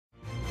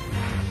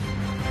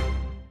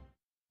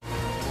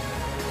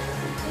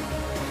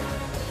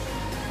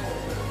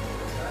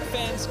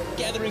crowds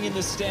gathering in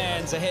the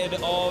stands ahead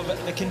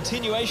of the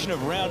continuation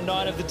of round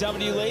 9 of the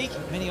W League.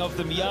 Many of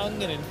them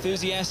young and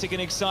enthusiastic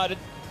and excited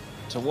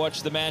to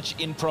watch the match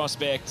in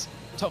prospect.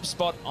 Top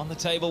spot on the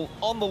table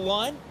on the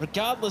line.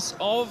 Regardless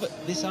of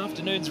this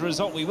afternoon's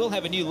result, we will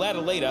have a new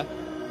ladder leader.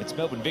 It's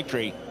Melbourne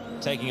Victory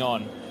taking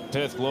on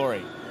Perth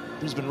Glory.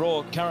 Brisbane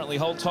Roar currently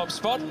hold top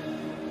spot.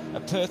 A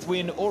Perth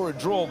win or a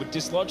draw would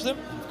dislodge them.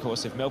 Of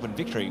course, if Melbourne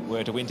Victory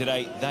were to win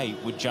today, they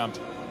would jump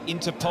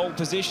into pole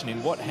position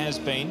in what has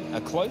been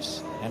a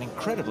close and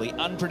incredibly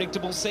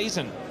unpredictable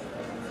season.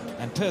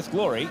 And Perth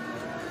Glory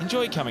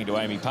enjoy coming to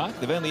AAMI Park.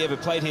 They've only ever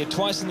played here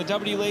twice in the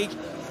W League,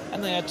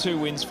 and they had 2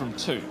 wins from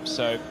 2.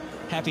 So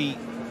happy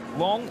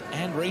long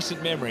and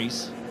recent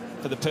memories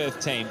for the Perth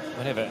team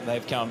whenever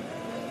they've come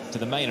to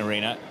the main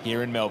arena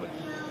here in Melbourne.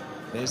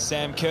 There's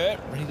Sam Kerr,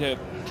 ready to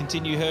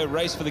continue her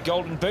race for the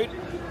Golden Boot.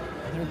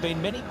 There have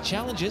been many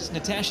challenges,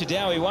 Natasha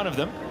Dowie one of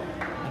them,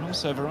 and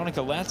also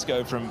Veronica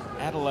Latsko from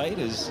Adelaide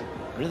is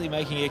really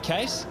making a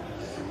case.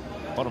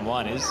 Bottom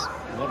line is,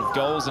 a lot of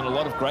goals and a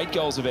lot of great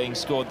goals are being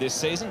scored this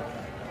season.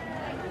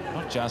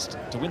 Not just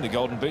to win the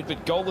Golden Boot,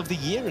 but Goal of the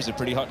Year is a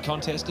pretty hot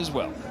contest as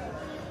well.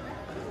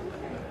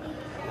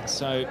 And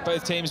so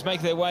both teams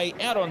make their way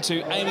out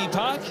onto AAMI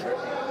Park.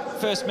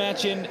 First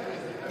match in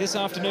this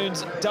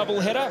afternoon's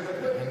doubleheader.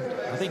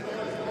 And I think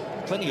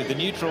plenty of the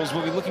neutrals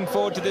will be looking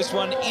forward to this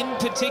one in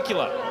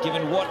particular,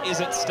 given what is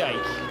at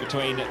stake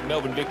between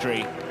Melbourne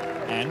Victory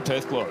and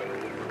Perth Glory.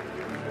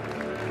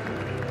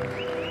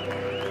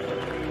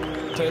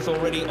 Perth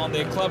already on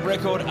their club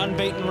record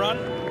unbeaten run.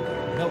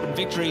 Melbourne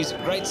Victory's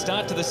great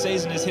start to the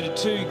season has hit a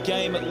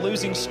 2-game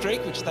losing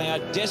streak, which they are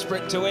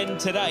desperate to end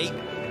today.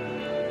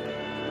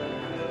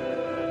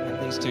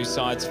 And these two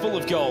sides full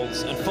of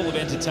goals and full of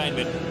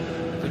entertainment,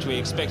 which we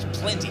expect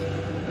plenty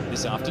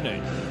this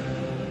afternoon.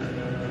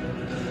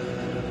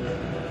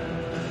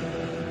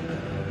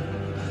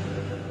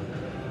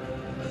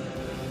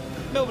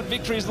 Melbourne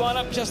Victory's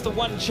lineup, just the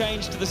one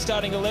change to the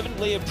starting 11.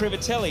 Leah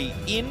Privatelli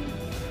in.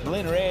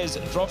 Melina Ayres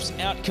drops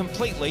out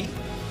completely.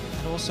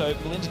 And also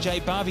Melinda J.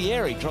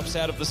 Barbieri drops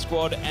out of the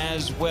squad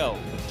as well.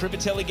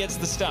 Privatelli gets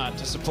the start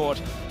to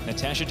support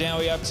Natasha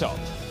Dowie up top.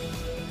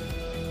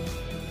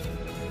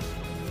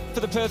 For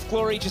the Perth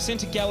Glory,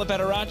 Jacinta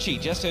Galabatarachi,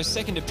 just her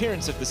second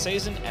appearance of the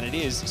season, and it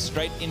is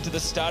straight into the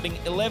starting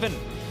 11.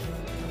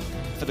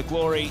 For the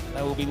Glory,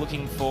 they will be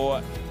looking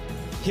for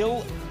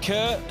Hill,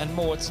 Kerr and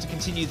Mortz to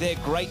continue their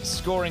great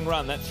scoring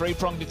run. That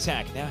 3-pronged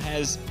attack now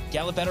has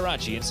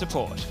Galabatarachi in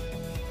support.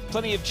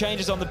 Plenty of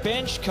changes on the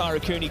bench.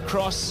 Kyra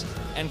Cooney-Cross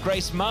and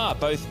Grace Maher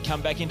both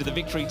come back into the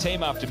Victory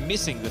team after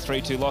missing the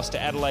 3-2 loss to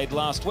Adelaide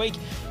last week.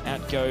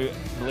 Out go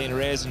Melina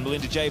Ayres and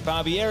Melinda J.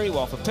 Barbieri,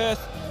 while for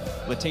Perth,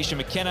 Letitia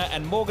McKenna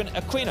and Morgan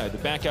Aquino, the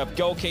backup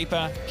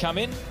goalkeeper, come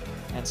in,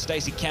 and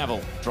Stacey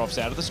Cavill drops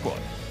out of the squad.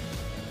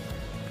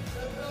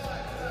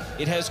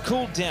 It has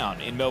cooled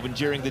down in Melbourne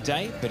during the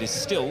day, but is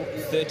still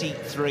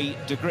 33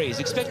 degrees.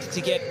 Expected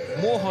to get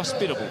more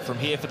hospitable from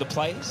here for the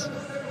players,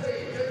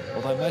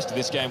 although most of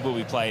this game will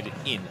be played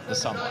in the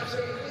sunlight.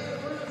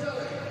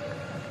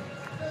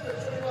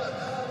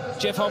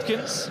 Jeff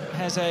Hopkins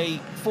has a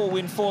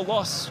 4-win,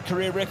 4-loss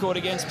career record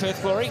against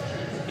Perth Glory.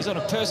 He's on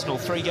a personal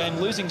 3-game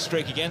losing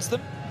streak against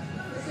them.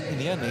 In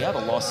the only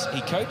other loss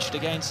he coached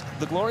against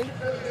the Glory,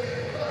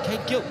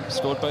 Kate Gill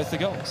scored both the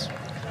goals.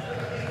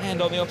 And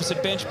on the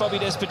opposite bench, Bobby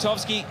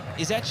Despotovsky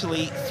is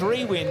actually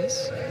 3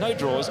 wins, no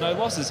draws, no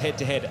losses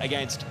head-to-head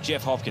against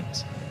Jeff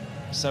Hopkins.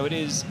 So it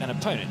is an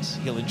opponent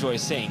he'll enjoy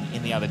seeing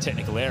in the other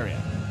technical area.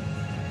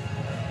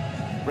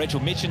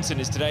 Rachel Mitchinson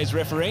is today's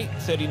referee,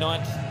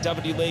 39th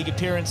W League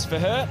appearance for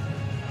her.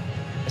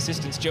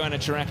 Assistants Joanna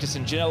Charakis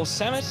and Janelle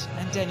Samet,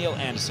 and Danielle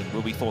Anderson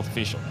will be 4th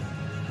official.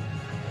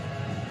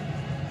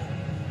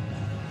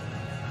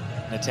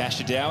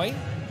 Natasha Dowie,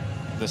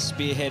 the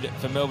spearhead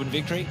for Melbourne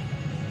Victory,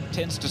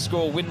 tends to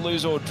score win,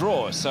 lose or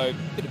draw, so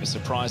a bit of a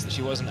surprise that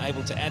she wasn't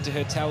able to add to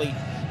her tally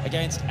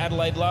against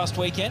Adelaide last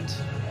weekend,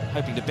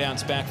 hoping to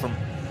bounce back from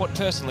what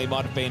personally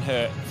might have been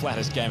her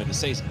flattest game of the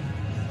season.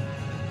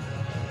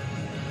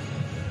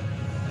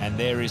 And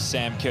there is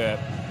Sam Kerr,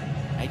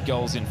 8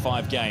 goals in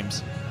 5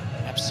 games,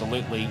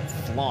 absolutely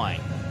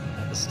flying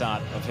at the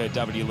start of her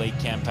W League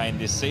campaign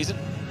this season.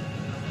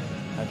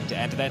 Hoping to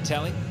add to that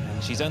tally,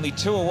 and she's only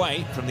 2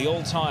 away from the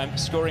all-time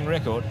scoring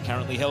record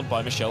currently held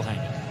by Michelle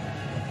Heyman.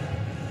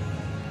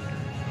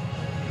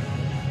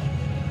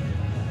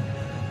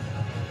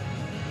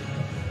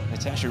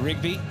 Natasha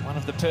Rigby, one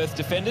of the Perth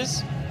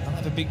defenders, will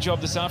have a big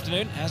job this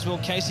afternoon, as will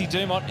Casey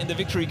Dumont in the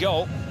Victory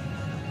goal.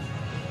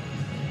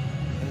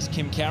 There's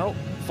Kim Carroll,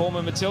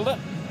 former Matilda,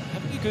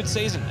 having a good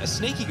season, a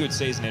sneaky good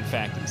season, in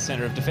fact, in the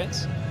centre of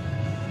defence.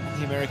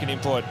 And the American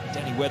import,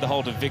 Danny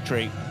Weatherholt of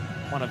Victory,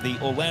 one of the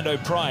Orlando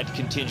Pride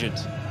contingent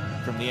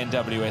from the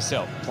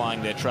NWSL,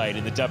 plying their trade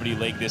in the W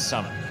League this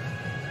summer.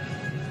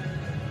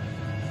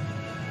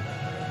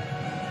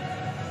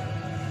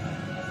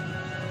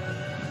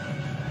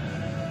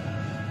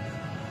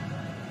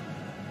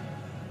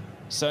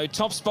 So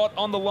top spot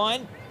on the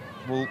line.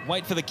 We'll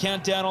wait for the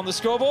countdown on the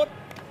scoreboard.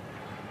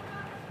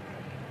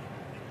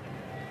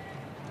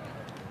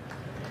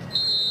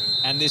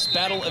 And this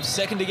battle of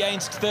second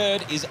against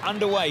third is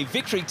underway.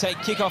 Victory take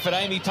kickoff at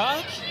Amy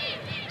Park.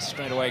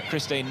 Straight away,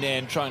 Christine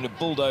Nairn trying to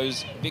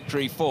bulldoze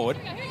Victory forward.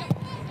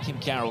 Kim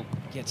Carroll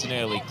gets an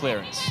early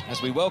clearance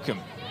as we welcome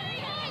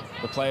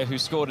the player who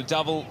scored a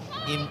double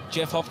in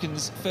Jeff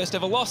Hopkins' first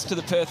ever loss to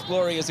the Perth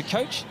Glory as a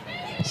coach.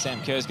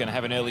 Sam Kerr's going to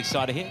have an early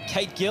sider here.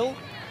 Kate Gill,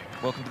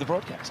 welcome to the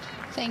broadcast.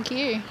 Thank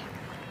you.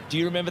 Do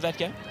you remember that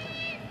game?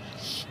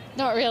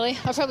 Not really.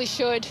 I probably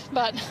should,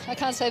 but I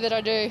can't say that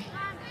I do.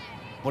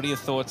 What are your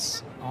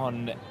thoughts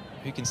on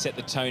who can set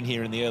the tone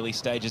here in the early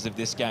stages of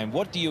this game?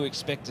 What do you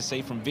expect to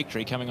see from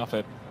Victory coming off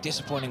a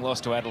disappointing loss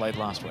to Adelaide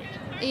last week?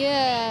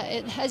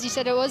 Yeah, as you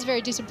said, it was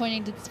very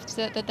disappointing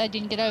that they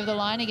didn't get over the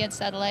line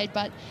against Adelaide,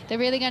 but they're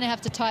really going to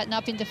have to tighten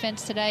up in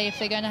defence today if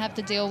they're going to have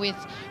to deal with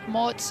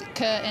Mortz,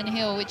 Kerr and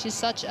Hill, which is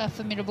such a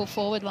formidable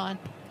forward line.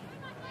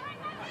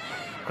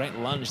 Great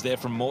lunge there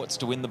from Mortz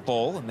to win the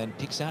ball and then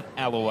picks out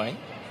Alloway.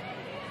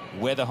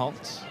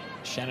 Weatherholt,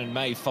 Shannon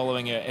May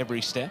following her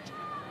every step.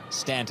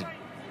 Stanton.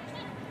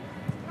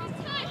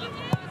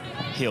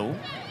 Hill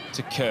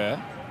to Kerr,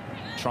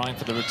 trying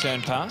for the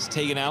return pass.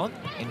 Tegan Allen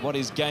in what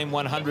is game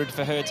 100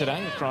 for her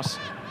today across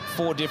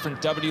 4 different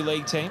W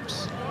League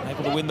teams.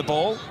 Able to win the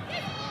ball.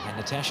 And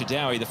Natasha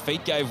Dowie, the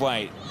feet gave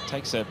way.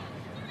 Takes a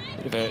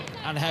bit of an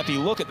unhappy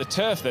look at the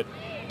turf that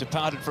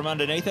departed from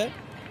underneath her.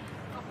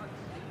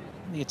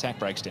 And the attack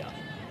breaks down.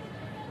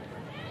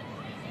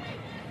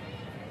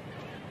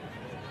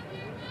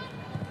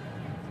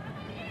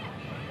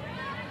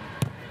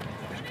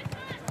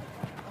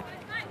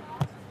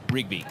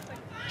 Rigby,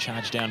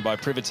 charged down by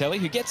Privatelli,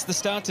 who gets the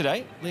start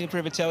today. Leah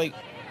Privatelli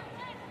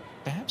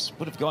perhaps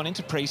would have gone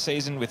into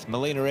pre-season with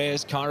Melina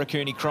Ayres, Kyra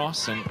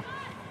Cooney-Cross, and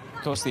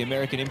of course the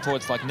American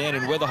imports like Nan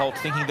and Weatherholt,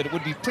 thinking that it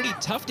would be pretty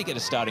tough to get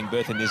a starting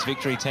berth in this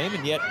Victory team,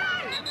 and yet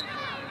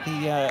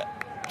the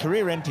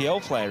career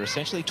NPL player,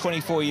 essentially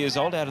 24 years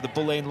old, out of the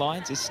Bulleen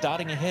Lions, is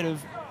starting ahead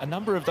of a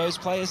number of those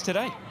players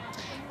today.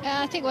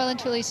 Yeah, I think well and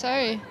truly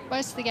so.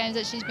 Most of the games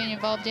that she's been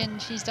involved in,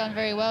 she's done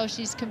very well.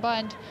 She's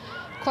combined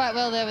quite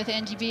well there with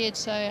Angie Beard,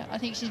 so I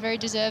think she's very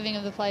deserving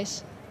of the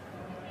place.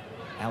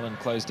 Allen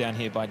closed down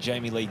here by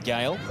Jamie Lee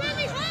Gale.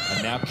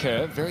 And now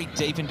Kerr, very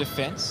deep in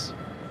defence.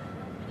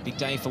 Big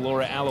day for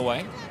Laura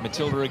Alloway.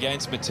 Matilda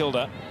against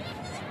Matilda.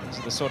 These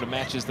are the sort of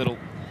matches that'll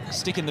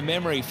stick in the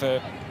memory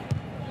for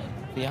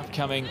the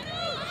upcoming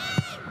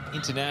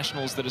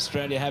internationals that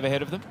Australia have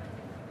ahead of them.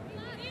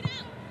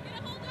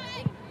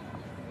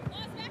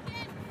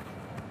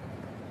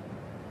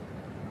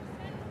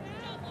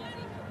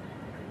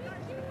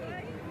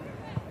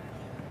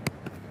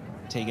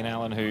 Tegan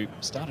Allen, who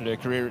started her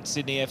career at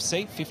Sydney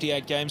FC,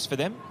 58 games for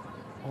them.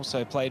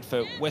 Also played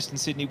for Western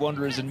Sydney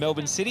Wanderers and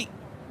Melbourne City.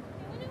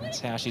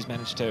 That's how she's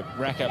managed to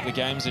rack up the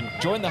games and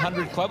join the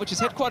 100 club, which has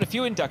had quite a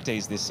few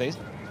inductees this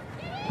season.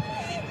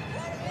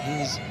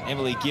 Here's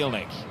Emily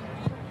Gielnick.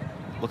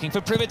 Looking for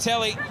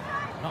Privatelli.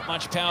 Not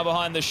much power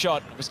behind the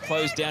shot. It was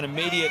closed down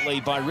immediately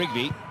by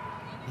Rigby.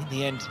 In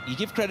the end, you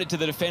give credit to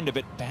the defender,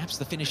 but perhaps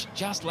the finish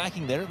just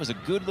lacking there. It was a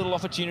good little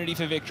opportunity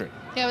for Victory.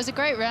 Yeah, it was a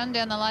great round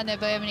down the line there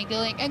by Emily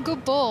Gilling, and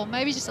good ball.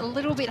 Maybe just a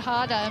little bit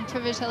harder, and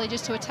Privatelli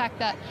just to attack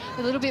that with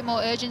a little bit more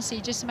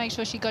urgency, just to make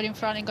sure she got in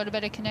front and got a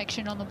better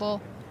connection on the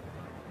ball.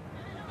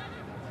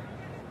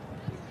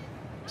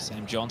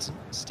 Sam Johnson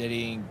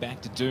steadying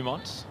back to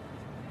Dumont.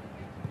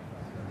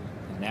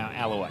 And now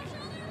Alloway.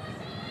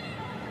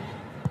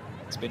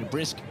 It's been a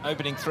brisk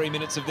opening 3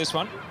 minutes of this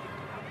one.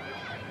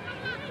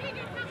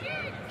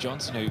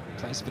 Johnson, who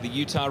plays for the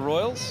Utah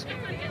Royals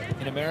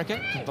in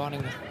America,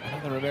 combining with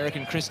another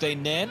American,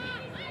 Christine Nairn.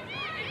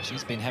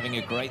 She's been having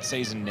a great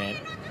season, Nairn.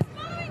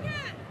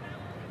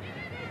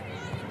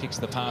 Picks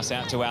the pass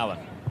out to Allen.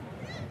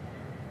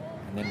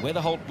 And then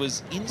Weatherholt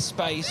was in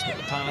space, but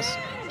the pass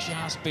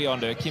just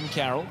beyond her. Kim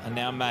Carroll, and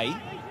now May.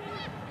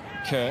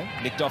 Kerr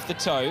nicked off the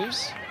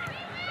toes.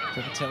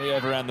 Privatelli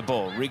overran the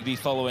ball. Rigby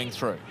following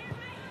through.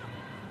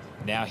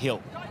 Now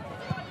Hill.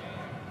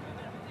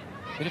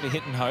 Bit of a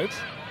hit and hope.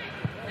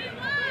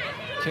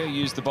 Kerr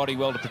used the body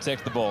well to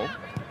protect the ball.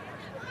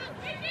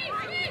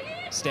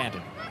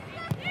 Stanton.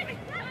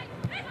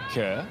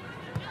 Kerr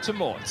to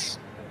Mortz.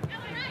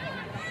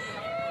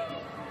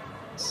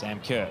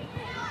 Sam Kerr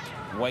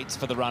waits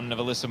for the run of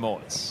Alyssa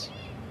Mortz.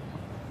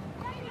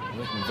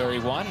 Working very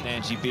wide, and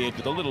Angie Beard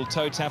with a little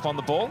toe tap on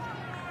the ball.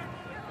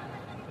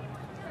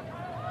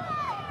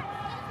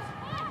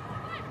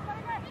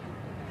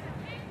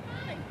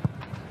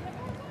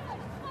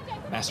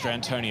 Mastra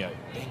Antonio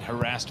being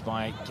harassed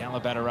by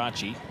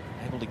Galabadarachi,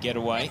 able to get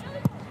away.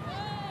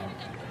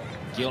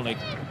 And Gielnick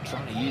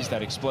trying to use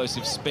that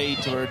explosive speed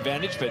to her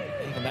advantage, but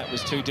even that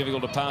was too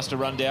difficult a pass to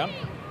run down.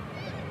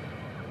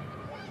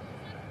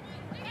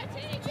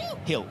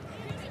 Hill.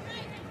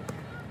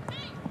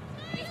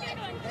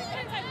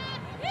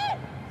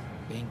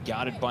 Being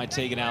guarded by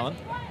Tegan Allen.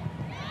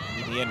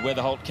 In the end,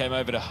 Weatherholt came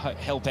over to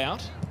help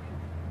out.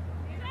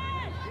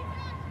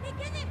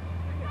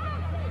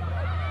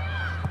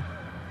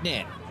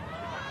 Nairn.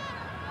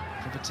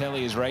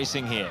 Privatelli is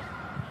racing here.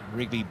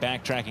 Rigby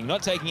backtracking,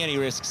 not taking any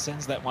risks,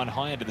 sends that one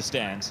high into the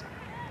stands.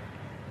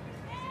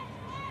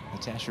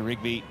 Natasha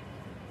Rigby,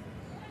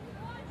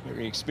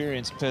 very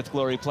experienced Perth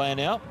Glory player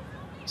now.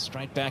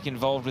 Straight back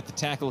involved with the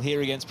tackle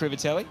here against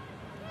Privatelli.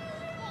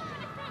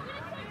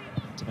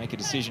 To make a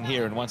decision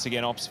here, and once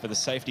again opts for the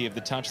safety of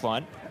the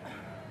touchline.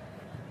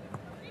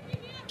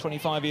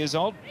 25 years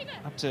old,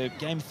 up to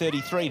game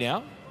 33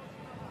 now.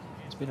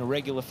 He's been a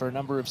regular for a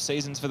number of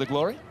seasons for the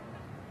Glory.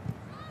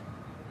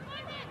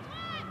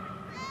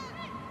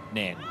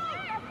 Nan.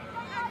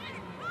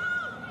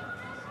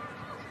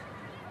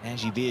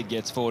 Angie Beard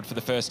gets forward for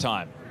the first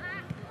time.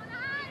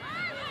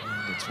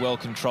 And it's well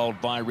controlled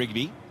by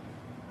Rigby.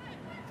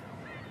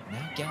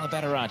 Now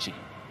Galabatarachi.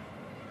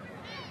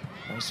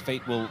 Those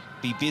feet will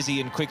be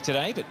busy and quick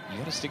today, but you've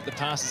got to stick the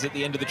passes at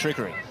the end of the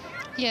trickery.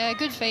 Yeah,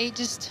 good feet,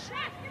 just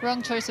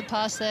wrong choice of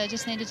pass there.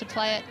 Just needed to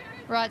play it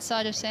right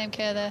side of Sam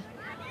Kerr there.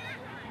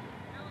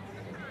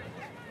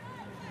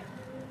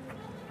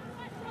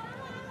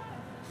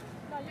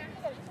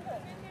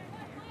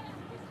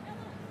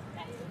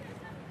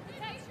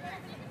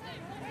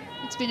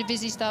 It's been a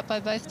busy start by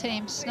both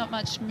teams. Not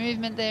much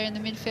movement there in the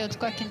midfield. It's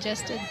quite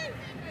congested.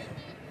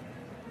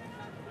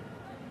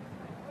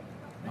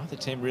 Neither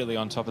team really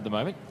on top at the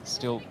moment.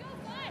 Still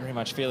very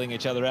much feeling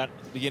each other out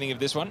at the beginning of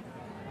this one.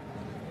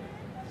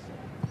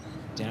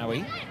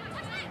 Dowie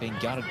being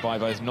guarded by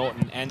both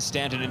Norton and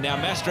Stanton, and now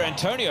Mastra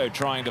Antonio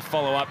trying to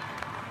follow up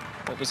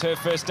what was her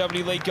first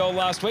W League goal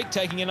last week,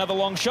 taking another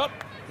long shot.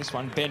 This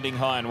one bending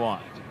high and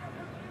wide.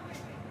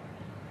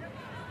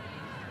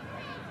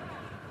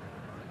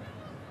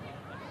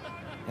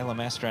 Ella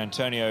Mastra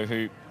Antonio,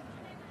 who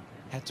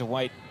had to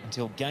wait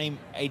until game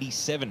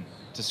 87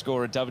 to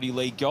score a W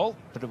League goal,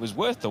 but it was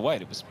worth the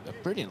wait. It was a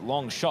brilliant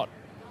long shot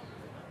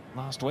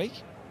last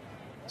week.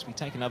 As we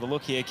take another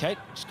look here, Kate,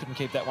 just couldn't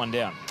keep that one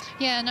down.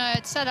 Yeah, no,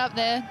 it's set up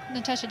there.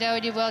 Natasha Dowie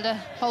did well to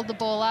hold the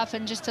ball up,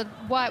 and just a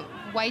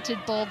weighted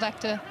ball back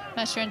to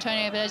Mastra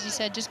Antonio, but as you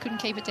said, just couldn't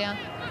keep it down.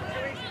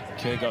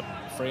 Kerr got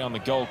free on the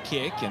goal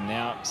kick and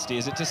now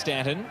steers it to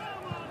Stanton.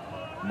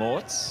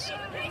 Mortz,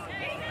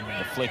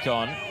 and the flick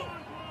on.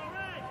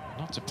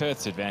 Not to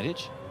Perth's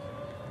advantage.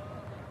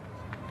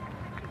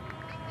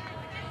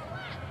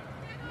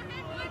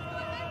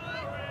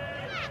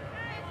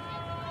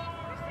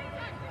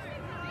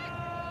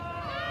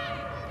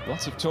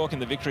 Lots of talk in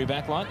the Victory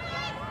backline.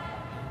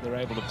 They're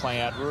able to play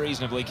out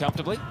reasonably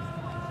comfortably.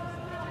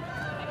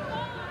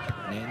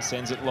 Nan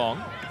sends it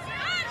long.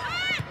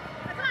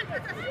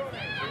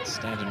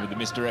 Stanton with the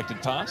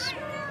misdirected pass.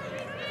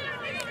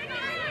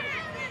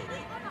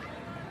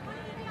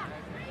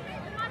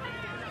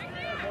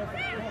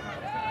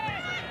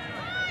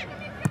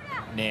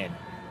 Nan.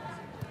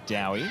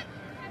 Dowie.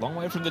 Long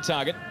way from the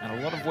target and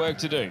a lot of work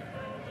to do.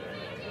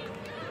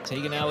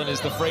 Tegan Allen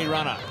is the free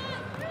runner.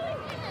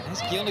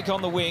 Has Gielnik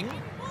on the wing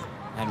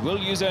and will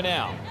use her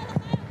now.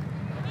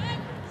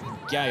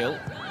 Gale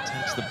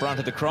takes the brunt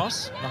of the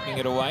cross, knocking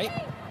it away.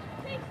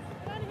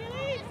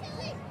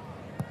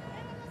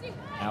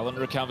 Allen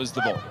recovers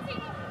the ball.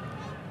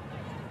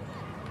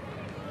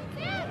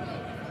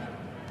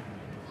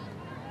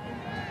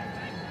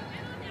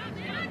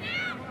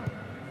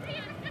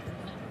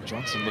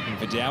 Johnson looking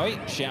for Dowie,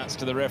 shouts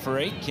to the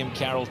referee. Kim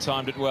Carroll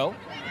timed it well.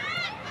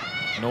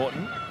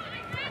 Norton.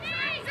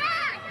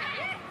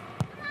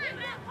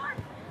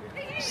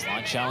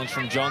 Slight challenge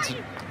from Johnson.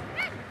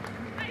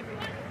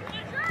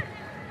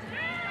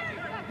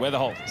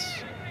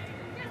 Weatherholtz.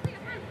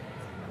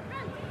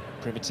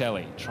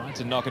 Privatelli trying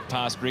to knock it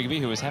past Rigby,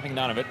 who was having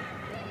none of it.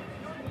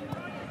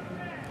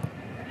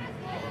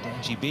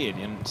 Angie Beard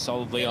in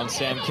solidly on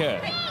Sam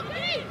Kerr.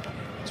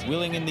 It's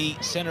Willing in the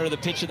centre of the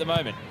pitch at the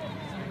moment.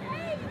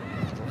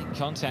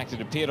 Contact, it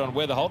appeared on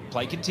Weatherholt.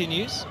 Play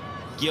continues.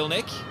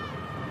 Gielnik.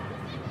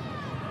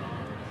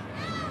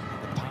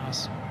 The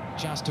pass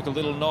just took a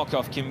little knock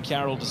off Kim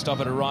Carroll to stop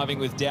it arriving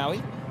with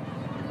Dowie.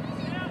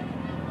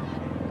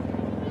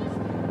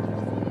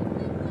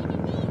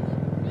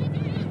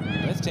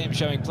 Both teams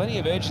showing plenty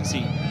of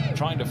urgency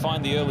trying to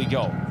find the early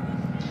goal.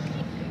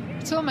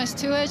 It's almost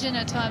too urgent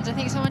at times. I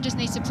think someone just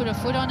needs to put a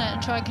foot on it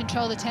and try and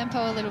control the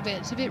tempo a little bit.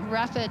 It's a bit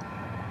rapid.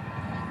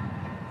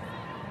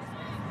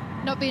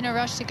 Not be in a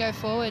rush to go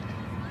forward.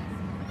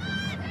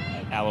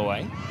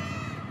 Alloway,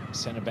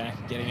 centre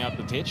back getting up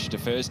the pitch,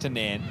 defers to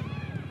Nan.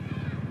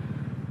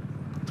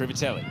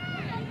 Privatelli.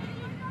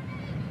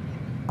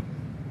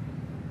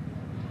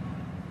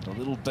 A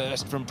little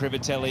burst from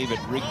Privatelli, but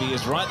Rigby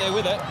is right there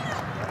with it.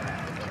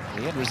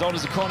 The end result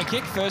is a corner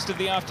kick, first of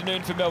the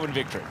afternoon for Melbourne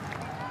Victory.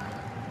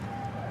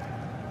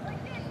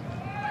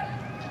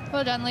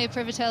 Well done, Leah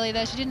Privatelli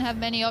there. She didn't have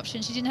many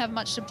options. She didn't have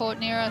much support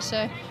near her,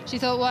 so she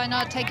thought, why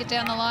not take it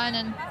down the line,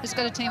 and it's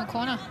got a team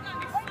corner.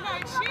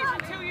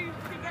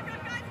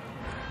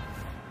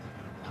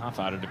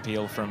 Half-hearted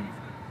appeal from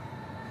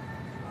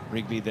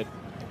Rigby that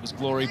it was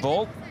glory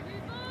ball.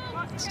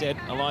 Instead,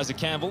 Eliza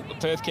Campbell, the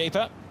Perth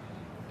keeper,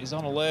 is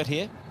on alert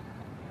here.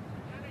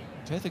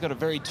 Perth have got a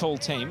very tall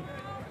team,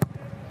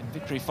 and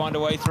Victory find a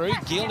way through.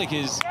 Gielnik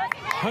is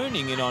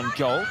honing in on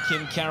goal.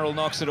 Kim Carroll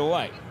knocks it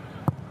away.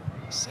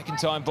 Second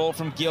time ball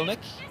from Gielnik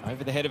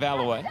over the head of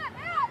Alloway.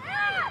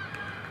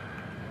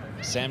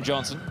 Sam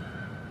Johnson,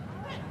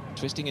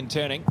 twisting and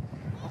turning.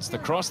 What's the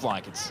cross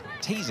like? It's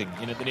teasing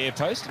in at the near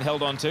post and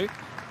held on to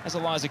as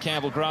Eliza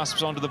Campbell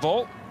grasps onto the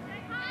ball.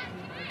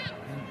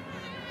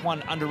 And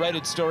one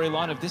underrated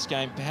storyline of this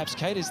game, perhaps,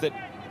 Kate, is that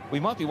we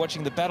might be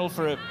watching the battle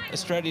for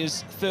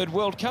Australia's third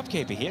World Cup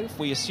keeper here. If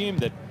we assume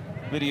that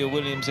Lydia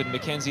Williams and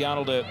Mackenzie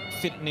Arnold are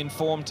fit and in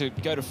form to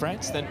go to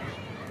France, then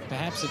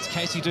perhaps it's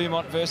Casey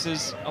Dumont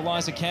versus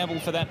Eliza Campbell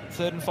for that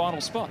third and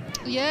final spot.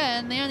 Yeah,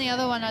 and the only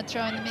other one I'd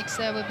throw in the mix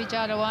there would be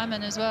Jada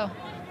Wyman as well.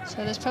 So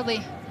there's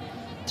probably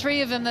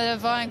 3 of them that are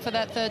vying for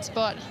that third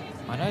spot.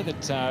 I know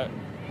that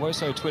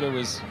Woso Twitter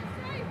was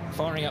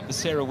firing up the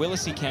Sarah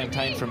Willisey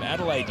campaign from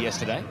Adelaide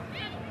yesterday.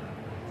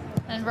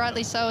 And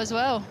rightly so as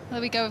well.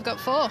 There we go, we've got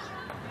 4.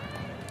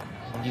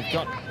 When you've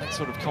got that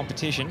sort of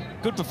competition,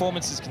 good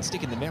performances can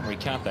stick in the memory,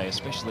 can't they?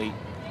 Especially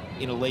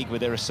in a league where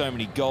there are so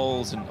many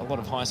goals and a lot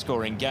of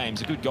high-scoring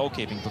games. A good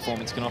goalkeeping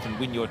performance can often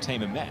win your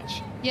team a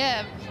match.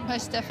 Yeah,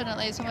 most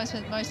definitely. It's almost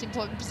the most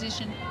important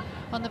position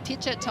on the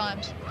pitch at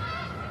times.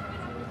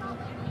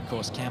 Of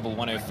course, Campbell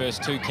won her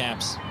first 2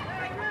 caps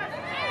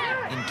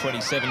in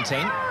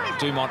 2017.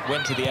 Dumont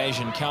went to the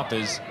Asian Cup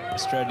as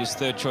Australia's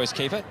third-choice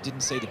keeper.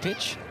 Didn't see the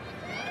pitch.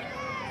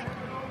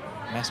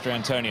 Master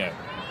Antonio.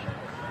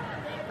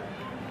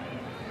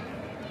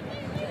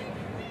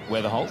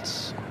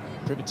 Weatherholt.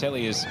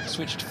 Privatelli has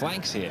switched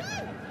flanks here.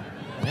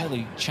 An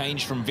early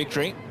change from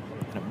Victory,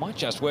 and it might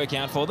just work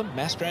out for them.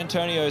 Master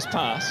Antonio's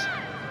pass.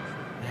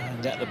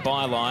 And at the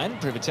byline,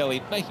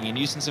 Privatelli making a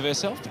nuisance of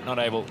herself, but not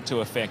able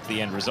to affect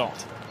the end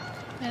result.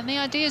 And the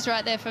idea's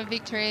right there for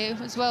Victory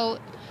as well.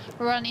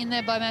 Run in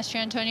there by Master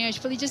Antonio.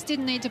 She probably just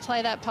didn't need to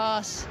play that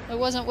pass. It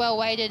wasn't well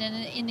weighted,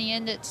 and in the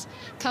end it's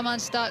come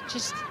unstuck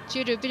just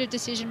due to a bit of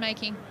decision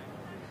making.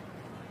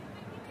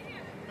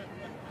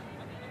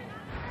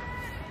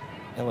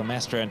 Ella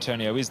Master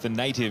Antonio is the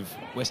native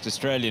West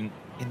Australian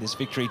in this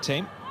Victory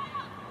team.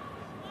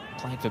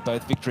 Played for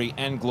both Victory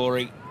and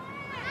Glory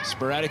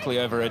sporadically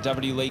over a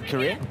W League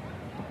career.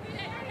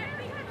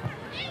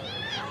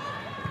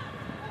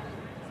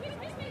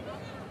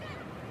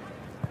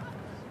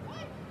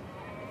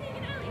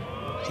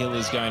 Hill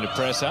is going to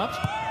press up.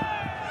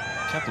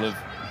 A couple of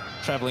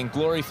travelling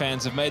Glory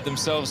fans have made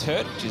themselves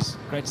heard, which is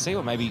great to see,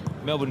 or maybe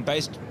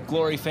Melbourne-based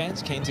Glory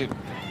fans keen to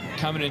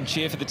come in and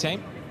cheer for the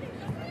team.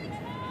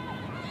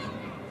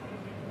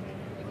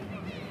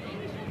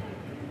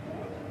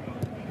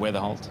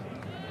 Weatherholt.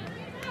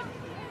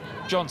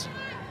 Johnson.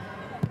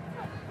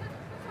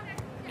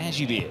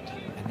 Angie Beard.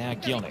 And now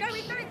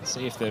Gielnik.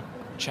 See if the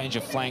change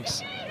of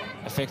flanks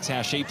affects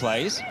how she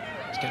plays.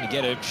 She's going to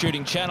get a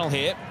shooting channel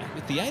here.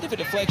 With the aid of a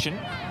deflection,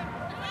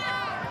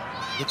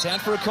 it's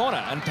out for a corner.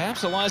 And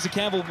perhaps Eliza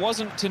Campbell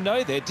wasn't to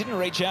know there, didn't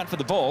reach out for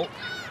the ball.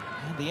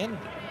 And the end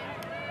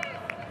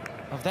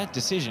of that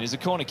decision is a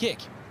corner kick.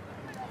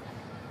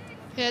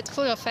 Yeah, it's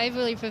called off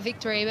favourably for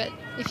Victory, but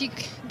if you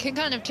can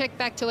kind of check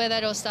back to where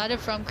that all started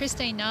from,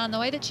 Christine Nahn, the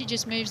way that she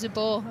just moves the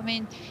ball. I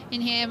mean, in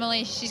here,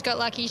 Emily, she's got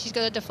lucky, she's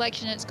got a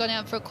deflection, it's gone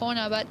out for a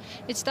corner, but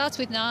it starts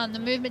with Nahn. The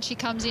movement, she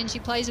comes in, she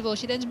plays the ball,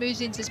 she then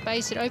moves into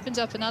space, it opens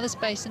up another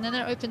space, and then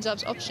it opens up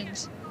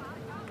options.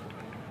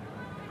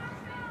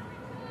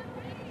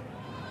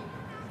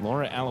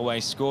 Laura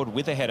Alloway scored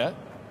with a header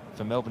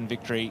for Melbourne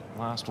Victory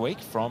last week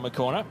from a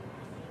corner.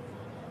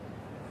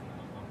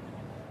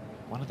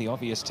 One of the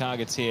obvious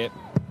targets here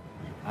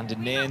under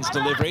Nairn's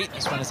delivery.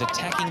 This one is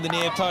attacking the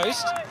near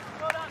post.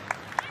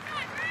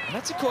 And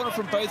that's a corner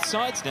from both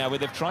sides now where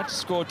they've tried to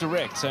score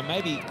direct. So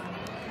maybe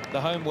the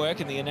homework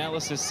and the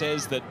analysis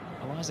says that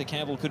Eliza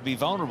Campbell could be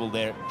vulnerable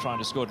there trying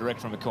to score direct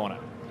from a corner.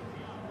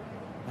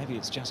 Maybe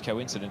it's just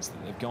coincidence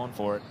that they've gone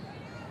for it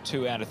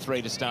 2 out of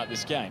 3 to start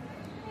this game.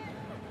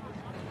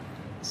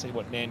 Let's see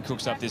what Nairn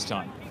cooks up this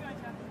time.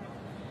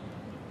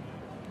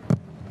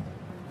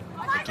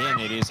 Again,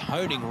 it is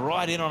honing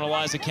right in on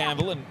Eliza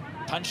Campbell and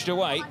punched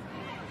away.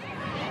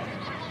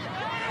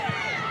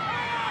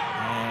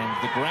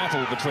 And the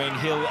grapple between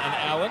Hill and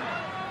Allen.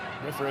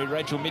 Referee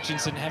Rachel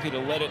Mitchinson happy to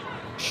let it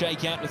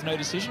shake out with no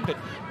decision. But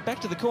back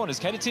to the corners,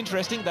 Kate, it's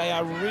interesting. They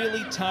are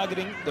really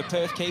targeting the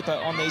Perth keeper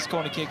on these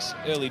corner kicks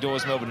early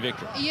doors, Melbourne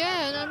Victory.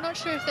 Yeah, and I'm not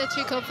sure if they're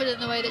too confident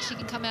in the way that she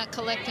can come out,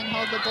 collect and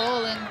hold the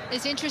ball. And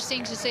it's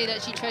interesting to see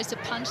that she tries to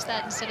punch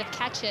that instead of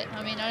catch it.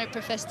 I mean, I don't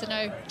profess to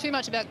know too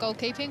much about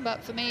goalkeeping,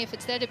 but for me, if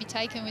it's there to be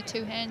taken with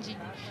 2 hands, you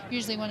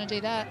usually want to do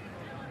that.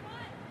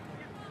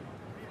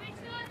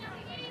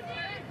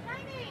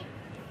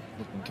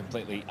 Looking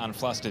completely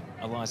unflustered,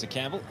 Eliza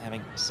Campbell,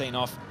 having seen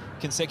off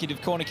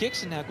consecutive corner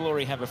kicks, and now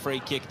Glory have a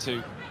free kick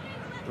to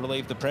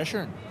relieve the pressure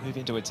and move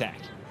into attack.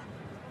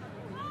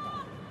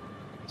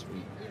 As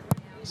we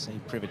see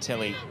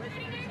Privatelli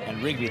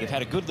and Rigby, they've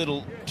had a good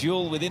little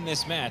duel within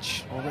this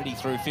match already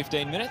through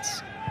 15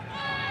 minutes.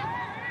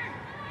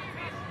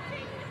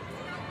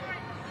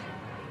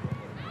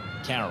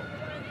 Carroll.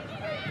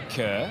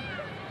 Kerr.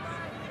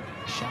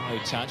 Shallow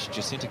touch,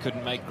 Jacinta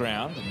couldn't make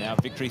ground, and now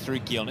Victory through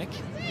Gielnik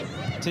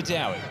to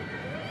Dowie.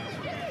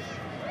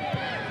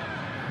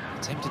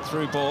 Attempted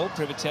through ball,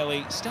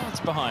 Privatelli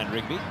starts behind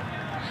Rigby.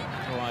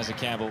 Eliza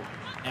Campbell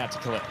out to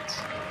collect.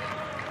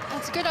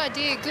 That's a good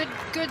idea.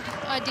 Good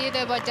idea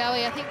there by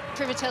Daly. I think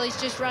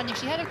Privatelli's just run. If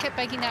she had have kept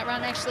making that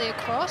run actually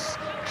across,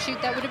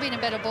 shoot, that would have been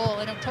a better ball,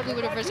 and it probably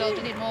would have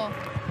resulted in more.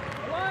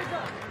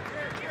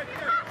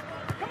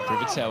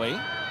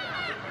 Privatelli.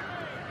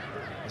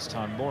 This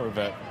time more of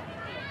a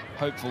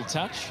hopeful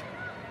touch.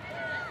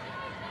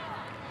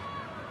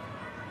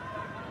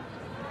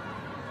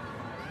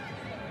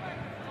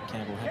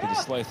 Campbell happy to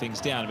slow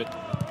things down, but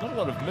not a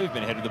lot of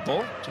movement ahead of the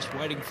ball. Just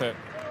waiting for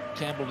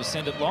Campbell to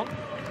send it long.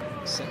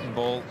 Second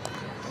ball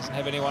doesn't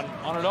have anyone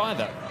on it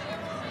either.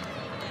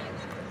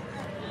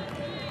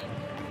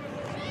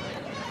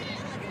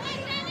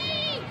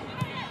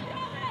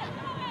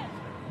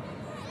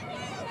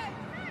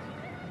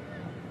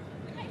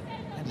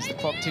 And as the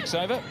clock ticks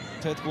over,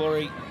 Perth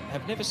Glory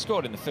have never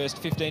scored in the first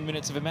 15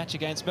 minutes of a match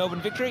against Melbourne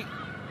Victory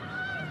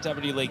in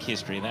W League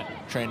history, and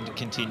that trend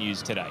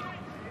continues today.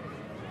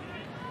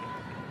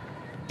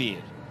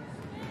 Beard.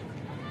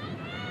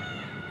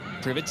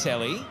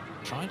 Privatelli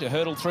trying to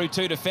hurdle through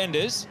two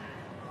defenders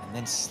and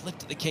then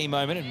slipped at the key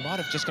moment and might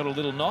have just got a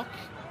little knock.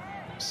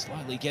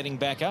 Slowly getting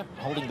back up,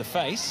 holding the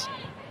face.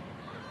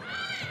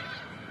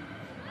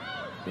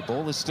 The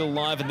ball is still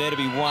live and there to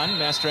be won.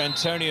 Master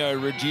Antonio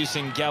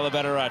reducing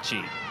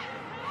Galabadarachi.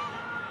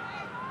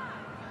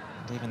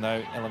 And even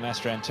though Ella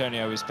Master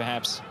Antonio is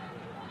perhaps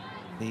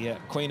the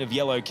queen of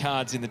yellow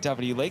cards in the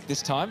W League,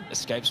 this time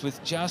escapes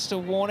with just a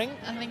warning.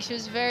 I think she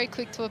was very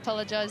quick to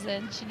apologise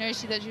then. She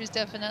knows that she was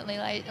definitely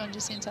late on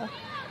Jacinta.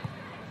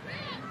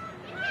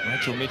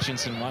 Rachel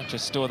Mitchinson might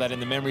just store that in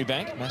the memory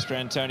bank. Master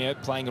Antonio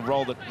playing a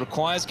role that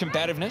requires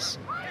combativeness.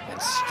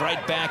 And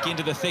straight back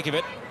into the thick of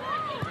it.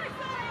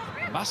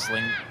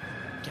 Muscling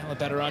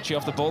Galabadarachi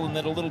off the ball and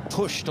then a little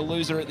push to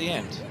lose her at the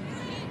end.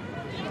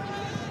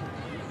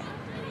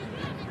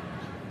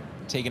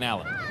 Tegan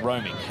Allen,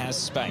 roaming, has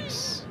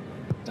space.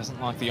 Doesn't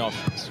like the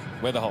options.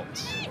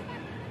 Weatherholtz.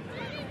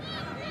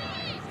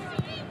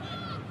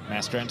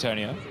 Master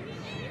Antonio.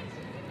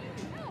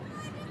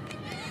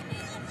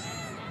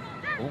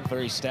 All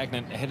very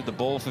stagnant ahead of the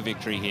ball for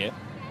Victory here.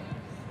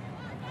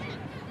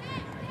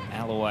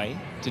 Alloway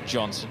to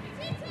Johnson.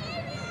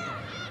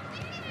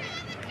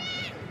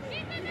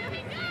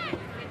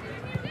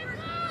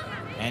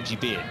 Angie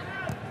Beard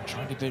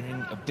trying to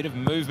bring a bit of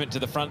movement to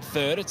the front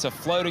third. It's a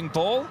floating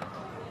ball.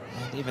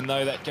 And even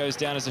though that goes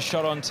down as a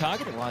shot on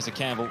target, Eliza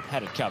Campbell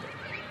had it covered.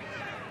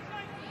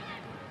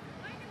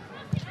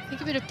 I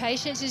think a bit of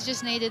patience is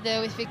just needed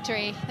there with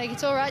Victory. Like,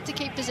 it's all right to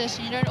keep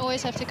possession. You don't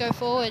always have to go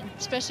forward,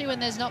 especially when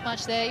there's not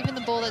much there. Even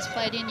the ball that's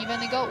played in, you've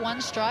only got one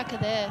striker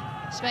there.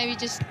 So maybe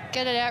just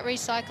get it out,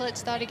 recycle it,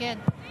 start again.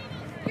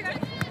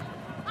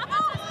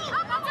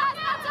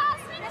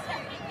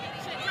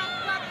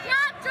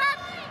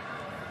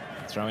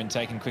 Throw in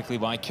taken quickly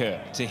by Kerr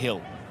to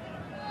Hill.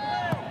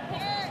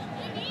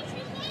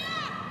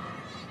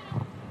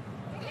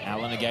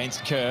 Allen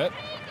against Kerr.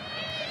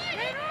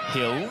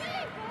 Hill.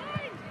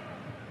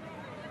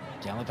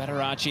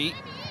 Galabadarachi.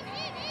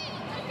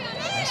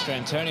 Master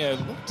Antonio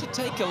looked to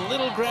take a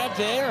little grab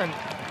there and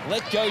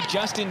let go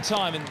just in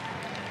time. And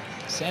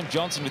Sam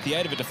Johnson, with the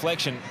aid of a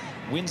deflection,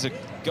 wins a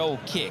goal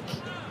kick.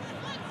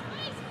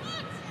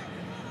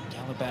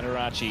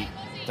 Galabadarachi,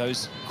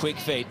 those quick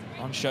feet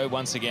on show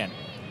once again.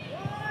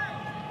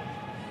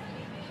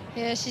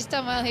 Yeah, she's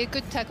done well here.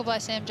 Good tackle by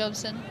Sam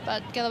Johnson,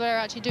 but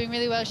Galabadarachi doing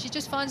really well. She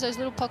just finds those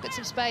little pockets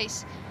of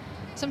space.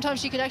 Sometimes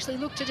she could actually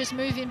look to just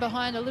move in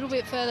behind a little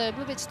bit further, a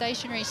little bit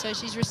stationary, so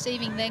she's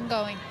receiving then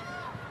going.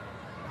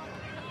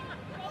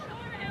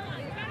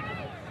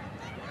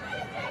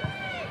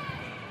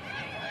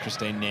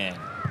 Christine Nairn.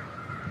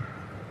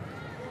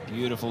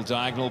 Beautiful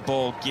diagonal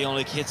ball.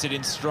 Gielnik hits it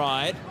in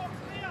stride.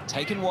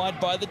 Taken wide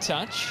by the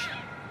touch.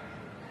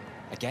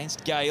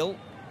 Against Gale.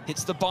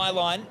 Hits the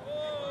byline.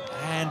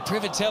 And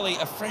Privatelli,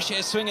 a fresh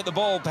air swing at the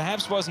ball,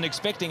 perhaps wasn't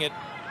expecting it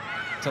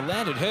to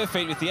land at her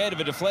feet with the aid of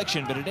a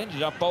deflection, but it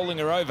ended up bowling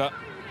her over.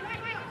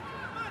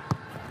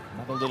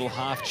 Another little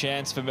half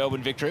chance for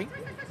Melbourne Victory.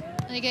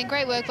 And again,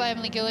 great work by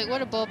Emily Gillick.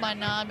 What a ball by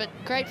Nan, but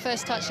great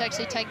first touch to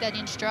actually take that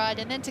in stride.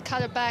 And then to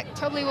cut it back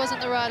probably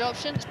wasn't the right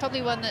option. It's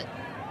probably one that...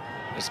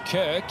 As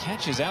Kerr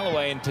catches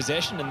Alloway in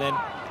possession and then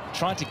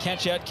tried to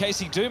catch out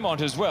Casey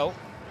Dumont as well.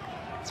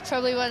 It's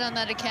probably one on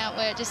that account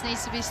where it just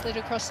needs to be slid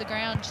across the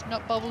ground,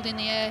 not bobbled in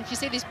the air. If you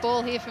see this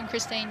ball here from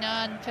Christine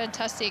Nan,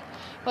 fantastic.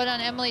 Well done,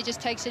 Emily just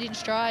takes it in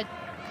stride.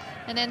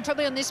 And then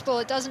probably on this ball,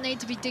 it doesn't need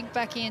to be digged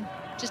back in,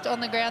 just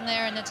on the ground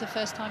there, and it's a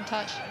first-time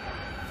touch.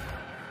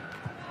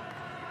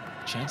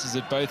 Chances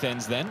at both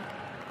ends then.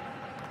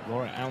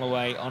 Laura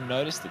Alloway on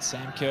notice that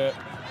Sam Kerr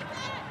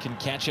can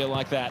catch her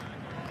like that.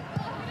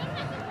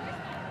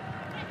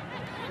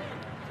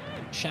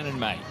 Shannon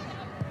May.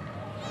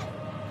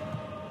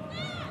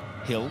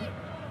 Hill.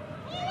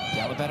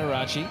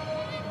 Galabadarachi.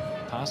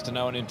 Pass to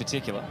no one in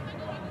particular.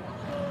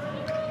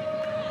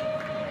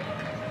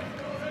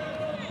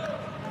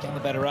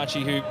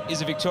 Galabadarachi, who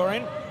is a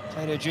Victorian,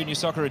 played her junior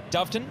soccer at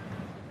Doveton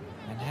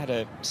and had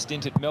a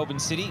stint at Melbourne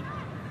City,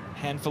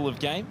 handful of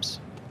games.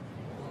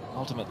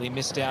 Ultimately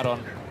missed out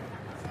on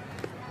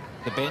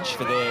the bench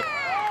for their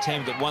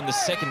team that won the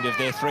second of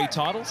their 3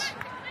 titles.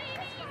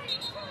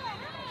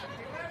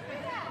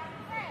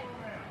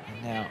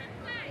 And now,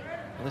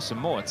 Alyssa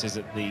Mortz is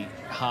at the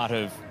heart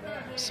of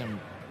some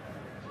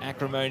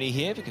acrimony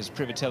here because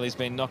Privatelli's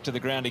been knocked to the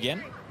ground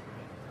again.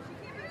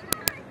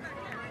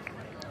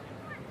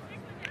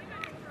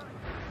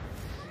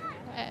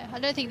 I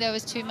don't think there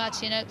was too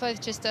much in it,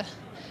 both just a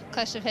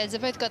clash of heads. They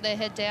both got their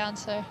head down,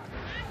 so...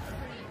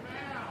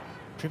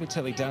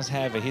 Privatelli does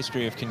have a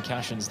history of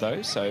concussions,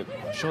 though, so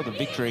I'm sure the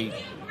Victory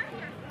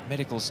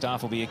medical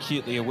staff will be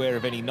acutely aware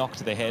of any knock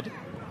to the head.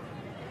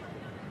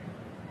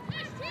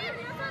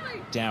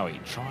 Dowie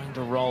trying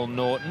to roll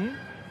Norton.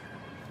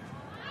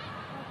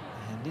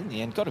 And in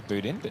the end, got a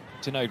boot in, but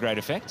to no great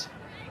effect.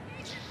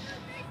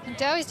 And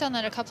Dowie's done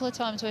that a couple of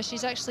times where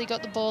she's actually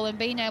got the ball and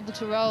been able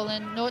to roll,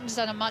 and Norton's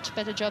done a much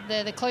better job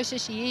there. The closer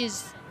she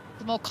is,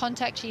 the more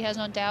contact she has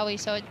on Dowie,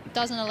 so it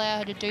doesn't allow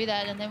her to do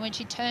that. And then when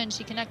she turns,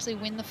 she can actually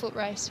win the foot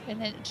race. And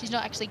then she's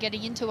not actually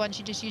getting into one,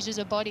 she just uses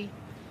her body.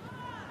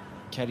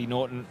 Katie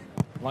Norton,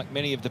 like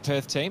many of the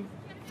Perth team,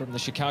 from the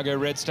Chicago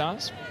Red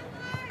Stars.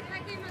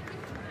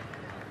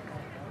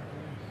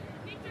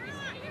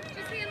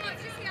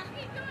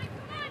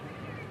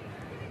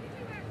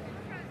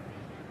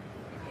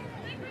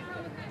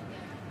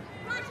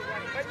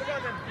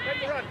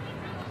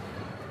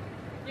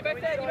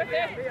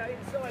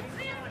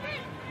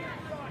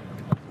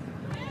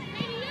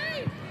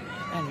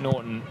 And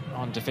Norton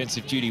on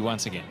defensive duty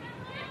once again.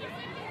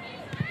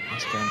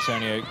 Oscar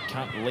Antonio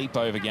can't leap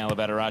over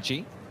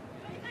Gallo-Badaracci.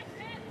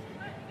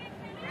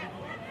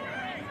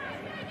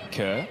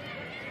 Kerr.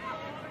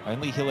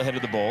 Only Hill ahead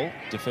of the ball.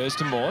 Defers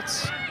to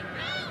Mortz.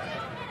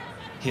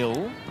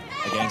 Hill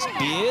against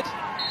Beard.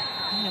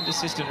 And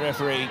assistant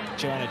referee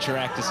Joanna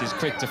Chirakis is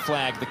quick to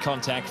flag the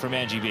contact from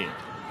Angie Beard.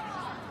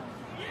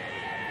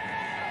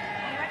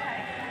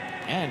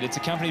 And it's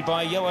accompanied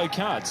by a yellow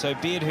card. So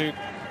Beard, who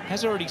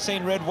has already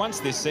seen red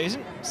once this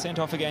season, sent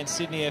off against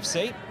Sydney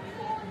FC,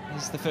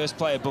 is the first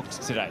player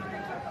booked today.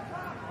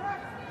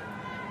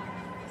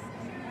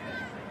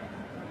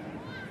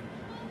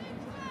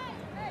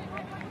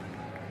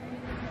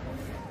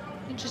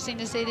 Interesting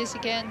to see this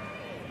again.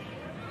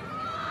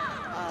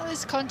 Oh,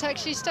 this contact,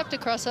 she stepped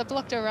across her,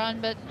 blocked her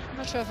run, but I'm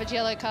not sure if it's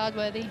yellow card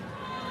worthy.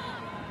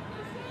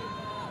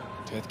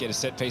 Perth get a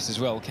set piece as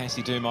well.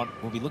 Casey Dumont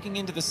will be looking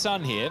into the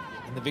sun here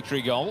in the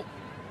Victory goal.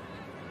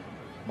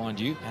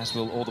 Mind you, as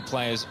will all the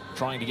players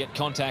trying to get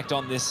contact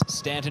on this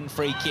Stanton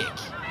free kick.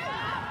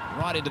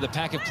 Right into the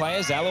pack of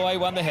players. Alloway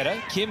won the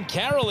header. Kim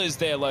Carroll is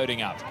there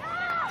loading up.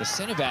 The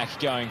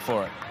centre-back going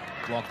for it.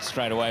 Blocked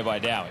straight away by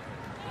Dowie.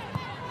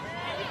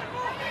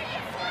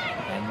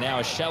 And now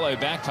a shallow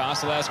back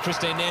pass allows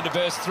Christine Nairn to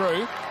burst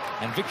through.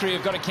 And Victory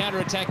have got a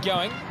counter-attack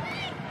going.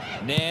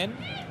 Nairn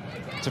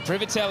to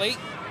Privatelli.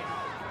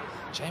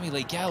 Jamie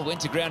Lee Gale went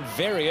to ground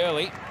very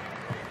early.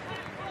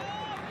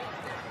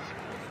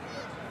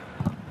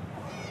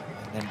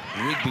 And then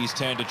Rigby's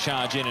turn to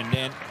charge in, and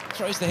Nairn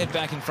throws the head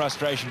back in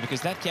frustration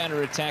because that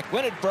counter-attack,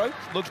 when it broke,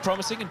 looked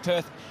promising, and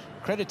Perth,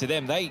 credit to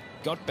them, they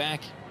got back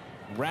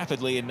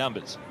rapidly in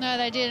numbers. No,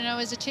 they did, and it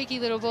was a cheeky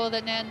little ball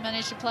that Nairn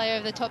managed to play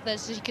over the top there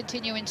to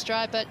continue in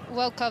stride, but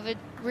well covered,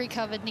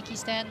 recovered Nikki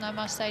Stanton, I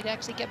must say, to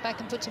actually get back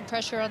and put some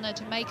pressure on her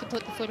to make her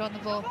put the foot on the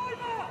ball.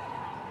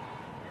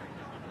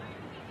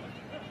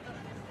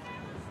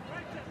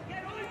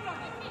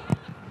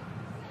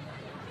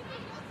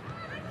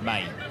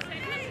 May.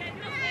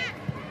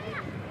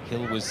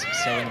 Hill was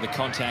selling the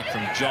contact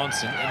from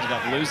Johnson, ended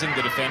up losing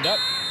the defender,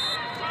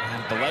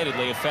 and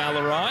belatedly a foul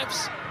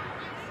arrives.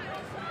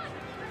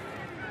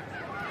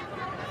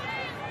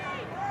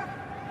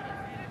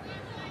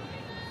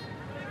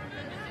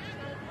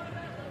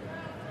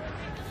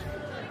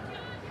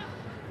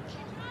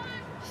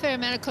 Fair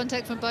amount of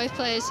contact from both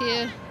players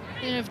here.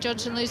 And if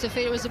Johnson lose the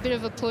feet, it was a bit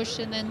of a push,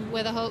 and then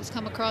where the Holt's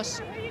come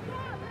across.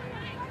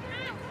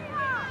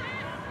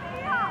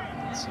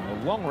 So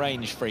a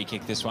long-range free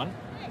kick, this one.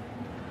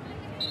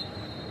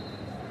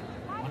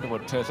 Wonder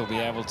what Perth will be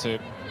able to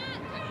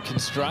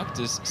construct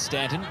as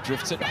Stanton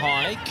drifts it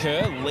high.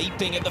 Kerr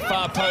leaping at the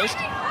far post.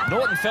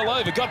 Norton fell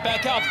over, got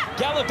back up.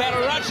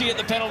 Gallo-Badaracci at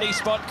the penalty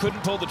spot,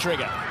 couldn't pull the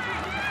trigger.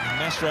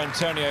 Mastro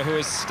Antonio, who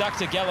has stuck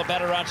to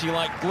Gallo-Badaracci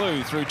like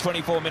glue through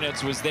 24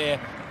 minutes, was there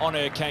on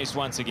her case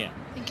once again.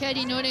 And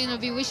Katie Norton will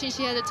be wishing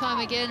she had the time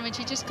again when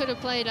she just could have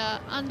played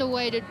a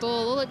underweighted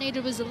ball. All it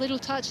needed was a little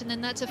touch, and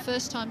then that's a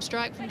first-time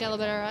strike from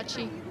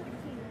Gallo-Badaracci.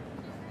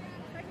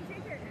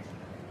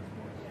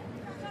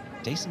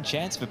 Decent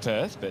chance for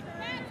Perth, but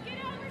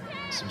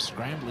some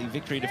scrambly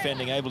Victory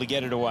defending, able to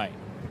get it away.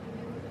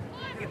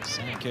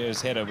 Sam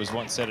Kerr's header was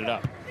what set it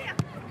up.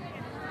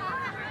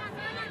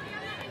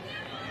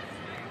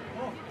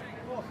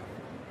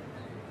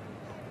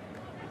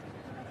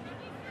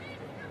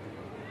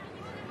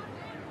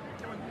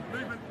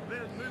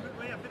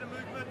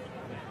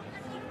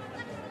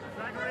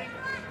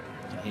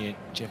 Here,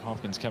 Jeff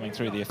Hopkins coming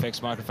through the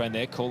FX microphone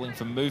there, calling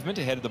for movement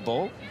ahead of the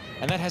ball.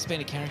 And that has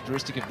been a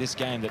characteristic of this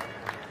game, that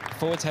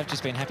forwards have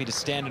just been happy to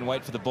stand and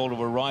wait for the ball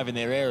to arrive in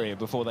their area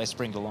before they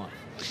spring to life.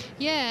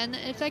 Yeah, and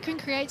if they can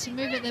create some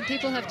movement, then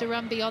people have to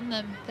run beyond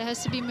them. There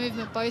has to be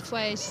movement both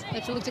ways. They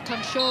have to look to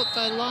come short,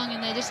 go long,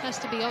 and there just has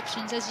to be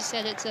options. As you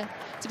said, it's a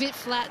bit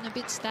flat and a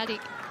bit static.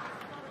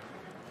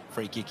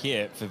 Free kick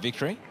here for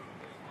Victory.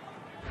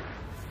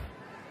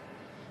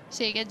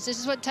 See, again, this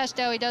is what Tash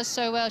Dowie does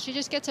so well. She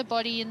just gets her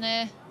body in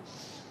there.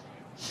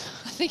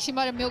 I think she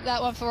might have milked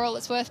that one for all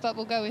it's worth, but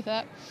we'll go with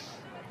that.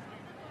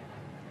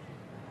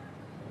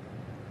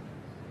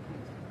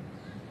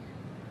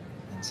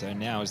 And so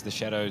now as the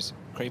shadows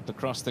creep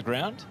across the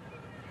ground,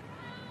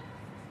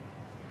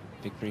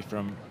 Victory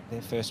from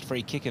their first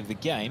free kick of the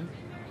game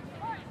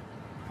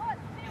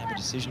have a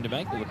decision to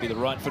make. Will it be the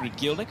right-footed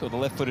Gielnik or the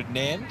left-footed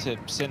Nairn to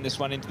send this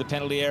one into the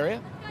penalty area?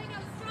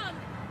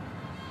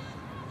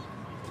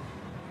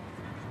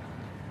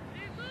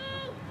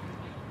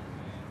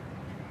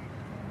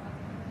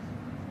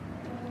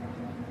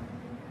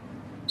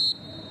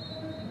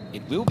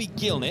 It will be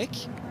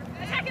Gielnik.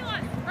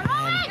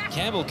 And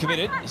Campbell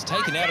committed. He's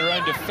taken out her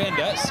own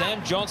defender.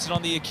 Sam Johnson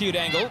on the acute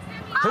angle.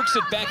 Hooks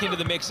it back into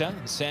the mixer.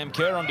 And Sam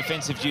Kerr on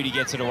defensive duty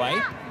gets it away.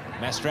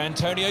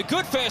 Mastrantonio,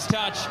 good first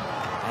touch.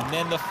 And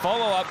then the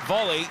follow-up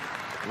volley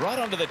right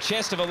onto the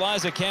chest of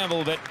Eliza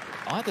Campbell. But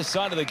either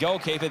side of the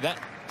goalkeeper, that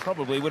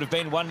probably would have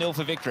been 1-0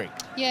 for Victory.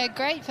 Yeah,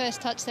 great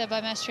first touch there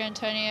by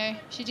Mastrantonio.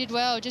 She did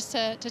well just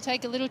to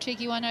take a little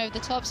cheeky one over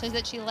the top so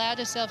that she allowed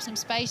herself some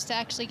space to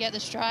actually get the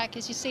strike.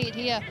 As you see it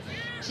here,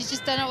 she's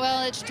just done it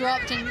well. It's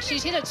dropped and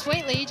she's hit it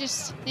sweetly.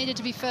 Just needed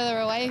to be further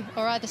away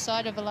or either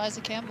side of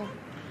Eliza Campbell.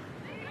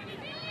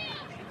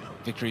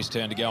 Victory's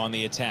turn to go on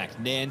the attack.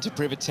 Nairn to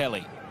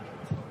Privatelli.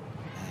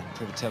 And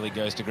Privatelli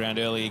goes to ground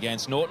early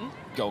against Norton.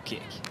 Goal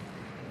kick.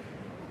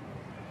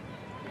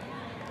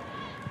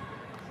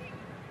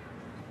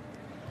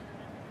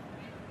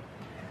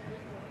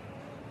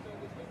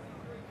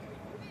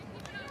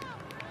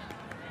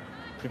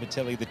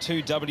 Privatelli, the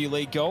 2 W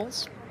League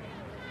goals.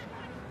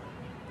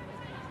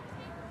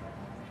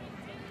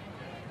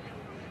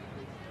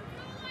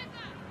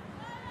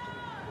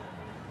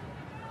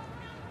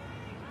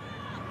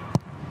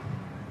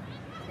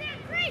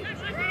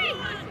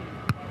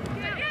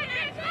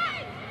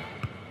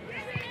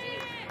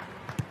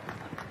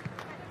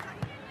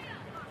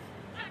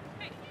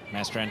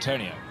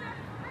 Mastrantonio.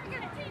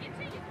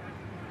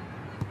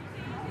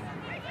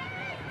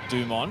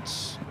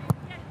 Dumont.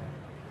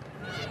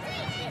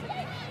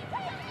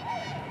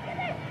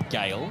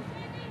 Gale.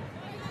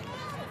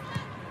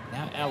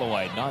 Now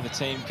Alloway. Neither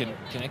team can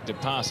connect a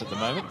pass at the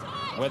moment.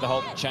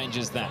 Weatherholt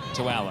changes that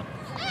to Allen.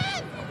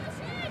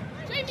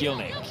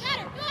 Gielnik.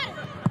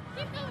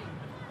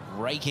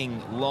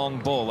 Raking long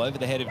ball over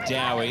the head of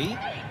Dowie.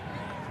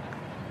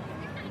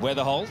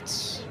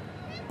 Weatherholt.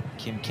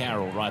 Kim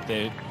Carroll right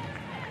there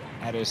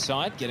at her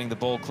side, getting the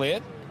ball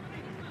cleared.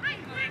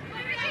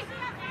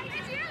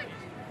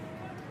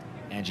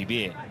 Angie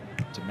Beer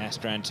to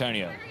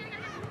Mastrantonio.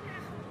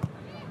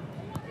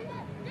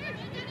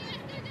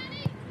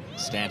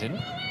 Stanton,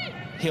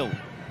 Hill,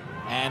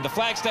 and the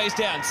flag stays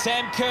down.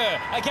 Sam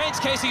Kerr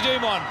against Casey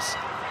Dumont.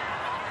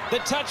 The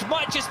touch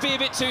might just be a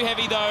bit too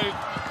heavy though.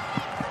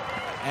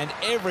 And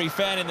every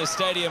fan in the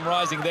stadium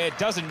rising there.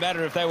 Doesn't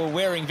matter if they were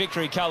wearing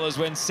Victory colours.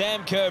 When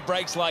Sam Kerr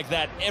breaks like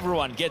that,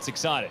 everyone gets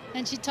excited.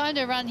 And she timed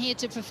her run here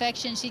to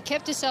perfection. She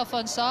kept herself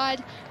on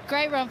side.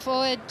 Great run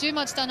forward.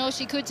 Dumont's done all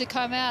she could to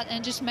come out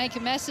and just make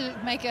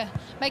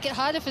it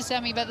harder for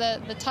Sammy, but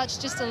the touch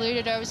just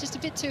eluded her. It was just a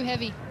bit too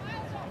heavy.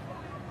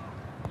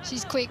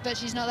 She's quick, but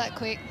she's not that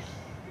quick.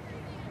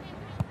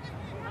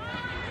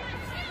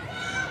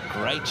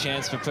 Great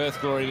chance for Perth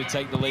Glory to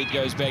take the lead,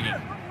 goes begging.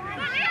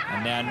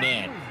 And now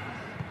Nairn.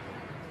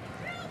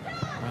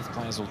 Both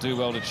players will do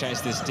well to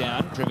chase this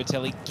down.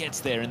 Privatelli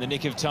gets there in the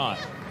nick of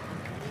time.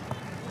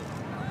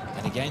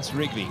 And against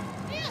Rigby.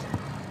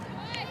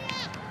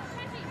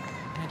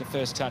 And a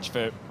first touch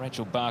for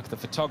Rachel Bark, the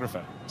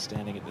photographer,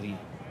 standing at the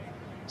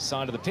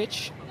side of the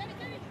pitch.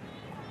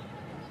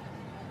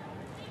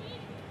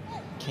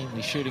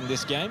 Keenly shooting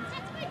this game.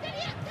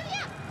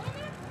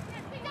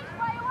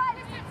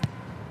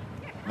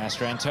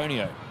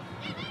 Mastrantonio.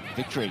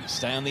 Victory,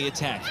 stay on the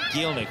attack.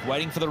 Gielnik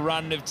waiting for the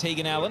run of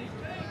Tegan Allen.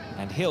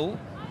 And Hill.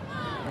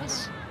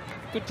 That's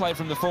good play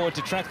from the forward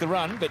to track the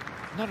run, but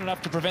not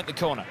enough to prevent the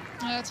corner.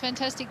 Oh, it's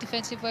fantastic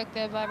defensive work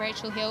there by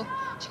Rachel Hill.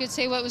 She could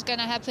see what was going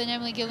to happen.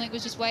 Emily Gielnik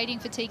was just waiting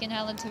for Tegan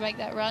Allen to make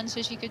that run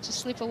so she could just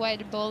slip a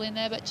weighted ball in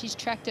there, but she's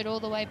tracked it all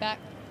the way back.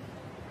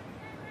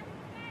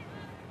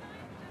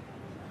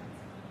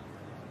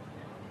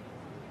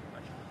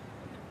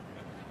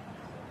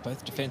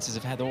 Both defences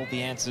have had all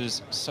the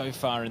answers so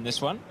far in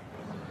this one.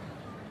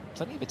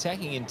 Plenty of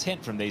attacking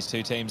intent from these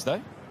two teams,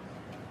 though.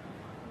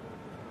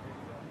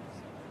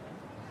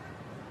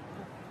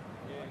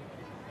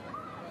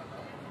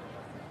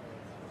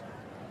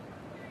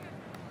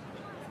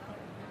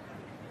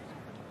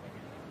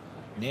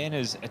 Nairn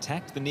has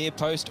attacked the near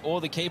post or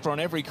the keeper on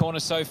every corner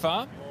so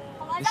far.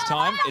 This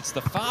time it's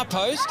the far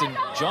post, and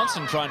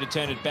Johnson trying to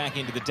turn it back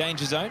into the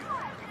danger zone.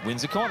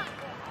 Wins a corner.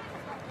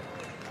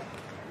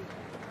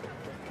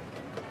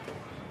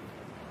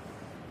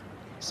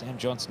 Sam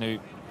Johnson, who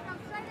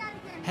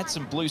had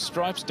some blue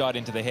stripes dyed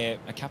into the hair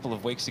a couple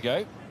of weeks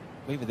ago.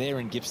 We were there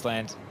in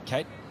Gippsland,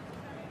 Kate.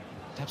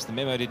 Perhaps the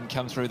memo didn't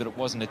come through that it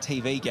wasn't a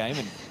TV game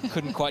and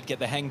couldn't quite get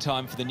the hang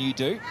time for the new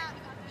do.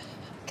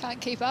 Can't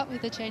keep up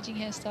with the changing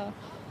hairstyle.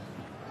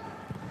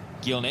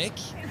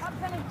 Gilnick.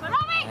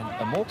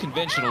 And a more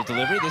conventional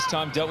delivery, this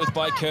time dealt with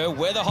by Kerr.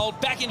 Weatherholt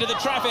back into the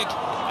traffic,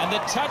 and the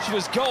touch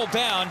was goal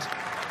bound.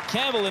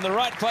 Campbell in the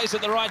right place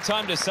at the right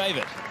time to save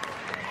it.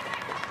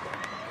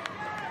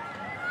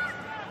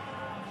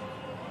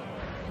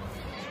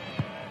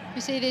 We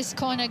see this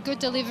corner, good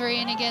delivery,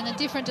 and again, a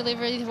different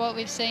delivery to what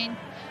we've seen.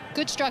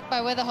 Good struck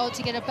by Weatherholt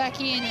to get it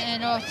back in,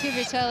 and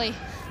Privatelli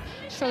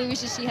surely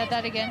wishes he had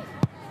that again.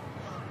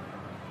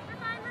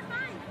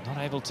 Not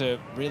able to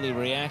really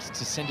react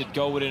to send it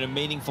goalward in a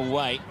meaningful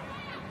way,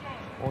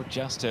 or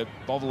just to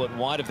bobble it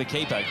wide of the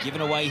keeper. Given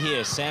away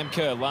here, Sam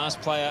Kerr,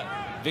 last player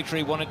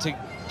Victory wanted to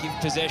give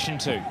possession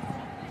to.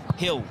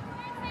 Hill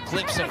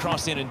clips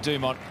across in, and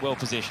Dumont well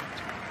positioned.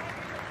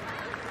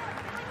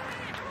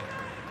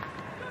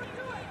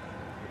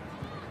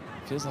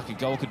 Feels like a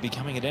goal could be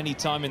coming at any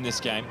time in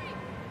this game.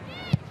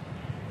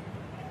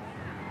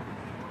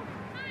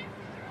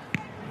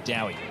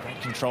 Dowie, great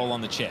control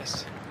on the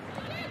chest.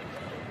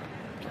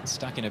 Got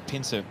stuck in a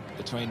pincer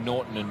between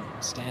Norton and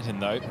Stanton,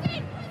 though.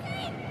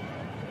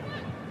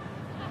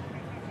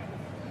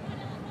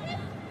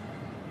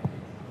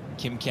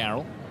 Kim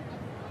Carroll.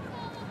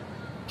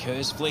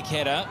 Kerr's flick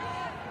header.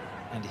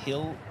 And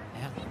Hill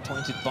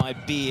out-pointed by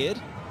Beard.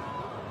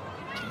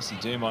 Casey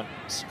Dumont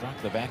struck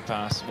the back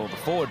pass, well, the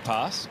forward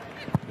pass,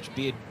 which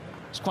Beard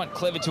was quite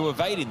clever to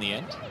evade in the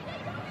end.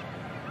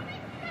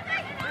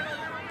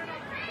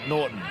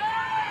 Norton.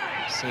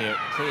 See a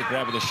clear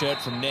grab of the shirt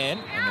from Nan,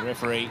 and the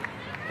referee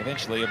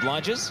eventually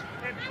obliges.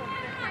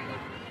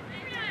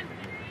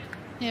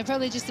 Yeah,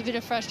 probably just a bit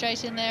of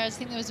frustration there. I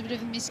think there was a bit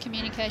of a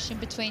miscommunication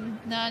between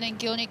Nan and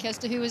Gilnick as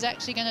to who was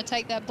actually going to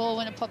take that ball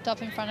when it popped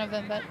up in front of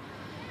him, but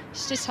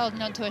he's just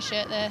holding on to a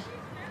shirt there.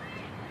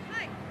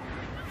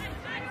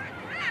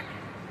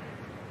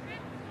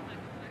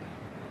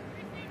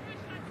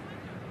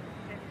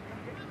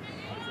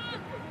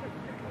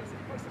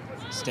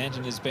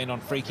 Stanton has been on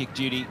free kick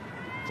duty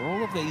for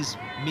all of these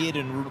mid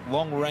and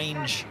long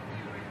range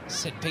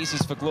set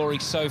pieces for Glory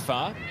so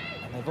far,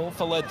 and they've all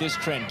followed this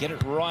trend. Get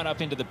it right up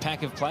into the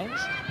pack of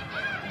players.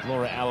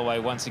 Laura Alloway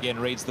once again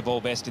reads the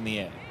ball best in the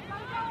air.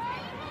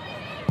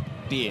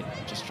 Beard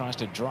just tries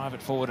to drive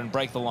it forward and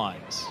break the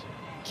lines.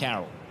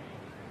 Carroll.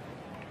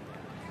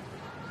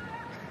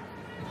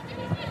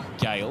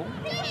 Gale.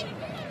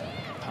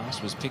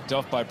 Pass was picked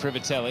off by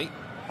Privatelli.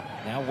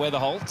 Now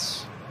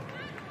Weatherholt.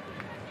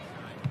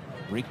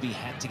 Rigby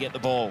had to get the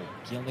ball.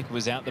 Gilnick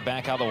was out the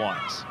back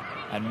otherwise.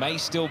 And may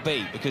still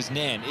be, because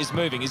Nan is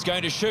moving, is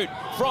going to shoot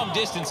from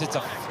distance. It's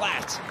a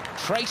flat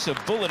tracer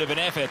bullet of an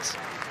effort.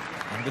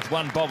 And with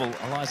one bobble,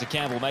 Eliza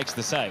Campbell makes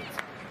the save.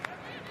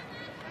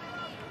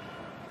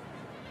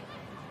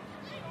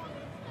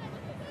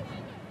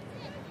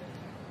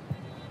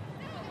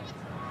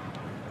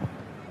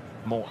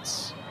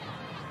 Mortz.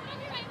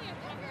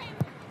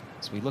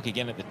 So we look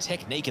again at the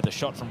technique of the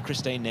shot from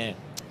Christine Nan.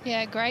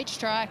 Yeah, great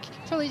strike.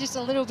 Probably just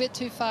a little bit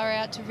too far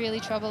out to really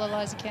trouble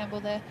Eliza Campbell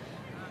there.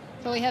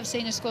 But we have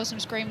seen her score some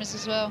screamers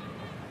as well.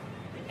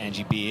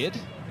 Angie Beard.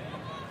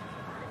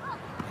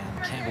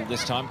 And Campbell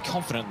this time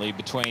confidently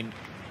between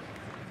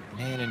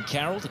Nan and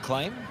Carroll to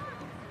claim.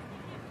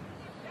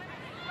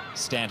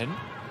 Stanton.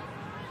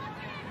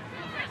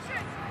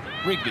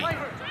 Rigby.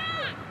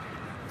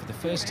 For the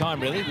first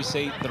time, really, we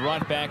see the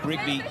right back,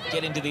 Rigby,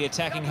 get into the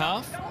attacking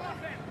half.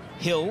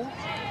 Hill.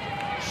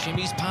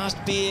 Shimmies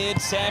past Beard,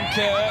 Sam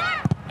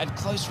Kerr at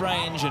close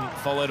range and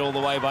followed all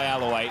the way by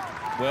Alloway.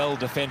 Well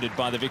defended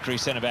by the Victory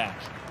centre-back.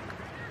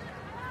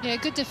 Yeah,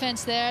 good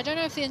defence there. I don't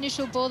know if the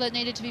initial ball that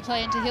needed to be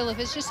played into Hill, if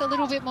it's just a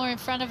little bit more in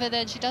front of her,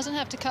 then she doesn't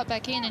have to cut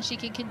back in and she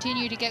can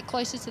continue to get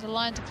closer to the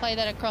line to play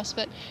that across.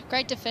 But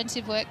great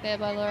defensive work there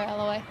by Laura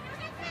Alloway.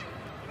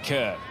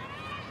 Kerr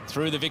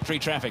through the Victory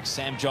traffic.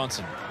 Sam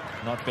Johnson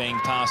not being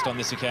passed on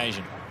this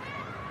occasion.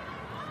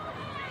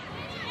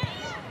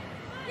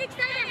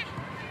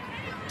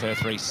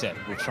 Perth reset.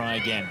 We'll try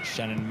again.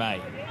 Shannon May.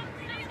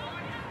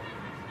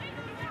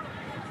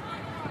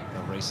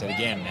 They'll reset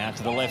again. Out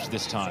to the left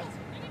this time.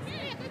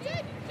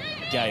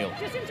 Gale.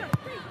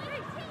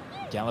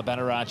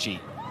 Gallibanarachi.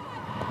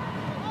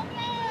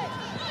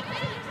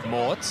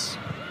 Mortz.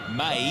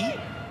 May.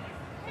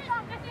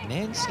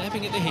 Nan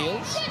snapping at the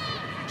heels.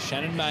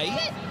 Shannon May.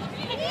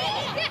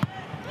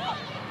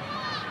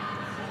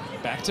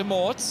 Back to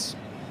Mortz.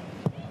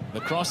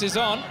 The cross is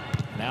on.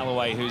 And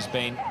Alloway, who's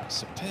been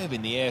superb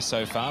in the air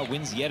so far,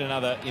 wins yet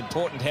another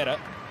important header.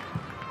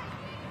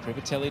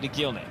 Privatelli to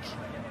Gilnick.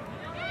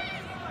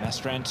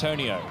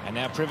 Mastrantonio, and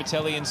now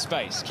Privatelli in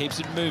space, keeps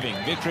it moving.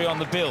 Victory on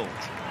the build.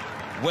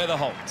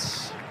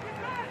 Weatherholt.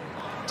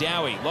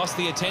 Dowie lost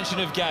the attention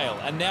of Gale,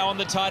 and now on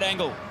the tight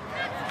angle.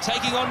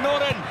 Taking on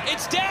Norton,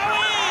 it's Dowie!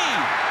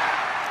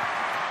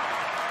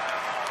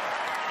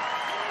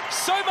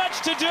 so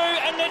much to do,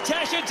 and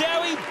Natasha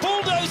Dowie,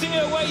 bulldozing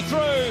her way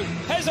through,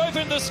 has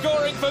opened the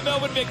scoring for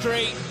Melbourne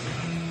victory.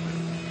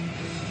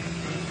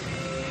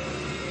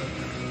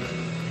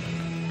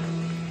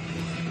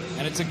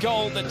 And it's a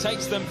goal that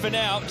takes them, for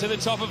now, to the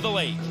top of the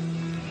league.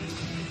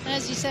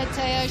 As you said,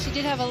 Teo, she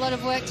did have a lot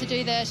of work to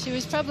do there. She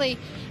was probably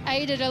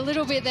aided a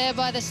little bit there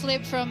by the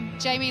slip from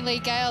Jamie Lee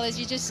Gale, as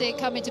you just see it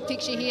come into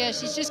picture here.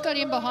 She's just got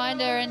in behind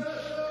her, and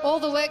all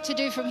the work to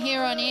do from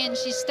here on in.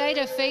 She's stayed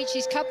her feet,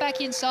 she's cut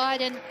back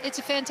inside, and it's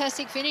a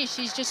fantastic finish.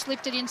 She's just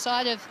slipped it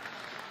inside of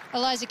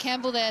Eliza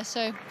Campbell there.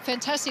 So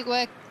fantastic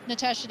work,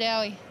 Natasha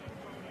Dowie.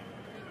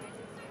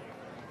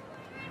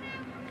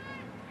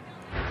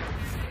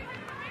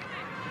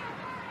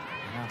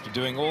 After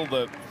doing all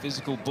the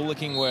physical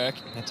bullocking work,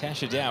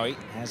 Natasha Dowie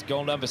has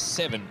goal number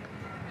 7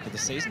 for the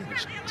season,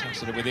 which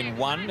takes her to within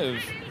 1 of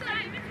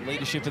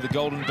leadership of the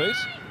Golden Boot.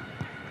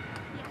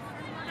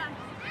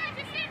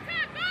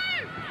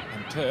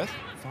 And Perth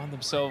find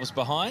themselves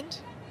behind.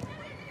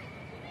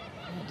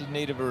 And in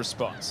need of a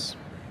response.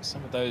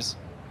 Some of those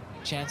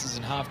chances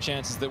and half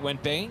chances that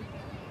went being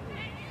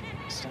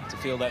start to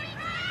feel that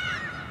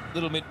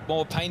little bit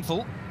more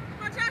painful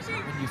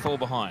when you fall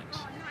behind.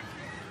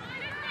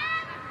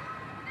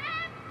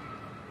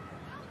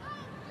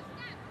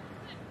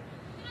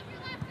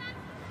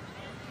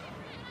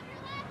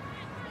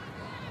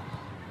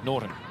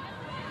 Norton,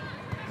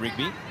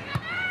 Rigby,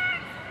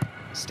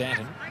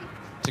 Stanton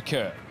to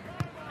Kerr.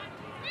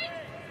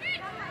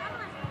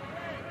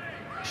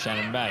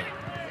 Shannon May.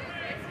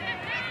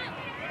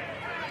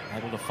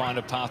 Able to find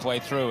a pathway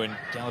through, and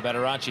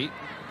Galabadarachi,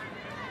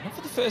 not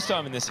for the first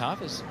time in this half,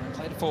 has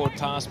played a forward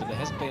pass, but there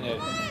hasn't been a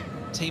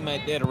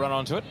teammate there to run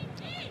onto it.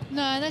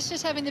 No, that's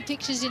just having the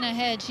pictures in her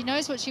head. She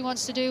knows what she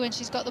wants to do when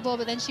she's got the ball,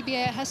 but then she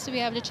has to be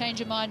able to change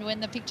her mind when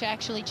the picture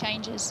actually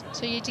changes.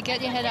 So you need to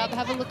get your head up,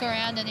 have a look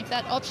around, and if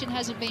that option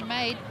hasn't been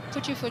made,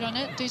 put your foot on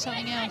it, do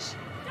something else.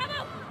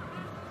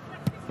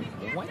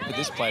 We'll wait for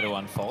this play to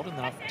unfold, and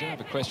then I do have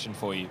a question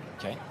for you,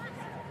 Kate.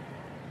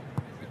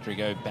 Victory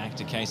go back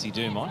to Casey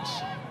Dumont.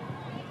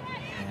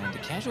 And a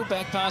casual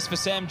back pass for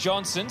Sam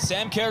Johnson.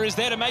 Sam Kerr is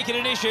there to make it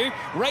an issue.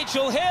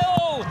 Rachel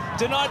Hill,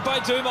 denied by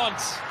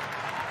Dumont.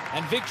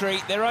 And Victory,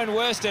 their own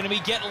worst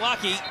enemy, get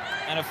lucky,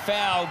 and a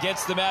foul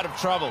gets them out of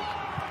trouble.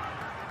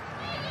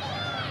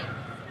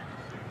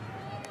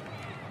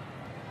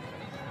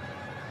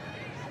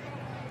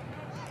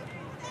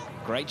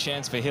 Great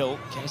chance for Hill.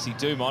 Casey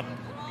Dumont,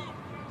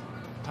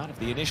 part of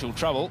the initial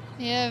trouble.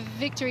 Yeah,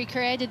 Victory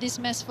created this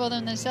mess for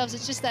them themselves.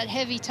 It's just that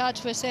heavy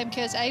touch where Sam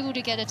Kerr's able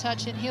to get a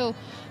touch in Hill.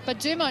 But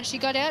Dumont, she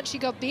got out, she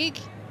got big,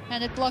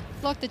 and it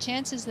blocked the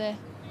chances there.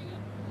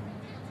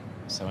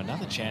 So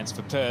another chance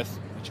for Perth,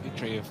 which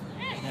Victory have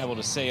been able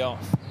to see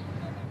off.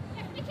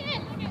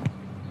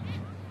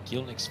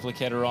 Gilnick's flick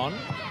header on.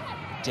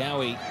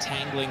 Dowie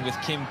tangling with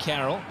Kim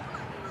Carroll.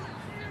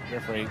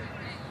 Referee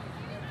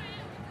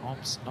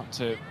opts not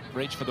to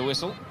reach for the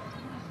whistle.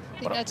 I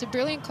think that's a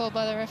brilliant call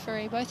by the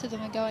referee. Both of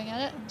them are going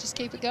at it, and just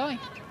keep it going.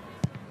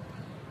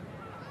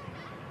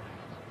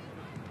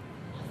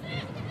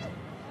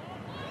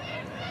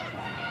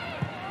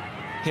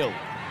 Hill.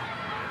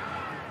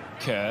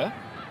 Kerr.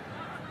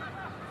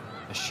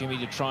 A shimmy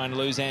to try and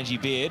lose Angie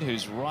Beard,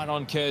 who's right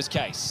on Kerr's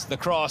case. The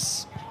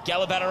cross,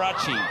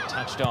 Galabadarachi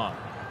touched on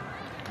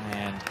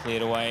and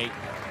cleared away.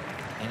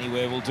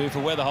 Anywhere will do for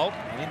Weatherholt.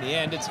 And in the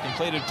end, it's a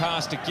completed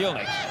pass to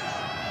Gilnick.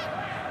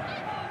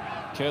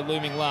 Kerr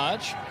looming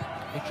large.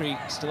 Victory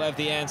still have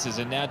the answers,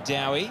 and now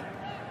Dowie.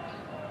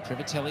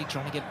 Privatelli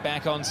trying to get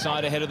back on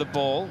side ahead of the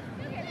ball.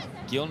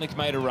 Gilnick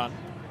made a run.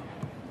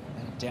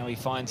 And Dowie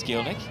finds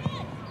Gilnick.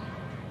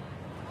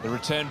 The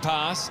return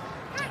pass.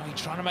 Dowie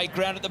trying to make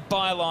ground at the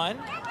byline,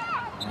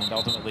 and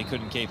ultimately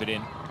couldn't keep it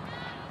in.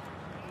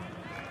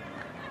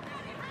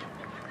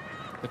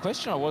 The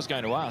question I was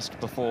going to ask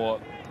before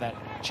that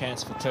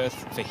chance for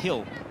Perth for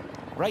Hill,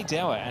 Ray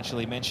Dower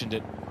actually mentioned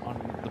it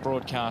on the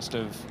broadcast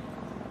of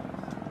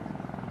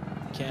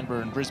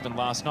Canberra and Brisbane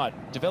last night.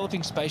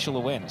 Developing spatial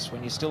awareness.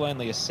 When you're still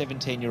only a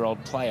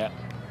 17-year-old player,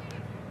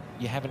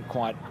 you haven't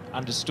quite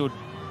understood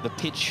the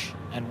pitch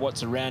and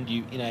what's around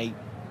you in a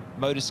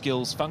motor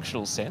skills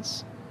functional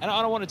sense. And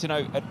I wanted to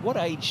know, at what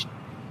age,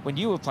 when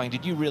you were playing,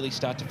 did you really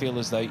start to feel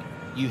as though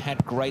you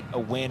had great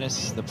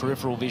awareness, the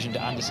peripheral vision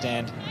to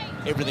understand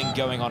everything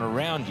going on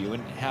around you?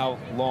 And how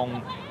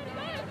long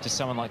does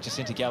someone like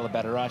Jacinta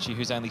Galabadarachi,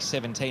 who's only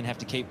 17, have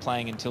to keep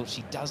playing until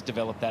she does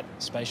develop that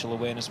spatial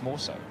awareness more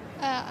so?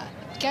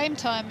 Game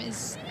time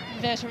is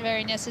very,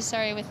 very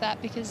necessary with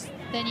that, because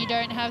then you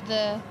don't have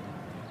the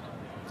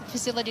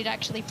facility to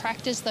actually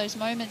practice those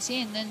moments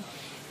in. And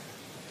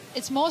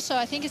it's more so,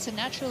 I think it's a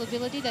natural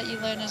ability that you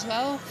learn as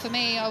well. For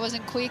me, I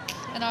wasn't quick,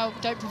 and I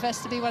don't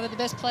profess to be one of the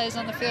best players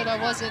on the field. I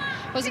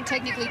wasn't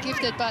technically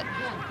gifted, but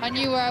I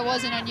knew where I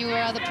was, and I knew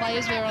where other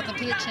players were on the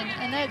pitch.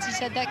 And as you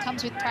said, that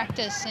comes with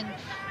practice. And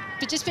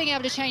but just being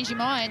able to change your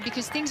mind,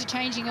 because things are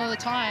changing all the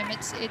time.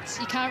 It's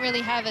you can't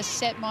really have a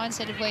set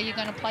mindset of where you're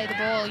going to play the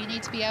ball. You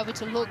need to be able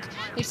to look.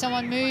 If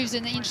someone moves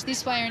an inch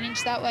this way or an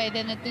inch that way,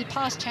 then the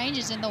pass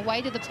changes and the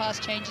weight of the pass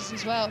changes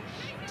as well.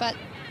 But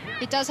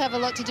it does have a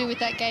lot to do with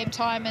that game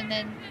time and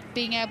then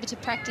being able to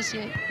practice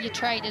your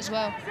trait as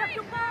well.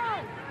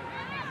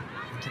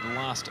 Into the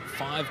last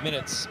 5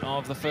 minutes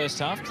of the first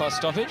half, plus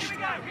stoppage.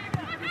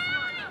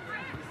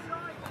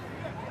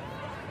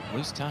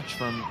 Loose touch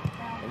from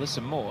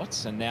Alyssa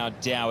Mortz, and now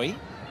Dowie.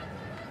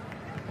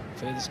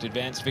 Furthest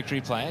advanced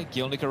Victory player.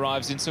 Gielnik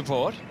arrives in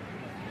support.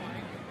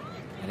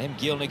 And M.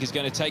 Gielnik is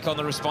going to take on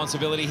the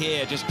responsibility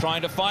here, just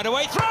trying to find a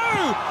way through!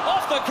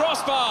 Off the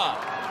crossbar!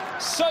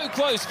 So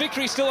close,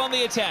 Victory still on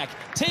the attack.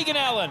 Tegan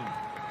Allen.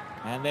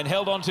 And then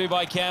held onto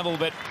by Campbell,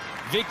 but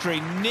Victory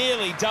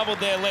nearly doubled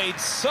their lead.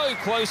 So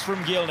close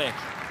from Gielnik.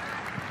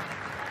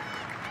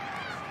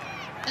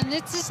 And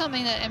this is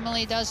something that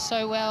Emily does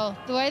so well.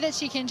 The way that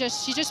she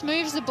just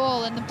moves the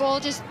ball, and the ball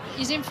just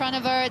is in front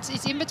of her.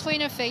 It's in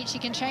between her feet. She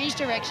can change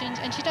directions,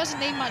 and she doesn't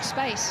need much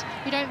space.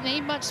 You don't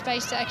need much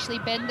space to actually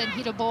bend and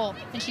hit a ball,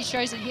 and she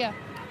shows it here.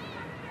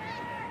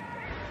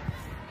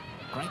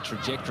 Great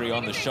trajectory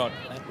on the shot.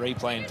 That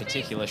replay in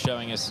particular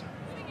showing us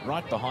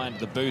right behind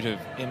the boot of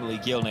Emily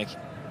Gielnik.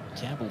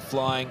 Campbell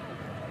flying,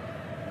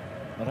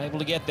 not able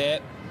to get there.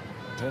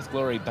 Perth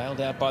Glory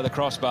bailed out by the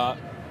crossbar.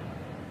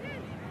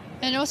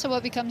 And also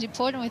what becomes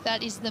important with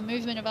that is the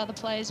movement of other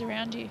players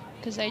around you,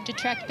 because they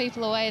detract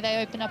people away, they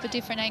open up a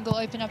different angle,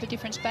 open up a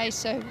different space.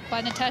 So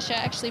by Natasha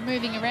actually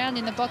moving around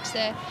in the box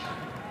there,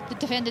 the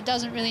defender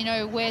doesn't really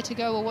know where to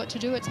go or what to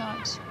do at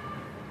times.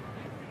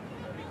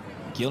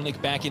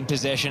 Gielnik back in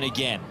possession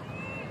again.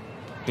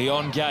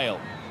 Beyond Gale.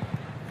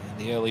 And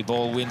the early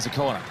ball wins a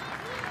corner.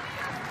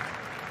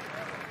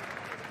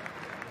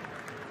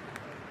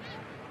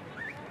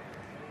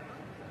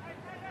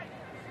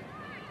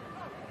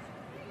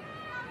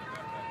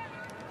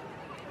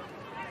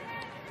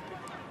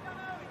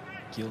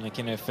 Gielnik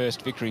in her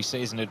first Victory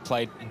season had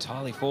played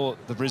entirely for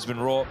the Brisbane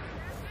Roar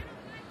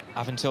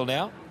up until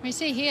now. We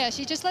see here,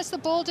 she just lets the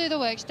ball do the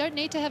work. She don't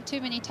need to have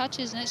too many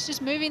touches, and it's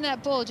just moving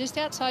that ball just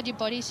outside your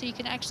body so you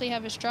can actually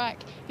have a strike.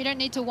 You don't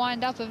need to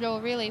wind up at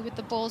all, really, with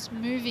the balls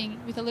moving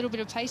with a little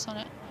bit of pace on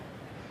it.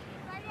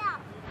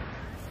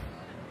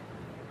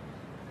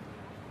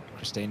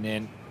 Christine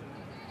Nairn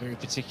very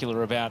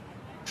particular about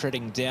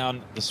treading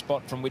down the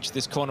spot from which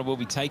this corner will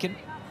be taken.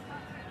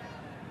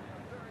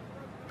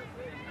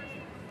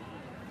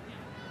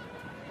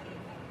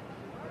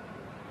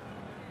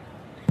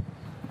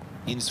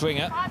 In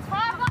swinger,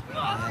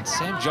 and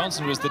Sam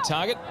Johnson was the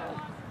target.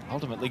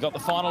 Ultimately got the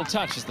final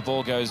touch as the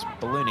ball goes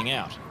ballooning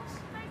out.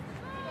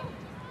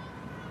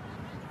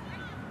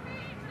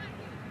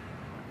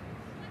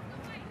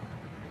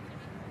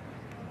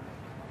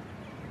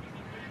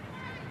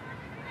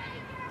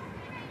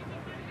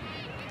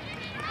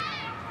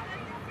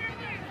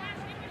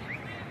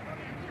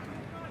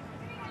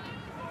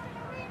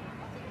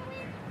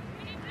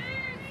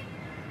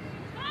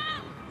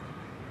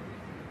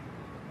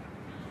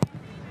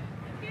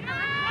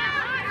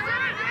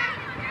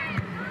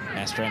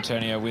 Master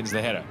Antonio wins the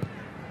header.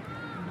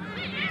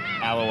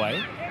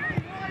 Alloway.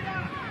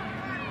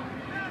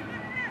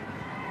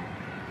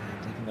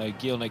 And even though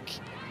Gielnik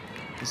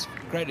is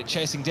great at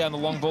chasing down the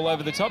long ball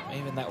over the top,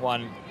 even that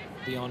one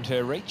beyond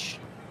her reach.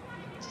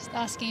 Just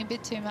asking a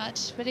bit too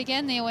much. But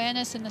again, the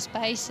awareness and the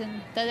space,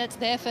 and that's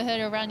there for her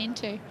to run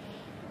into.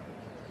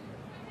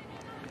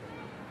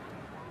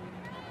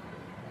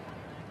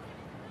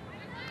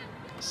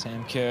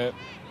 Sam Kerr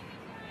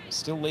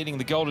still leading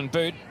the Golden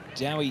Boot.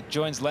 Dowie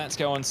joins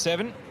Latsko on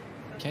 7.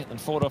 Caitlin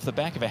Ford off the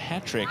back of a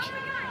hat-trick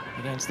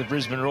against the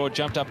Brisbane Roar,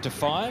 jumped up to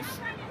 5.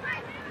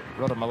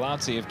 Rhoda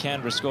Malazzi of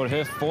Canberra scored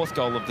her 4th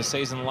goal of the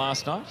season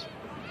last night.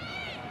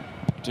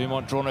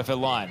 Dumont drawn off her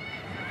line,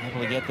 able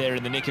to get there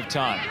in the nick of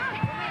time.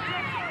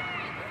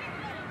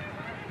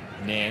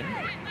 Nairn,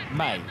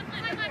 May,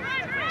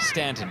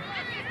 Stanton.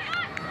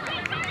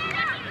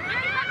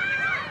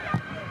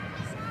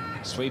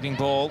 Sweeping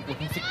ball,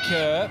 looking for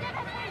Kerr.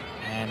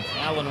 And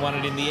Allen won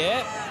it in the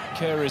air.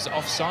 Kerr is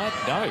offside.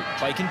 No,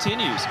 play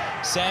continues.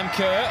 Sam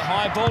Kerr,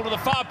 high ball to the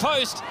far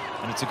post.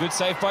 And it's a good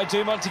save by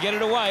Dumont to get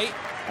it away.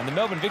 And the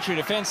Melbourne Victory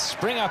defence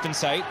spring up and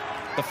say,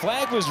 the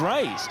flag was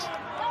raised.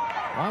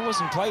 Why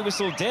wasn't play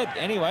whistle dead?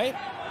 Anyway,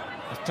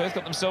 if Perth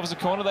got themselves a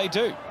corner, they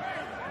do.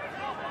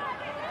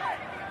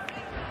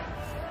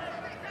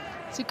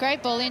 It's a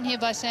great ball in here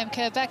by Sam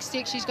Kerr. Back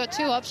stick, she's got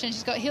 2 options.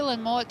 She's got Hill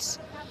and Mortz.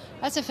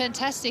 That's a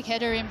fantastic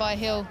header in by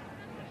Hill.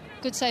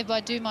 Good save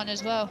by Dumont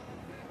as well.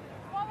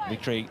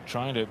 Victory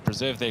trying to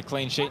preserve their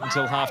clean sheet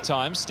until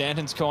half-time.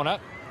 Stanton's corner.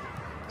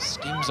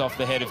 Skims off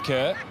the head of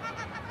Kerr.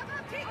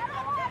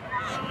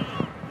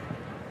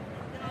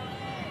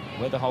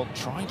 Weatherholt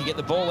trying to get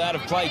the ball out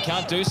of play.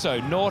 Can't do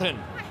so. Norton.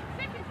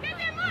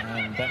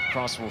 And that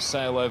cross will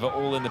sail over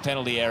all in the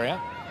penalty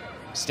area.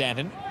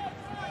 Stanton.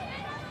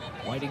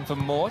 Waiting for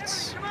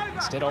Mortz.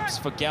 Instead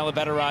opts for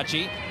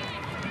Galabadarachi.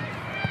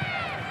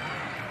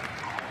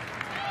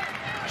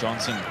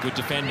 Johnson, good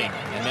defending.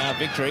 And now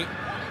Victory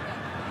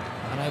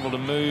unable to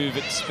move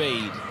at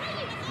speed.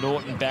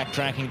 Norton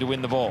backtracking to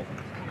win the ball.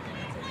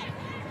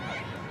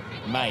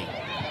 May.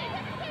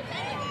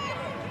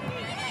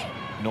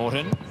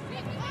 Norton.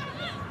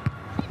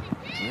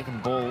 Driven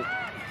ball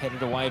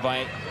headed away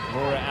by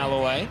Laura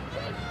Alloway.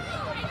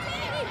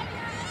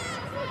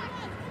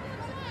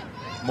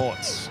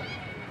 Mortz.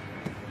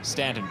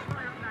 Stanton.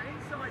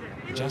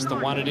 Just the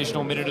one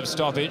additional minute of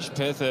stoppage.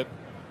 Perth are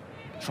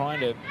trying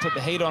to put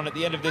the heat on at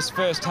the end of this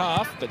first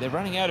half, but they're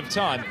running out of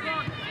time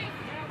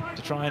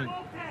to try and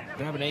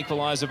grab an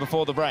equaliser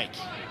before the break.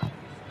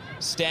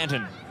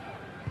 Stanton.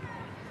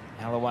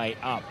 Alloway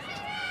up.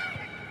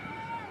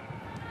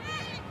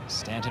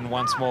 Stanton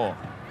once more.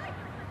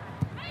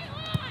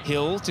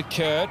 Hill to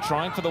Kerr,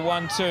 trying for the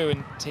 1-2,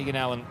 and Tegan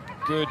Allen,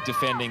 good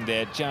defending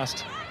there.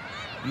 Just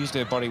used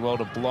her body well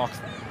to block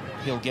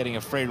Hill getting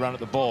a free run at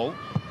the ball.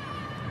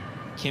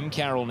 Kim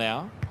Carroll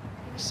now.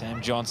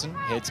 Sam Johnson,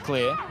 heads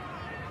clear.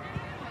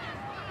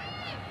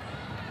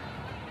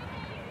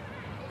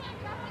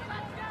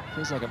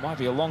 Feels like it might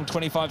be a long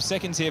 25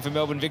 seconds here for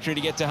Melbourne Victory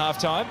to get to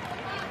half-time.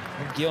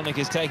 And Gielnik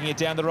is taking it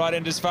down the right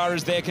end as far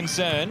as they're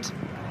concerned.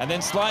 And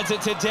then slides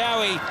it to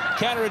Dowie.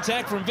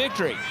 Counter-attack from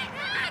Victory.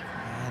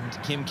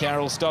 And Kim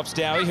Carroll stops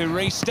Dowie, who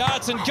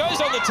restarts and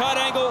goes on the tight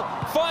angle,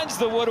 finds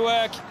the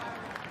woodwork.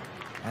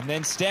 And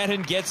then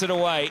Stanton gets it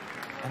away.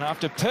 And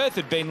after Perth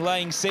had been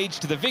laying siege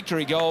to the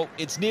Victory goal,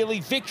 it's nearly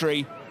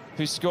Victory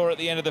who score at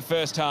the end of the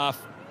first half.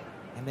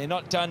 And they're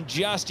not done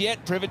just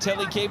yet.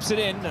 Privatelli keeps it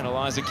in, and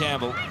Eliza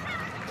Campbell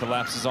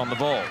collapses on the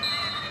ball.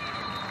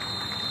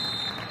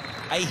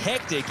 A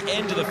hectic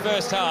end to the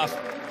first half.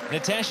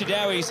 Natasha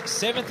Dowie's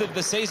 7th of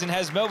the season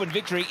has Melbourne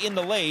Victory in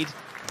the lead.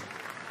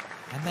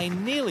 And they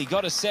nearly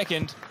got a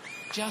second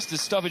just as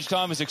stoppage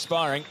time was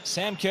expiring.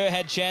 Sam Kerr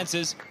had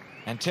chances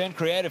and turned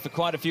creative for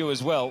quite a few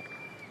as well.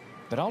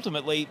 But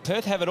ultimately,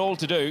 Perth have it all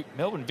to do.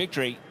 Melbourne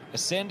Victory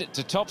ascend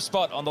to top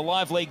spot on the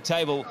live league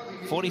table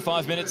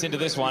 45 minutes into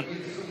this one.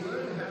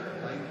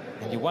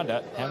 And you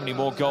wonder how many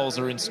more goals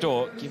are in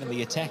store, given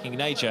the attacking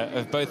nature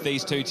of both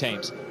these two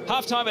teams.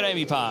 Half-time at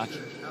Amy Park.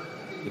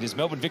 It is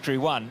Melbourne Victory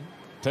 1,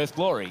 Perth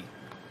Glory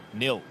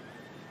 0.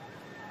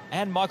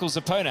 And Michael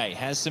Zappone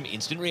has some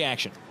instant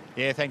reaction.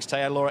 Yeah, thanks,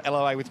 Teo. Laura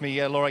Alloway with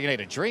me. Laura, you need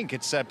a drink.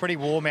 It's pretty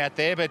warm out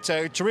there, but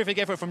terrific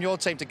effort from your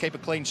team to keep a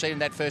clean sheet in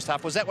that first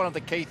half. Was that one of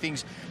the key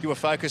things you were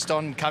focused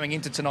on coming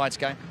into tonight's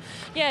game?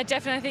 Yeah,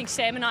 definitely. I think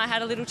Sam and I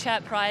had a little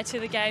chat prior to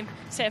the game.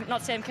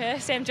 Not Sam Kerr,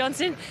 Sam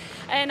Johnson.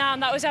 And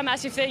that was our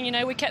massive thing. You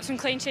know, we kept some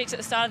clean sheets at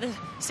the start of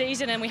the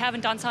season and we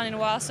haven't done something in a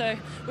while, so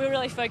we were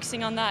really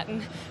focusing on that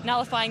and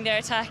nullifying their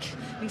attack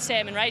in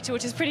Sam and Rachel,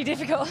 which is pretty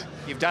difficult.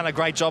 You've done a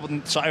great job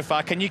so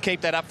far. Can you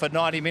keep that up for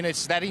 90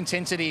 minutes? That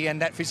intensity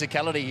and that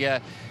physicality,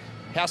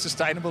 how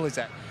sustainable is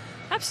that?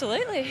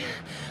 Absolutely.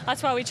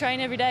 That's why we train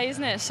every day,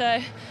 isn't it? So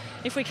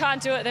if we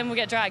can't do it, then we'll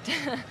get dragged.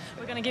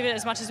 We're going to give it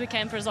as much as we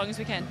can for as long as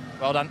we can.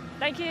 Well done.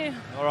 Thank you.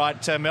 All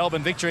right,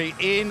 Melbourne Victory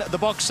in the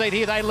box seat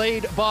here. They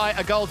lead by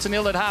a goal to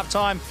nil at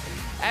half-time.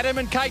 Adam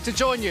and Kate to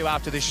join you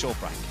after this short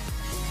break.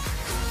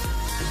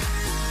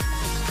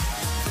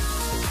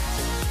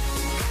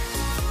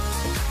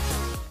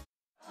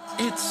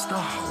 It's the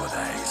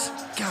holidays.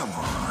 Go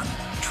on.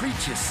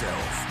 Treat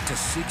yourself to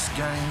 6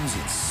 games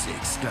in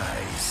 6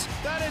 days.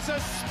 That is a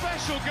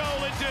special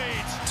goal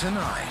indeed.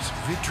 Tonight,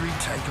 Victory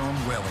take on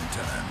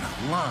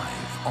Wellington,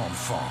 live on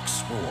Fox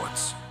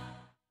Sports.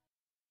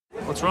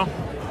 What's wrong?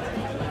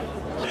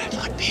 I don't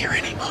like beer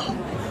anymore.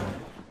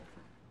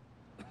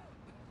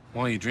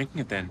 Why are you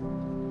drinking it then?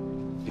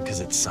 Because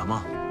it's summer.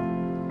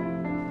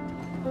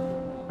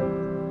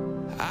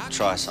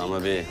 Try summer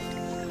beer.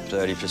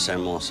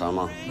 30% more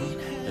summer.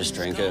 Just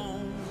drink it.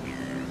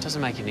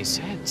 Doesn't make any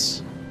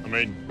sense. I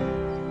mean,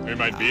 who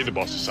made beer the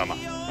boss of summer?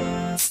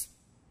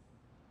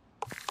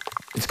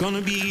 It's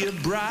gonna be a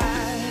bright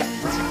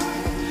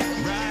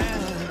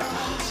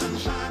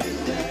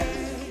sunshiny day.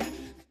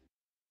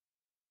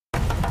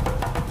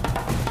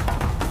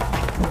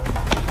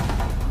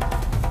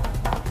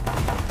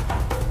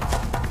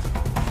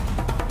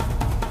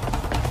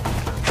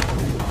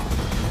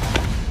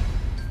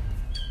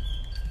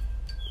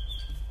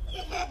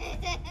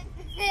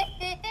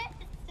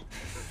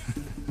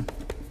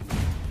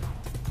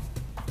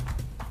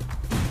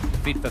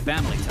 Fit for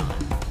family time.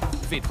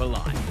 Fit for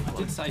life. I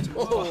did say to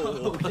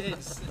Oh,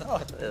 yes.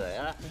 Oh, there they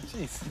are.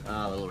 Jeez.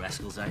 Ah, little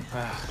rascals, eh?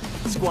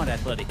 Squad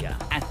Athletica.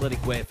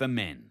 Athletic wear for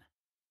men.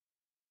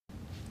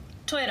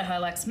 Toyota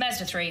Hilux,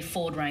 Mazda 3,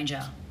 Ford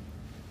Ranger.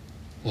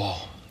 Whoa.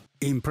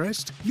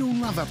 Impressed? You'll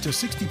love up to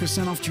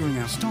 60% off during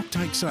our stock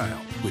take sale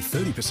with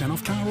 30%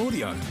 off car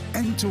audio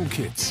and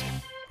toolkits.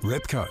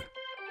 Repco.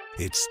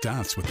 It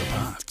starts with the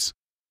parts.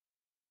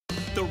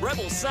 The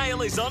Rebel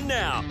sale is on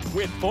now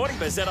with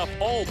 40% off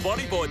all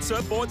bodyboard,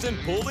 surfboards and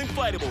pool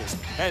inflatables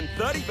and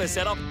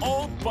 30% off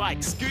all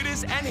bikes,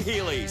 scooters and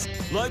Heelys.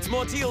 Loads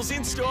more deals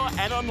in store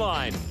and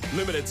online.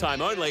 Limited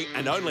time only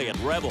and only at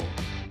Rebel.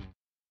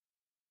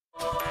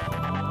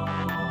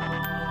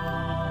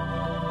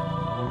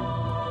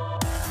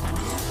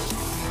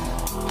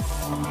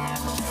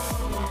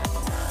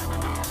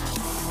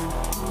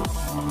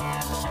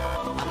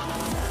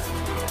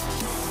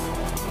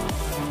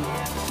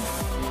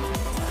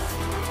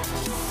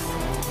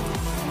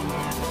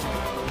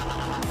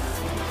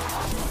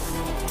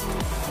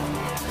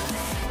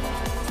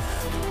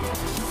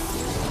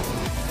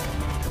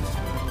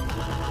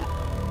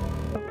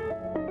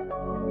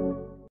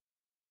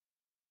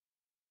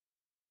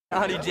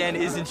 Auntie Jen,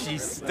 isn't she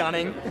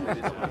stunning?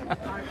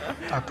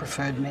 I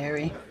preferred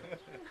Mary.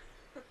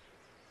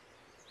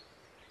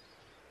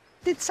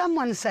 Did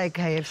someone say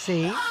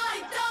KFC?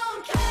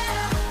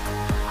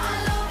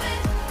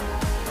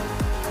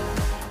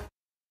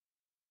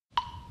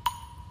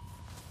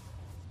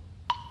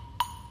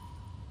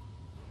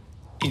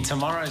 In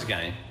tomorrow's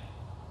game,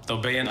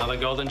 there'll be another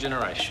golden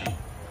generation.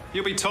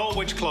 You'll be told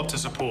which club to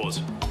support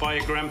by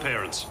your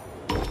grandparents.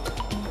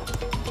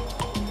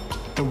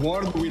 The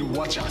world will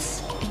watch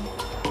us.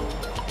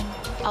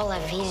 I'll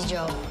have his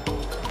job.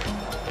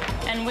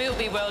 And we'll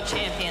be world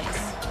champions.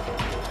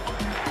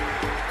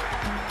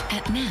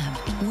 At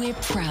NAB, we're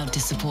proud to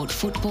support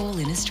football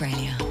in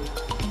Australia.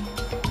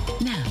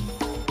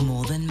 NAB,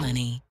 more than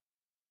money.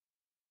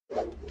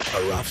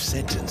 A rough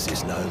sentence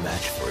is no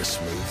match for a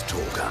smooth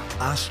talker.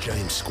 Ask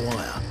James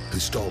Squire, who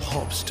stole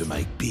hops to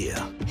make beer.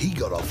 He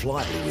got off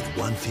lightly with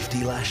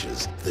 150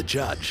 lashes. The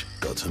judge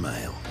got to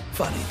mail.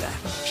 Funny that.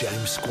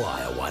 James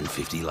Squire,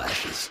 150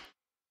 lashes.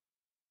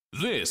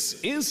 This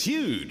is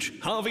huge.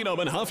 Harvey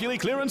Norman half-yearly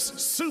clearance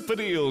super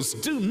deals.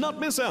 Do not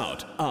miss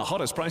out. Our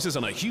hottest prices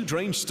on a huge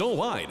range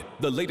store-wide.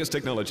 The latest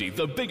technology,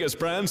 the biggest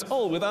brands,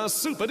 all with our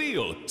super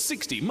deal.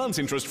 60 months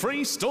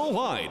interest-free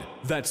store-wide.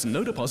 That's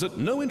no deposit,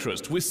 no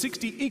interest, with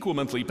 60 equal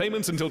monthly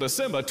payments until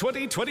December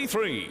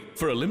 2023.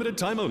 For a limited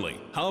time only,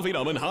 Harvey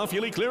Norman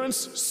half-yearly clearance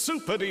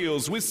super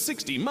deals with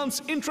 60 months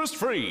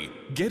interest-free.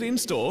 Get in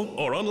store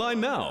or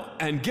online now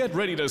and get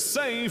ready to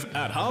save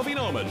at Harvey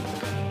Norman.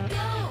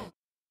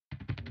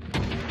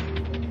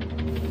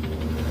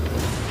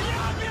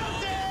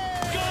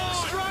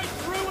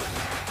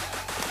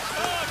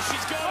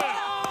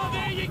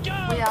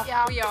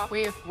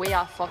 We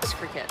are Fox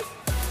Cricket.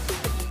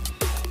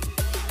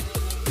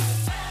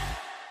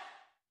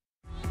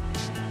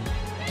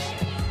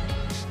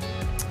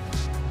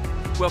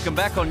 Welcome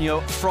back on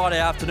your Friday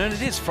afternoon.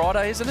 It is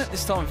Friday, isn't it?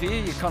 This time of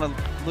year, you kind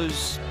of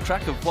lose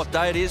track of what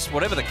day it is.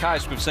 Whatever the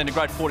case, we've seen a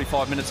great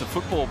 45 minutes of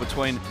football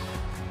between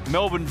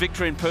Melbourne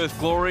victory and Perth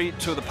glory.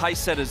 Two of the pace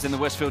setters in the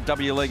Westfield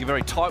W League, a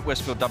very tight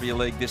Westfield W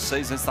League this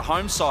season. It's the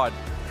home side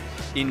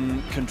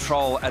in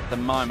control at the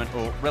moment,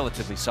 or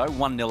relatively so.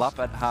 1-0 up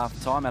at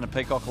half-time. Anna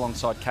Peacock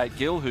alongside Kate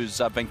Gill,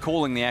 who's been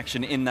calling the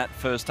action in that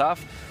first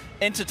half.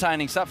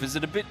 Entertaining stuff. Is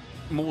it a bit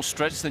more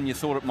stretched than you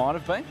thought it might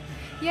have been?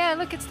 Yeah,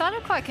 look, it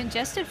started quite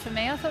congested for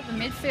me. I thought the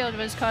midfield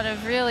was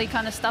really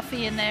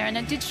stuffy in there, and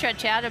it did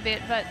stretch out a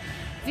bit, but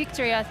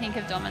Victory, I think,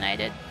 have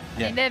dominated. I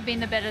think they've been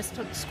the better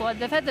squad.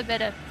 They've had the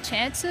better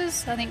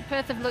chances. I think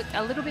Perth have looked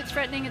a little bit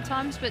threatening at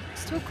times, but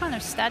still kind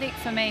of static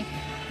for me.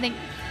 I think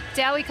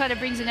Dowie kind of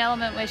brings an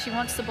element where she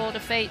wants the ball to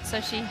feet, so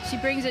she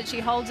brings it, she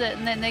holds it,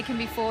 and then there can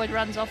be forward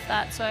runs off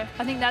that. So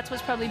I think that's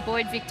what's probably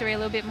buoyed Victory a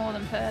little bit more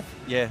than Perth.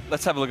 Yeah,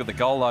 let's have a look at the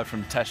goal though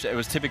from Tash. It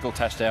was typical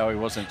Tash Dowie,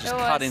 wasn't it? Just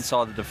cut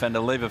inside the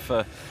defender, leave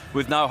her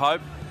with no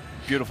hope.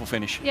 Beautiful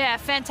finish. Yeah,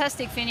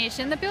 fantastic finish.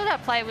 And the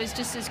build-up play was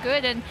just as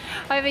good. And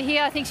over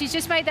here, I think she's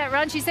just made that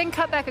run. She's then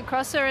cut back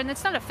across her, and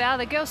it's not a foul.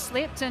 The girl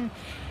slipped, and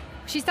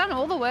she's done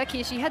all the work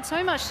here. She had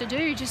so much to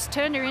do, just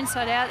turned her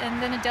inside out,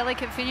 and then a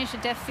delicate finish, a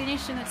deft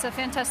finish, and it's a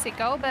fantastic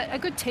goal. But a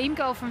good team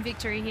goal from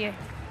Victory here.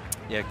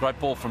 Yeah, great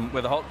ball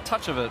with a whole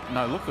touch of a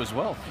no-look as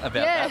well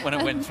about that when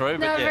it went through.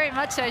 But very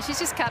much so. She's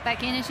just cut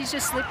back in, and she's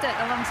just slipped it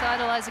alongside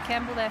Eliza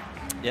Campbell there.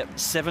 Yep,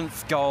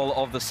 7th goal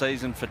of the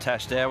season for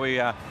Tash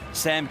Dowie.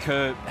 Sam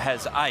Kerr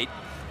has 8.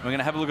 We're going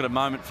to have a look at a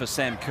moment for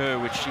Sam Kerr,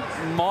 which she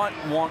might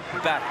want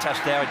back.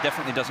 Tash Dowie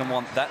definitely doesn't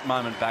want that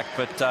moment back.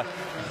 But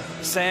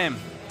Sam,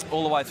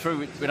 all the way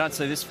through, we don't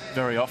see this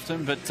very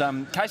often. But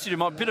Casey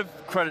Dumont, a bit of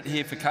credit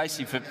here for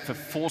Casey for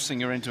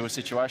forcing her into a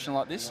situation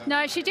like this.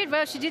 No, she did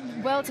well. She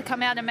did well to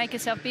come out and make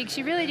herself big.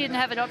 She really didn't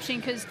have an option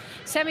because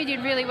Sammy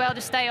did really well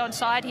to stay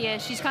onside here.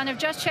 She's kind of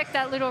just checked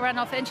that little run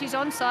off and she's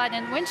onside,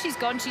 and when she's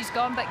gone, she's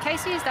gone. But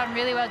Casey has done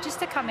really well just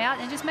to come out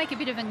and just make a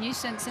bit of a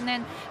nuisance, and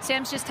then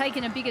Sam's just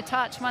taken a bigger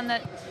touch, one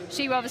that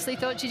she obviously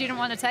thought she didn't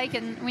want to take,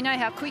 and we know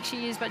how quick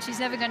she is, but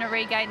she's never going to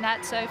regain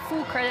that. So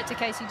full credit to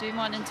Casey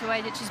Dumont and to the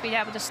way that she's been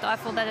able to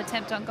stifle that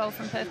attempt on goal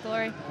from Perth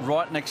Glory.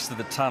 Right next to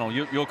the tunnel,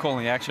 you're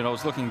calling the action. I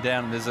was looking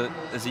down, and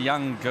there's a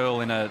young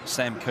girl in a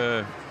Sam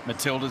Kerr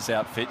Matilda's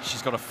outfit.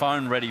 She's got a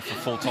phone ready for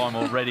full time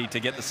already to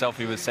get the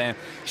selfie with Sam.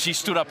 She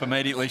stood up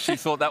immediately. She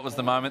thought that was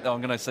the moment that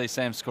I'm going to see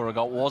Sam score a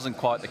goal. Wasn't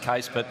quite the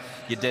case, but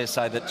you dare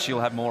say that she'll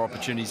have more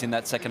opportunities in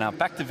that second half.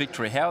 Back to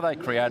Victory. How are they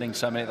creating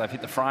so many? They've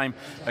hit the frame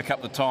a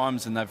couple of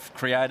times and they've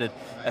created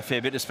a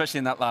fair bit, especially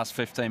in that last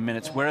 15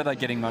 minutes. Where are they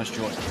getting most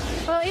joy?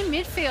 Well, in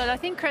midfield, I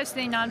think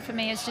Kirsty Nunn for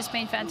me has just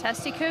been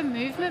fantastic. Her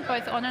movement,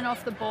 both on and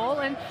off the ball,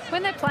 and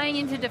when they're playing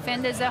into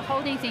defenders, they're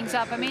holding things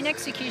up. I mean,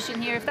 execution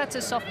here, if that's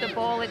a softer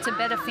ball, it's a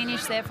better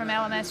finish there from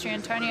Alamastri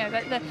Antonio.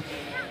 But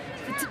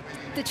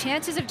the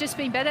chances have just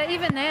been better.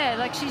 Even there,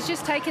 like, she's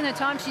just taken her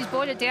time. She's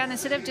brought it down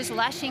instead of just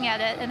lashing at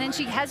it, and then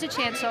she has a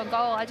chance on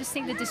goal. I just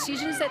think the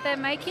decisions that they're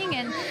making,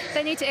 and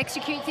they need to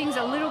execute things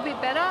a little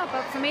bit better,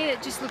 but for me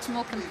it just looks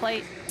more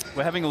complete.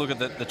 We're having a look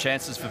at the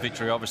chances for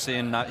victory, obviously,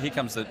 and here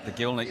comes the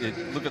Gill.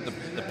 Look at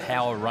the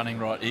power running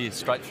right here,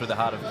 straight through the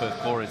heart of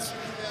Perth Glory. It's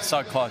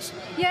so close.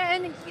 Yeah,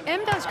 and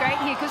Em does great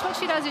here, because what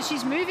she does is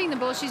she's moving the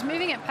ball, she's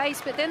moving at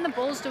pace, but then the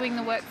ball's doing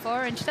the work for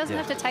her, and she doesn't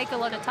have to take a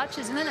lot of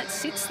touches, and then it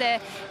sits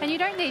there, and you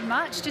don't need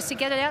much just to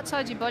get it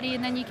outside your body,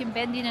 and then you can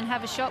bend in and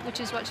have a shot, which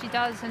is what she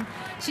does. And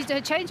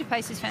her change of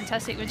pace is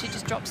fantastic when she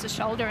just drops the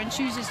shoulder and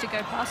chooses to go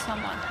past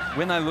someone.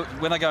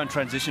 When they go in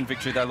transition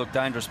victory, they look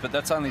dangerous, but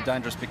that's only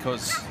dangerous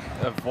because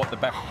of what the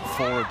back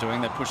four are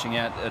doing. They're pushing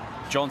out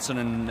Johnson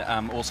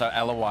and also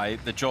Alloway.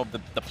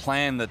 The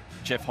plan that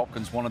Jeff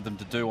Hopkins wanted them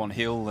to do on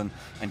Hill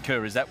and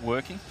Kerr, is that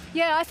working?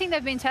 Yeah, I think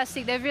they've been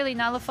fantastic. They've really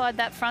nullified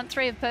that front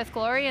three of Perth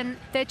Glory, and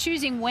they're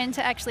choosing when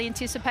to actually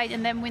anticipate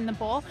and then win the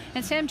ball.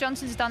 And Sam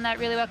Johnson's done that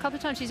really well. A couple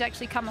of times she's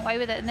actually come away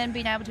with it and then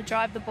been able to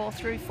drive the ball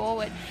through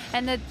forward.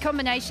 And the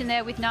combination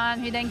there with Nan,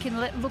 who then can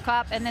look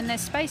up, and then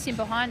there's space in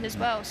behind as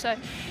well. So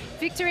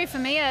victory for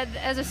me,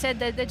 as I said,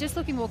 they're just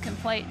looking more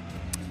complete.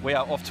 We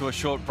are off to a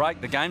short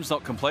break. The game's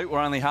not complete. We're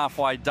only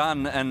halfway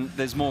done, and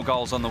there's more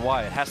goals on the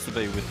way. It has to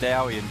be with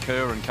Dowie and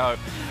Kerr and co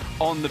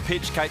on the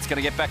pitch. Kate's going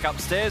to get back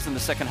upstairs, and the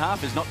second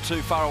half is not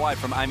too far away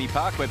from Amy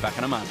Park. We're back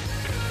in a moment.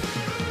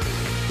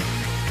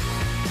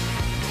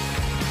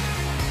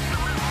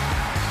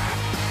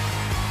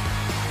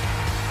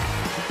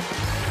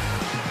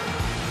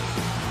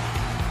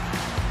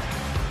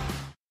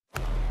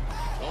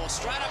 Oh,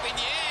 straight up in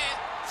the air.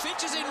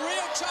 Finch is in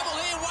real trouble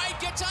here. Wade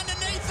gets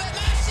underneath the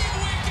massive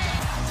wicket.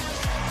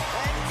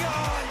 And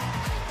gone.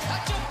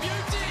 That's a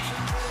beauty.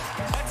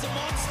 That's a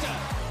monster.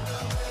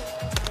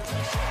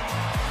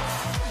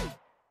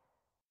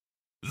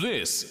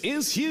 This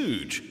is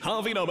huge.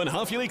 Harvey Norman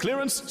half-yearly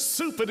clearance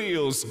super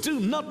deals. Do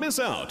not miss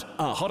out.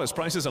 Our hottest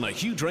prices on a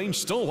huge range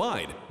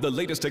store-wide. The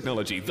latest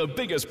technology, the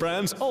biggest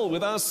brands, all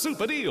with our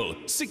super deal.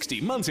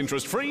 60 months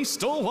interest-free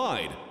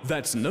store-wide.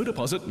 That's no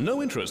deposit,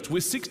 no interest,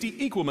 with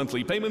 60 equal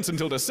monthly payments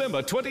until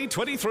December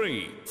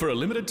 2023. For a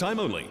limited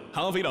time only,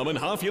 Harvey Norman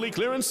half-yearly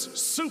clearance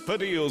super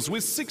deals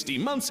with 60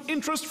 months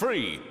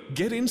interest-free.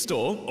 Get in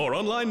store or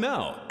online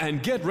now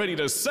and get ready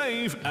to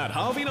save at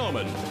Harvey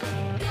Norman.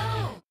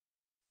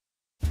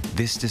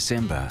 This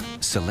December,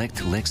 select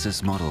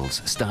Lexus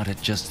models start at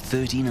just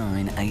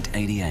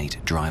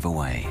 $39,888 drive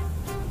away.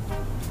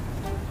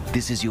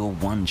 This is your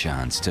one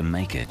chance to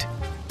make it.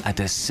 A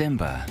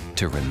December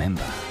to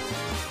remember.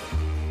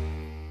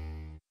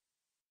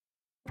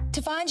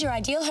 To find your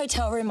ideal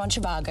hotel room on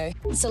Trivago,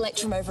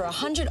 select from over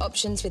 100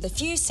 options with a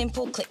few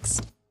simple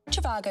clicks.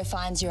 Trivago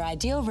finds your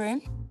ideal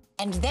room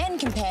and then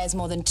compares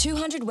more than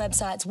 200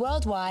 websites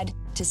worldwide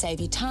to save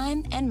you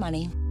time and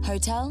money.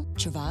 Hotel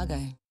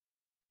Trivago.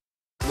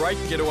 Great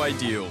getaway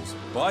deals.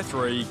 Buy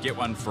 3, get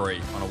 1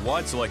 free on a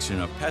wide selection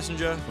of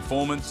passenger,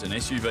 performance and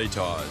SUV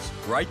tyres.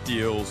 Great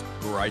deals,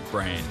 great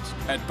brands.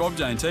 At Bob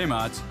Jane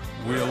T-Marts,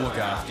 we'll look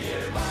after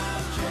you.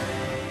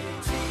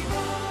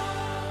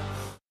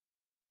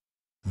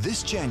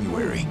 This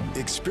January,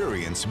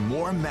 experience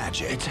more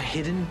magic. It's a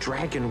hidden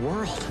dragon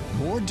world.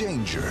 More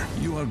danger.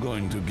 You are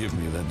going to give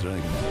me that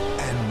dragon.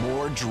 And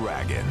more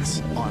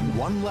dragons on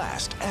one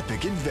last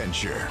epic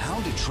adventure.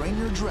 How to Train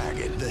Your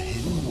Dragon, the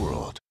Hidden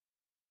World.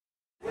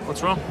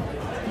 What's wrong?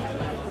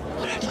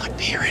 I don't like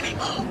beer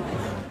anymore.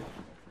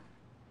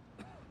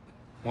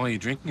 Why are you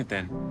drinking it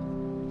then?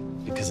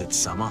 Because it's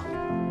summer.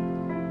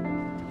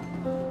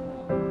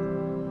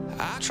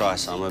 Try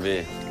summer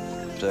beer.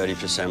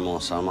 30% more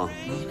summer.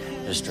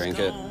 Just drink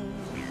it.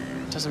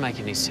 Doesn't make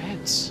any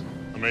sense.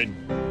 I mean,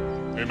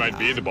 who made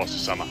beer the boss of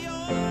summer?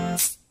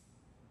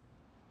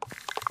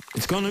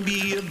 It's gonna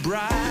be a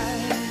bright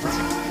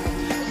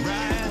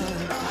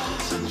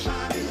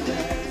sunshiny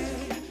day.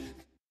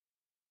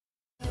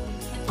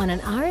 On an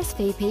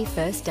RSVP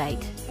first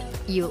date,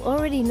 you'll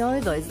already know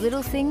those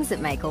little things that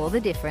make all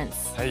the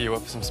difference. Hey, you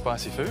up for some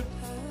spicy food?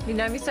 You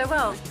know me so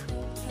well.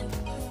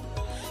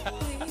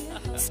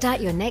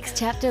 Start your next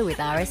chapter with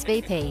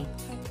RSVP.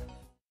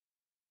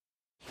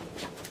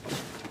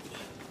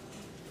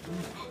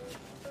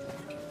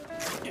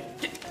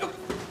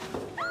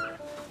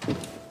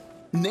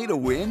 Need a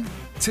win?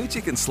 2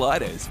 chicken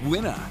sliders,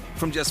 winner,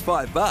 from just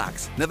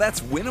 $5. Now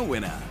that's winner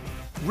winner.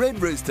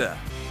 Red Rooster.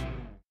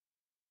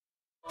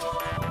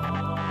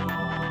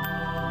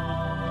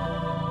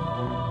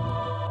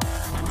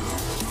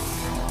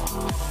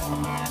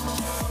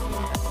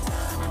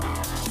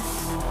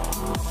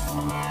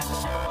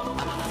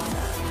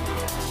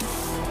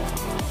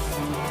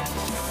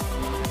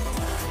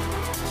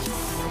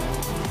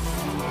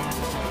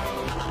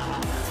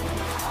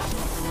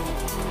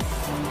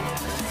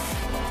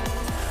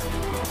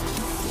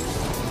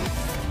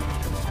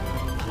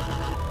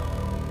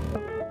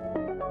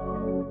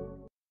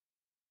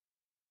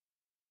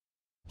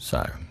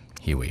 So,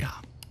 here we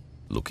are,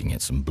 looking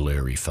at some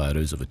blurry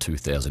photos of a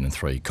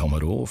 2003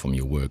 Commodore from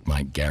your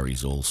workmate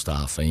Gary's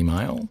all-star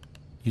female.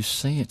 You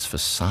see it's for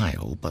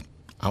sale, but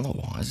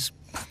otherwise,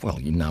 well,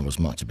 you know as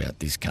much about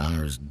this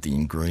car as the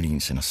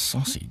ingredients in a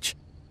sausage.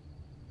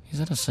 Is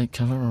that a seat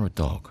cover or a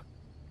dog?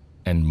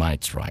 And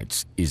mates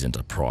rates isn't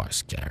a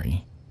price,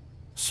 Gary.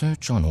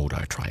 Search on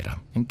Auto Trader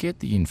and get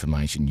the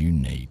information you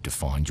need to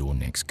find your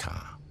next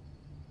car.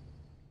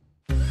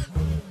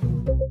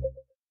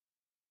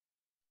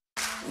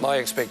 My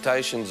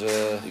expectations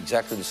are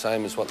exactly the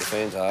same as what the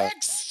fans are.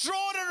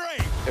 Extraordinary!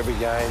 Every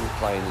game,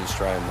 playing the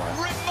Australian way.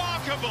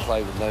 Remarkable!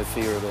 Play with no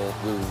fear at all.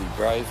 We will be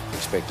brave,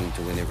 expecting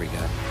to win every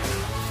game.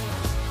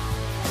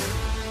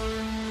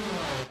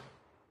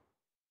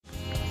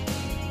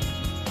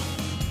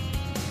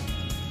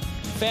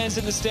 Fans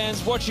in the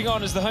stands watching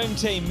on as the home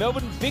team,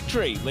 Melbourne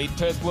Victory, lead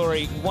Perth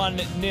Glory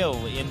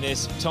 1-0 in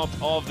this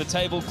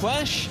top-of-the-table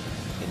clash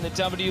in the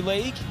W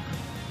League.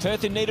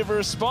 Perth in need of a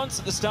response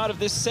at the start of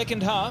this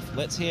second half.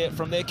 Let's hear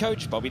from their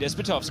coach, Bobby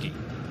Despotovski.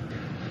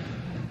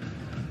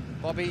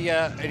 Bobby,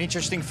 an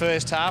interesting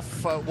first half.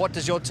 What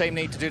does your team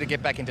need to do to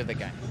get back into the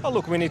game? Oh,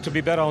 look, we need to be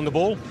better on the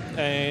ball,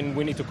 and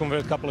we need to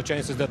convert a couple of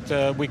chances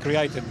that we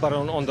created. But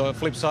on the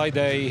flip side,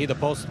 they hit the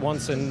post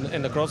once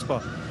and the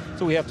crossbar.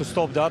 So we have to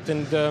stop that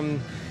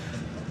and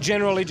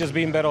generally just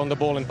being better on the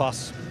ball and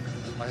pass.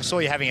 I saw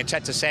you having a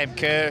chat to Sam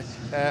Kerr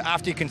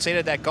after you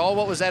conceded that goal.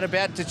 What was that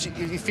about? Did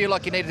you feel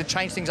like you needed to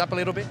change things up a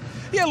little bit?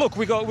 Yeah, look,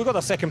 we got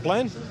a second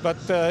plan, but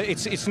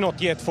it's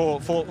not yet for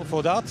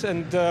that.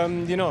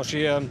 And you know,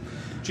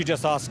 she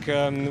just asked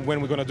when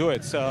we're going to do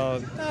it.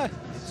 So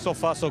so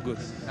far so good.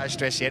 No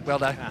stress yet. Well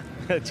done.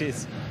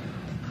 Cheers.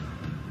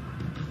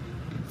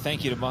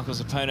 Thank you to Michael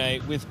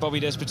Zappone with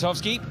Bobby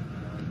Despotovski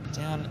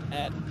down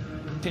at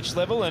pitch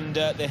level, and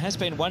there has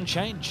been one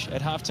change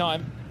at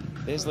half-time.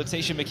 There's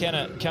Letitia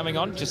McKenna coming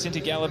on. Jacinta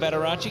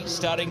Gallibatarachi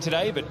starting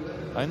today, but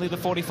only the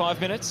 45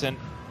 minutes, and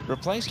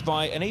replaced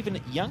by an even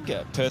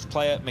younger Perth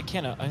player,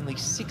 McKenna, only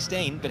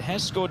 16, but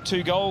has scored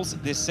 2 goals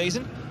this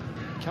season.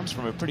 Comes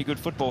from a pretty good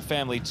football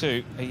family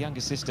too. Her younger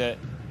sister,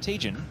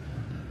 Tejan,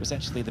 was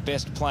actually the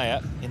best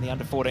player in the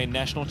Under-14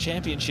 National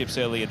Championships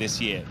earlier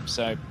this year.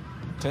 So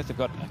Perth have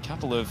got a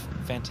couple of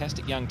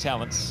fantastic young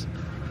talents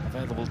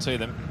available to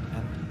them,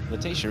 and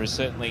Letitia has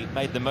certainly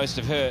made the most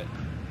of her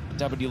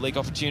W League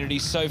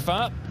opportunities so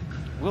far.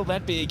 Will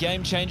that be a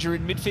game changer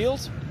in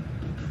midfield?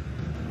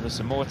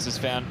 Melissa Mortz has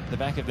found the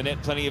back of the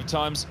net plenty of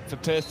times for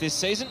Perth this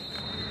season.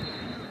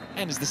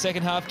 And as the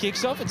second half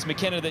kicks off, it's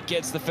McKenna that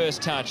gets the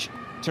first touch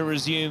to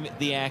resume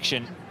the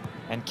action.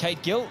 And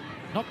Kate Gill,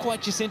 not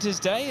quite Jacinta's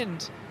day,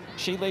 and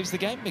she leaves the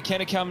game.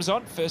 McKenna comes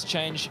on, first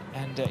change,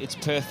 and it's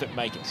Perth that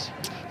make it.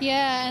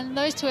 Yeah, and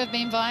those two have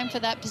been vying for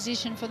that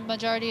position for the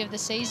majority of the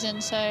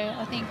season, so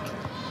I think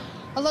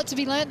a lot to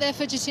be learnt there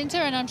for Jacinta,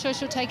 and I'm sure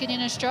she'll take it in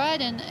her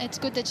stride, and it's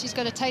good that she's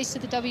got a taste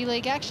of the W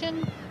League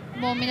action,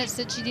 more minutes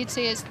that she did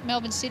see at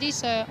Melbourne City,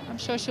 so I'm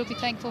sure she'll be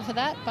thankful for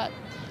that, but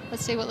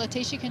let's see what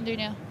Letitia can do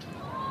now.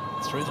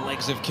 Through the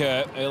legs of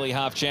Kerr, early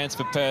half chance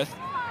for Perth.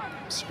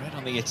 Spread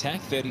on the attack,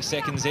 30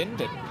 seconds in,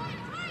 but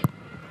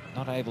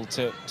not able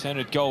to turn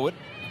it goalward.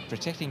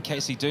 Protecting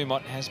Casey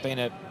Dumont has been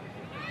a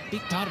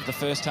big part of the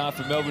first half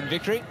of Melbourne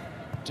Victory.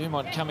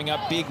 Dumont coming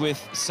up big with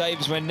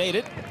saves when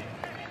needed.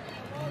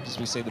 And as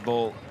we see the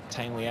ball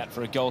tamely out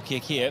for a goal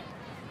kick here,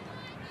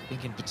 I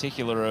think in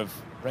particular of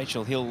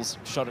Rachel Hill's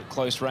shot at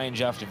close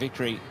range after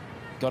Victory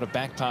got a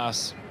back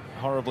pass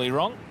horribly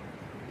wrong.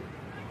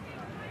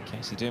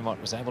 Casey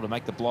Dumont was able to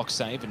make the block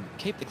save and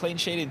keep the clean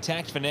sheet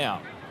intact for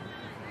now.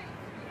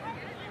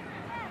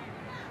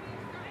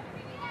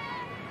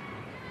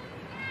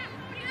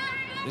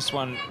 This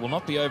one will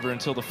not be over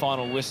until the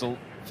final whistle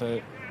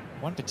for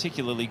one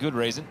particularly good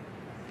reason.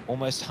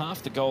 Almost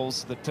half the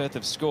goals that Perth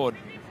have scored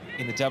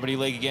in the W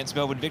League against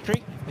Melbourne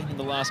Victory have been in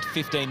the last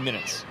 15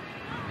 minutes.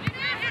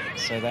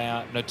 So they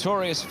are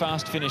notorious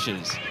fast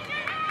finishers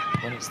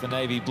when it's the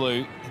navy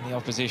blue in the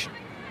opposition.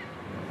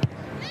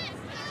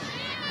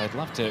 They'd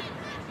love to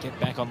get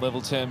back on level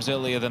terms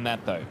earlier than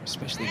that, though,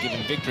 especially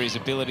given Victory's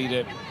ability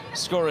to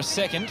score a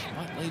second.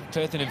 Might leave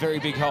Perth in a very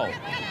big hole.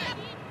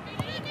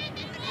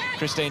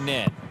 Christine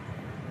Nairn.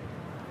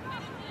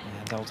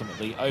 And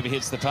ultimately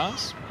overhits the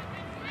pass.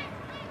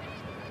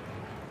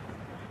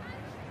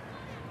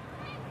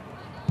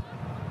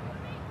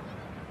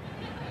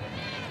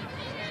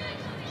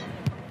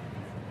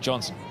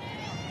 Johnson.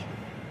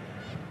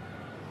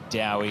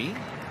 Dowie.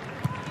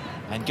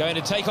 And going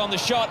to take on the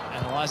shot.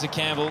 And Eliza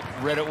Campbell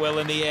read it well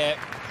in the air.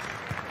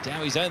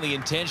 Dowie's only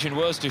intention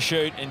was to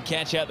shoot and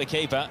catch out the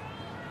keeper.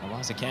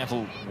 Eliza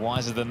Campbell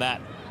wiser than that.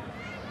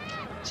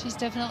 She's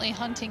definitely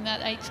hunting that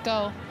 8th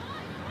goal.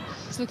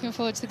 She's looking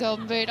forward to the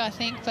golden boot, I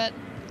think, but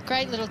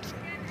great little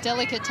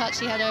delicate touch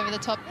she had over the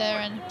top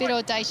there, and a bit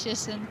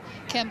audacious, and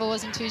Campbell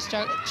wasn't too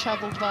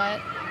troubled by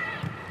it.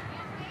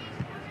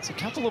 It's a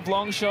couple of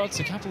long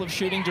shots, a couple of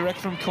shooting direct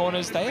from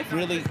corners. They have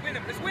really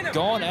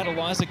gone at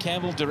Eliza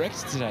Campbell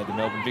direct today, the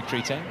Melbourne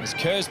Victory team. As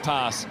Kerr's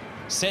pass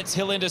sets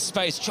Hill into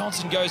space,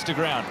 Johnson goes to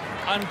ground.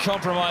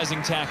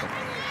 Uncompromising tackle.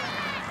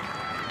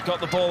 Got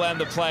the ball and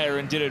the player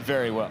and did it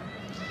very well.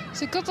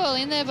 It's a good ball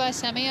in there by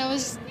Sammy. I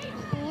was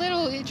a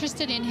little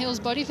interested in Hill's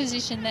body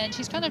position then.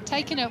 She's kind of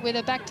taken it with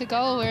her back to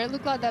goal where it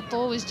looked like that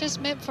ball was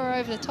just meant for her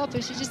over the top.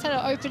 If she just had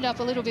it opened up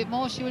a little bit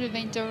more, she would have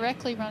been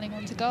directly running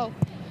onto goal.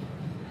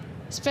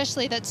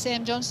 Especially that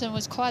Sam Johnson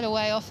was quite a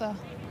way off her.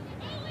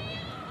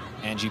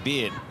 Angie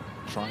Beard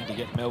trying to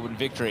get Melbourne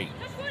victory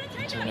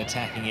into an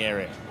attacking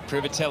area.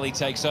 Privatelli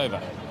takes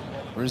over,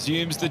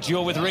 resumes the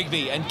duel with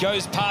Rigby and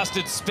goes past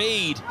its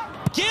speed.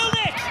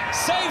 Gielnik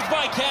saved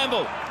by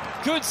Campbell.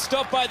 Good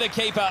stop by the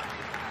keeper.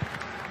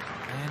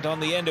 And on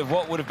the end of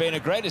what would have been a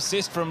great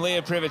assist from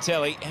Leah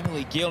Privatelli,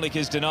 Emily Gielnik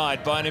is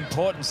denied by an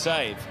important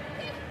save.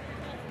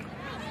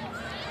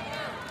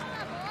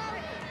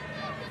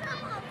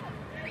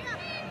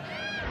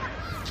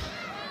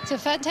 It's a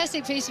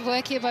fantastic piece of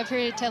work here by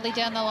Privatelli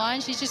down the line.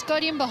 She's just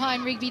got in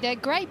behind Rigby there.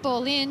 Great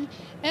ball in.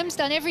 Em's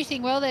done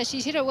everything well there.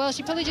 She's hit it well.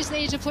 She probably just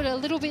needed to put it a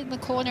little bit in the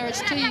corner.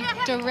 It's too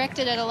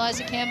directed at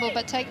Eliza Campbell,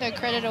 but take no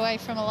credit away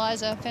from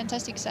Eliza.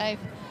 Fantastic save.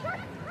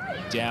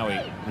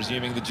 Dowie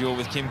resuming the duel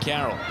with Kim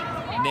Carroll.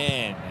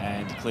 Nan,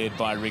 and cleared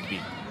by Rigby.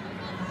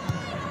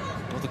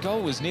 Well, the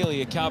goal was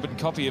nearly a carbon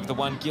copy of the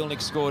one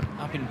Gielnik scored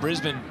up in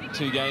Brisbane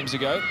 2 games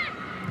ago.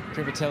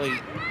 Privatelli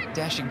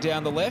dashing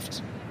down the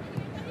left,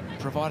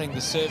 providing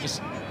the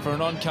service for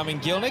an oncoming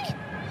Gielnik.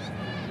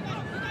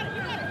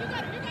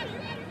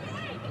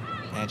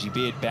 Angie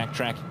Beard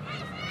backtrack.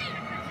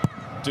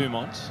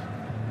 Dumont.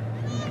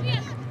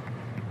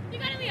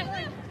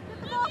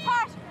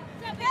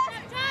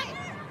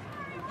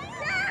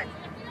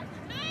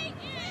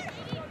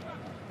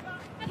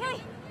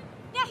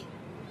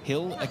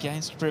 Hill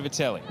against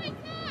Privatelli.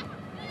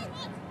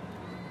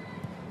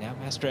 Now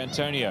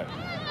Mastrantonio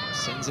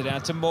sends it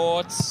out to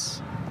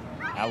Mortz.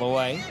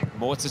 Alloway.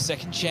 Mortz a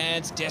second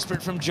chance.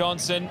 Desperate from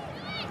Johnson.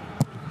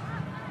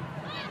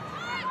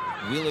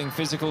 Wheeling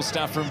physical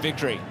stuff from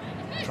Victory.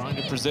 Trying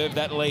to preserve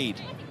that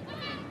lead.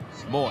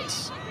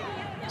 Mortz.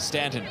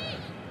 Stanton.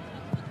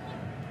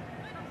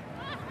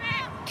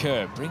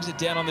 Kerr brings it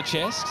down on the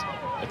chest.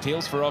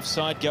 Appeals for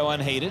offside, go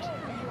unheeded.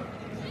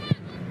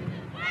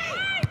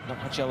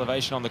 Not much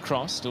elevation on the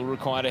cross, still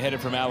required a header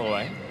from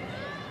Alloway.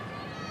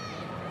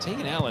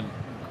 Tegan Allen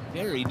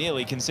very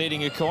nearly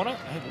conceding a corner,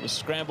 able to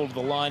scramble to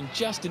the line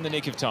just in the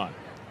nick of time.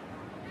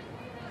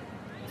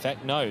 In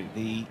fact, no,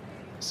 the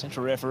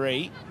central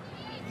referee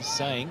is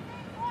saying...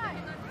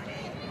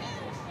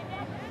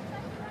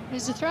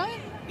 Is it a throw?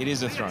 It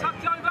is a throw.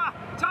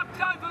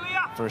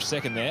 For a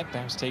second there,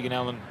 perhaps Tegan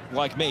Allen,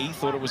 like me,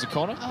 thought it was a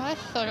corner. Oh, I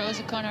thought it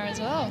was a corner as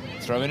well.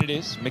 Throw in it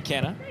is.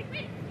 McKenna.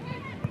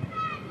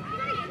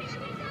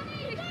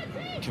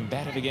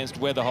 Combative against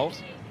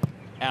Weatherholt.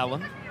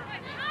 Allen.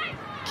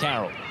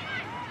 Carroll.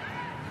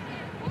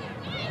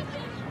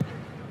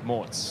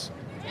 Mortz.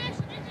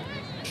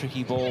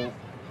 Tricky ball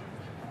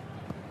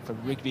for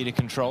Rigby to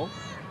control.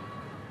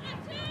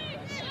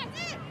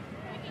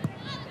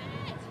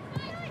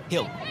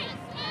 Hill.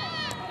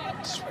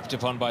 Swept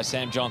upon by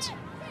Sam Johnson.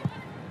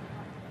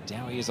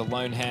 Dowie is a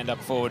lone hand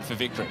up forward for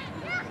Victory.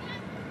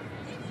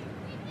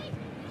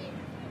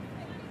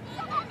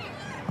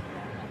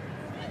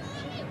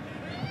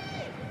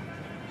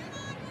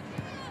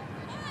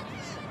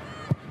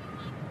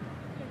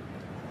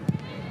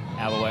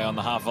 Alloway on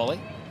the half volley.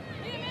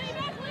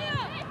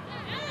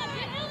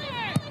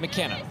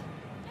 McKenna.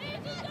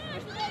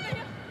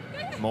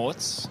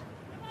 Mortz.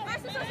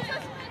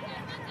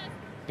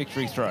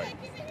 Victory throw.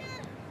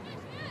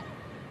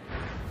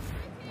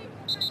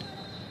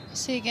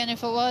 See again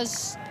if it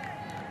was.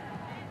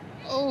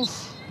 Oh,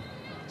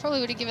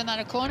 probably would have given that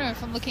a corner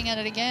if I'm looking at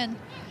it again.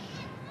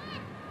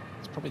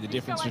 It's probably the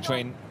difference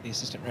between the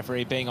assistant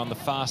referee being on the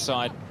far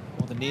side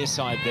or the near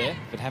side there.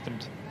 If it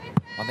happened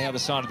on the other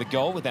side of the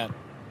goal without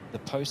the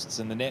posts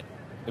and the net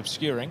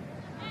obscuring,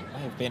 may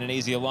have been an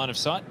easier line of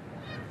sight.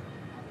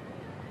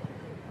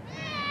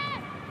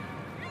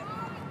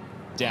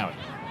 Dowie.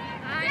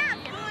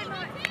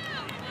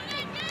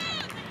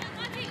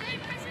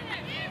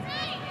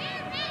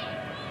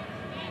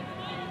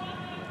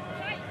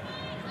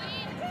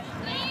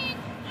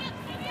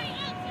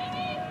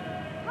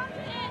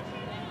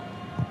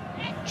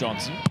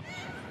 Johnson.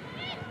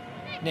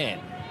 Nan.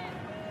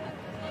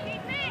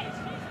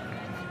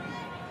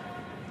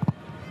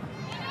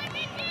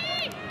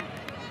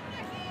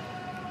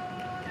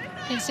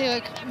 You can see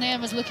what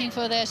Nan was looking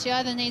for there. She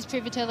either needs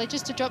Privatelli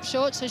just to drop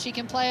short so she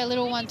can play a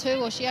little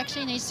 1-2, or she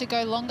actually needs to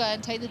go longer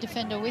and take the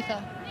defender with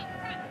her.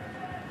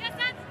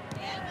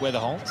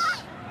 Weatherholt.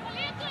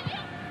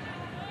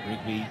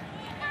 Rigby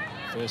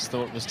first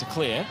thought was to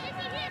clear.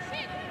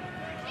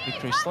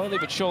 Victory slowly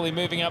but surely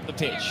moving up the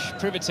pitch.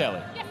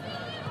 Privatelli.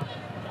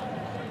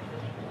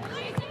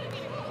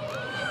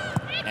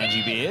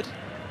 Angie Beard.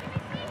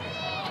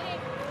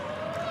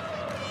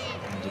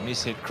 And a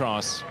mishit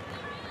cross.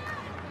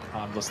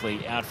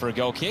 Harmlessly out for a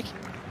goal kick.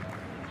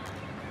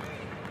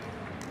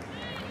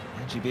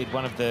 Angie Beard,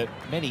 one of the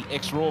many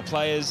ex-Raw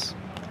players,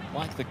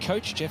 like the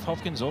coach, Jeff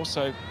Hopkins,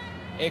 also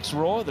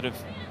ex-Raw, that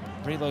have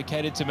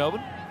relocated to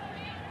Melbourne.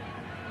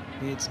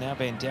 Beard's now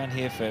been down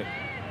here for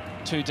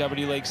 2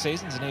 W League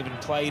seasons and even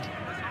played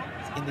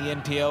in the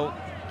NPL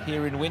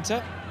here in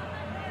winter.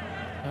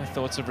 No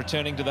thoughts of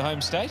returning to the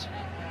home state.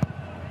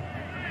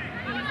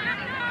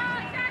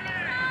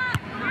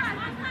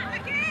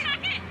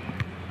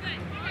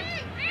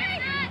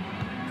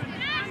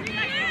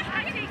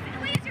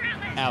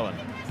 Allen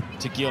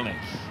to Gilnick.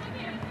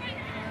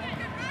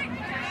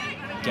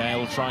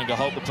 Gale trying to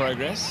halt the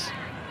progress.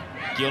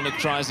 Gilnick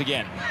tries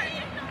again.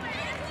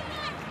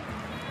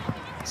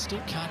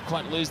 Still can't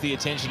quite lose the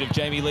attention of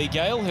Jamie Lee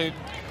Gale, who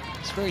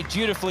is very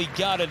dutifully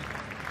guarded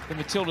the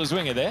Matilda's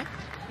winger there.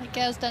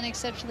 Gale's done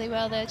exceptionally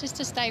well there, just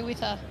to stay with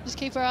her. Just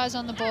keep her eyes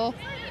on the ball,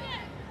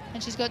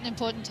 and she's got an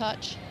important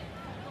touch.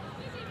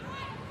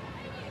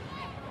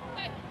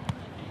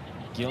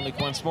 Gilnick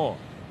once more.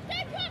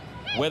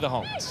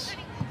 Weatherholt.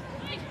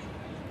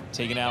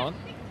 Tegan Allen.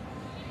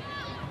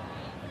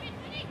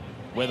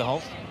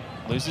 Weatherholt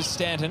loses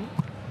Stanton.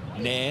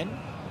 Nairn,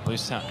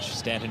 loose touch.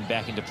 Stanton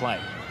back into play.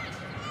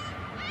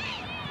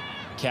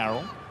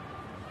 Carroll.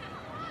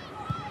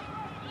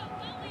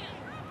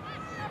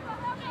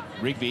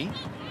 Rigby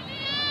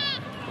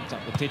looked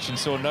up the pitch and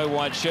saw no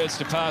wide shirts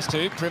to pass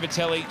to.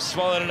 Privatelli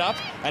swallowed it up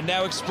and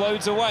now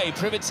explodes away.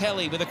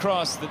 Privatelli with a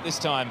cross that this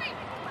time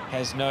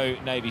has no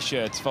navy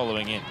shirts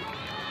following in.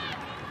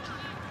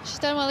 She's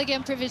done well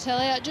again,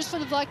 Privatelli. I just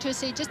would have liked to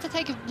see just to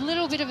take a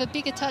little bit of a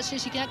bigger touch so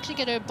she can actually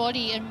get her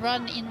body and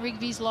run in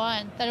Rigby's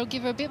line. That'll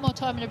give her a bit more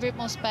time and a bit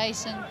more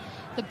space. And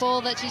the ball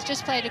that she's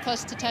just played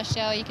across to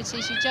Tashower, you can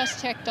see she just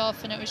checked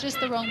off and it was just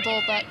the wrong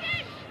ball, but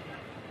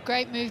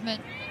great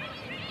movement.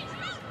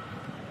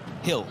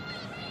 Hill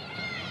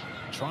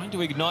trying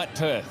to ignite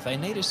Perth. They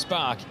need a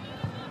spark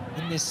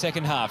in this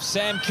second half.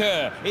 Sam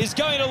Kerr is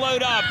going to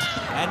load up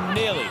and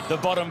nearly the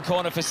bottom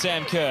corner for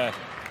Sam Kerr.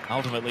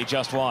 Ultimately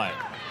just wide.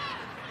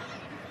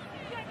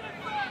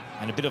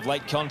 And a bit of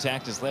late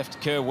contact has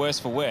left Kerr worse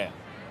for wear.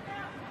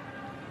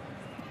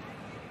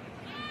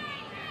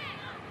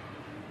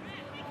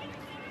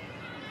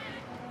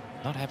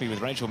 Not happy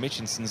with Rachel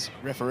Mitchinson's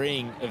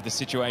refereeing of the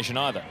situation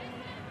either.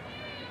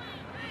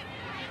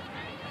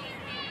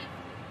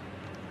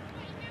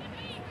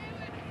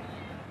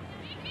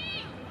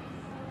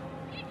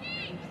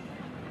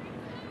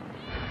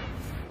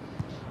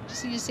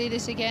 Just need to see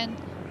this again.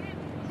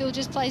 Hill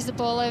just plays the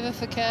ball over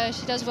for Kerr.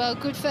 She does well.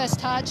 Good first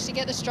touch to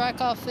get the strike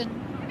off, and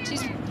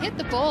she's hit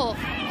the ball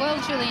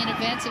well truly in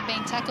advance of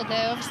being tackled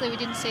there. Obviously we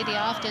didn't see the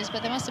afters,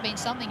 but there must have been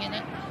something in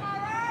it.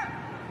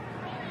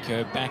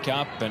 Kerr back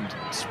up and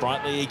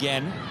sprightly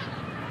again.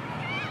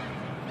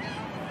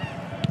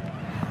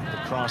 The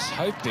cross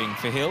hoping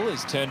for Hill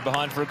is turned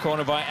behind for a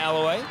corner by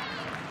Alloway.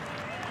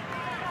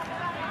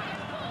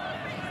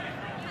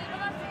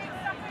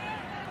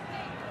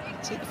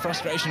 See the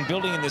frustration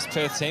building in this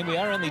Perth team. We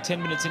are only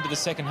 10 minutes into the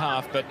second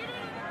half, but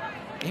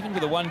even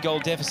with a one-goal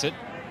deficit,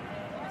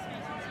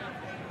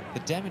 the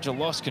damage a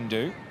loss can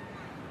do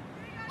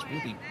is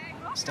really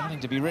starting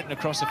to be written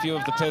across a few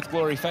of the Perth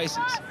Glory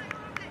faces.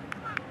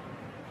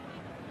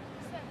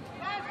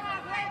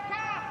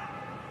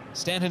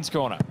 Stanton's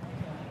corner.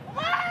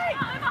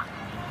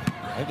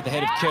 Over the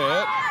head of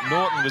Kerr.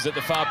 Norton was at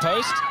the far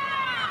post,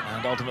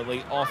 and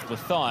ultimately off the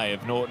thigh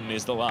of Norton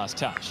is the last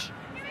touch.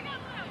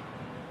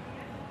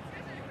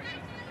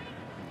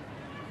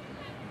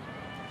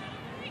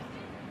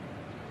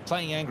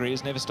 Playing angry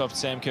has never stopped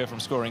Sam Kerr from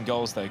scoring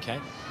goals, though, Kate.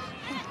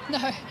 No,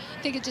 I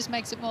think it just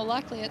makes it more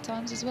likely at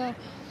times as well.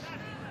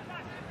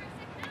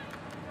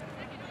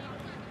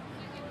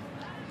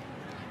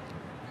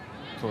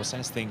 Of course,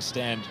 as things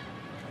stand,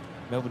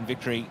 Melbourne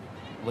Victory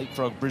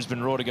leapfrog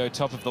Brisbane Roar to go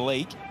top of the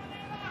league.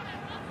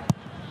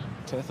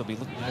 Perth will be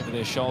looking over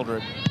their shoulder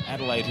at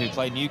Adelaide, who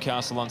play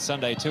Newcastle on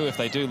Sunday too if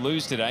they do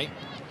lose today.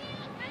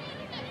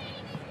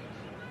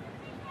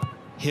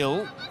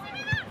 Hill,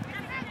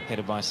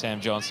 headed by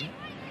Sam Johnson.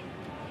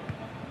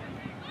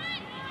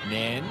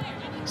 Nairn,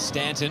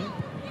 Stanton.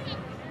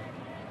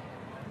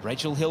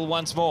 Rachel Hill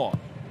once more.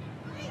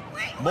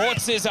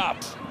 Mortz is up.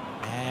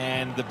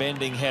 And the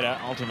bending header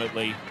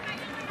ultimately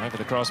over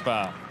the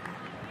crossbar.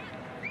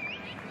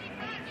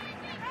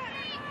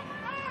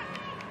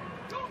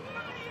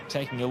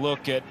 Taking a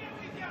look at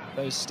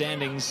those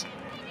standings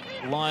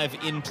live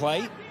in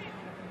play.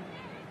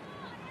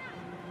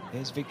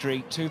 There's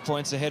Victory 2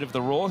 points ahead of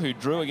the Roar, who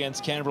drew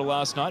against Canberra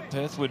last night.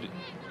 Perth would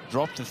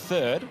drop to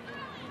third.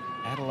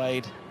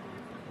 Adelaide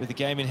with the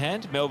game in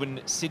hand.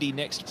 Melbourne City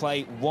next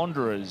play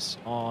Wanderers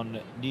on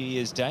New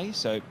Year's Day.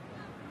 So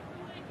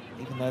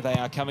even though they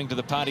are coming to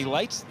the party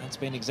late, that's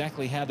been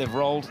exactly how they've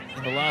rolled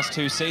in the last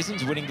 2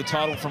 seasons, winning the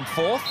title from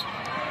 4th.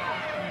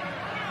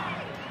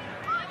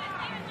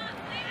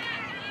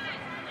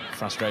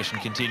 Frustration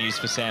continues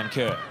for Sam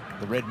Kerr.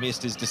 The red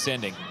mist is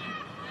descending.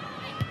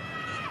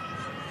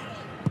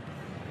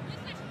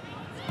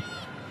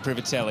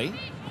 Privatelli.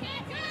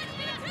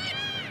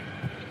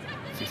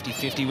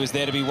 50-50 was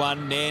there to be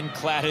won. Nairn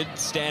clattered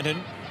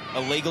Stanton. A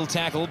legal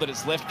tackle, but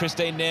it's left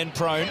Christine Nairn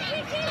prone.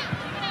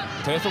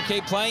 Perth will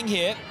keep playing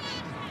here.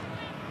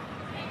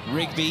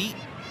 Rigby.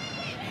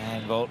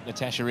 And, well,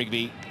 Natasha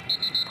Rigby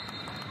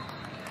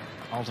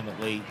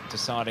ultimately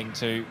deciding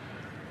to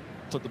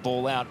put the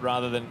ball out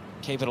rather than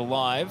keep it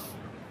alive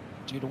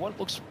due to what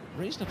looks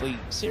reasonably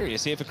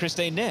serious here for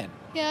Christine Nairn.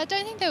 Yeah, I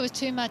don't think there was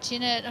too much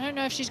in it. I don't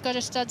know if she's got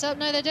her studs up.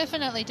 No, they're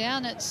definitely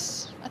down. I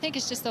think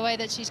it's just the way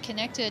that she's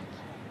connected.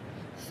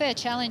 Fair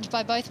challenge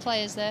by both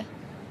players there.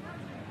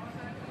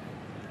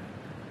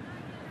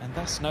 And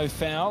thus no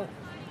foul,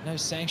 no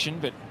sanction,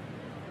 but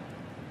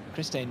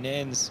Christine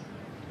Nairn's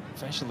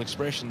facial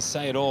expressions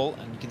say it all,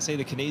 and you can see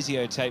the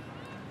kinesio tape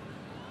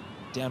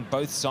down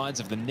both sides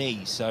of the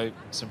knee, so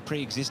some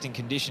pre-existing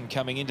condition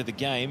coming into the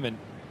game, and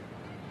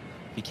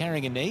if you're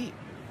carrying a knee,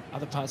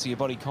 other parts of your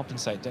body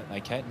compensate, don't they,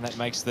 Kate? And that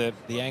makes the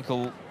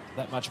ankle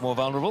that much more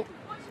vulnerable.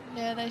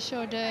 Yeah, they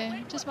sure do.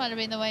 Just might have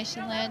been the way she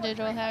landed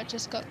or how it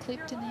just got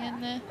clipped in the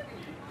end there.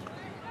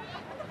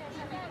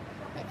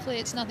 Hopefully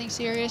it's nothing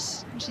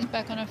serious and she's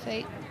back on her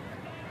feet.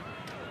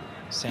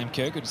 Sam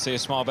Kerr, good to see a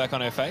smile back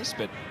on her face,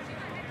 but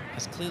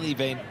has clearly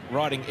been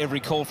riding every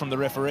call from the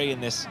referee in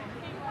this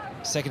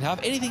second half.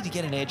 Anything to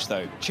get an edge,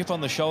 though. Chip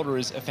on the shoulder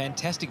is a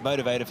fantastic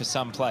motivator for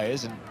some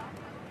players, and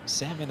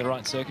Sam, in the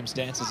right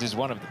circumstances, is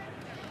one of them.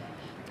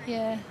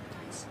 Yeah,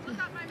 it's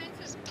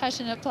a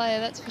passionate player,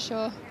 that's for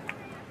sure.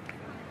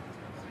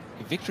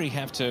 If Victory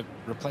have to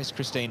replace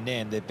Christine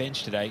Nairn, their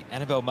bench today,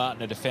 Annabelle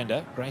Martin, a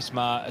defender, Grace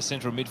Maher, a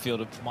central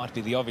midfielder, might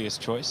be the obvious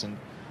choice, and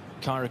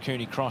Kyra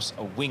Cooney-Cross,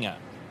 a winger.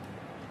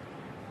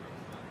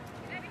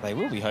 They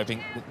will be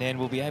hoping that Nairn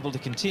will be able to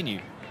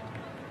continue.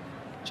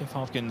 Jeff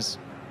Hopkins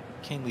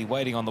keenly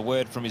waiting on the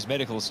word from his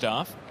medical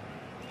staff.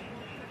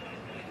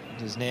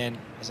 And as Nairn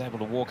is able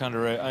to walk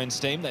under her own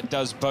steam, that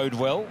does bode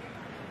well.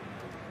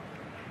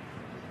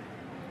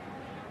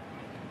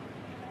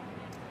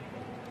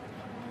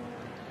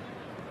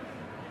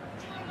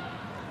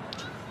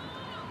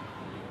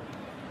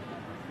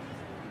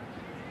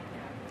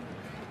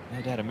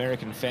 No doubt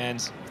American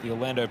fans, the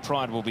Orlando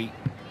Pride, will be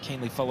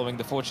keenly following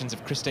the fortunes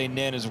of Christine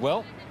Nairn as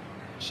well.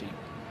 She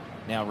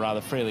now rather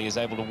freely is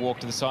able to walk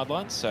to the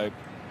sidelines, so it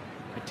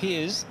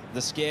appears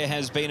the scare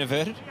has been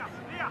averted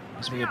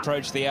as we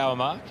approach the hour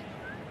mark.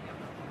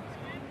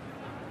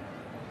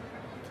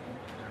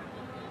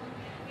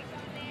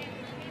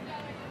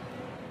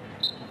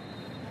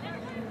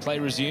 Play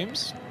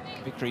resumes.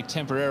 Victory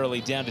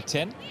temporarily down to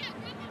 10.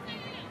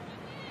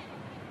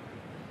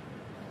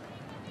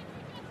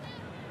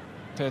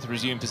 Perth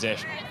resume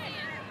possession.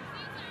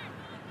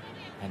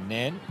 And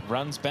Nairn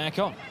runs back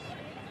on.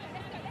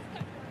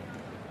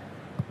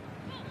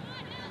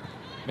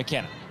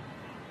 McKenna.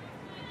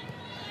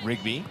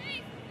 Rigby.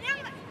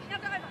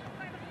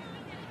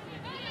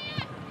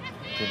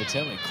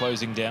 Privatelli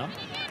closing down.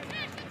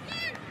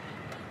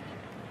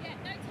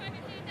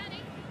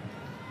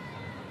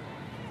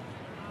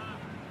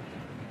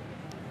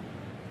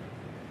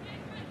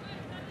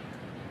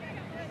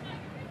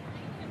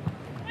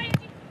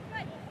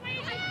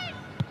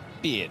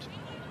 Beard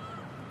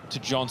to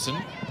Johnson.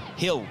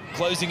 Hill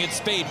closing at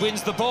speed,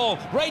 wins the ball.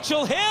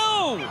 Rachel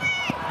Hill!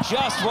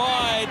 Just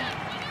wide.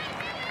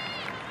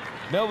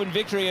 Melbourne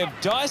Victory have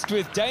diced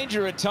with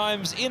danger at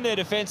times in their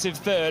defensive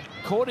third.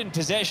 Caught in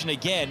possession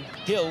again.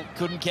 Hill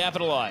couldn't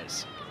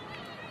capitalise.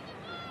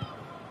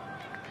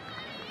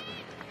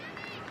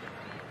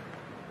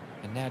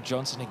 And now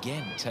Johnson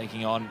again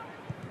taking on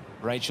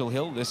Rachel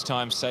Hill, this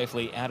time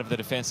safely out of the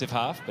defensive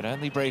half, but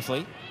only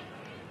briefly.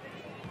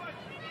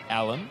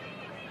 Allen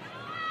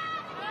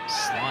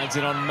slides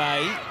it on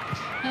May.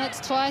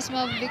 That's twice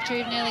Melbourne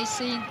Victory have nearly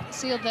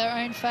sealed their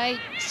own fate.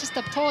 It's just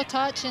a poor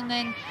touch, and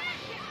then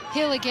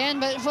Hill again,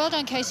 but well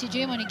done Casey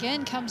Dumont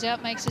again, comes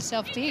out, makes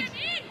herself big.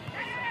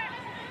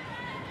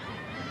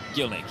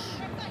 Gilnick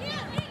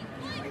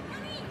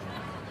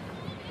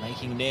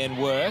making Nairn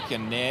work,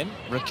 and Nairn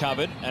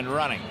recovered and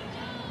running.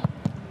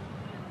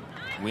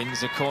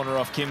 Wins a corner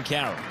off Kim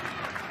Carroll.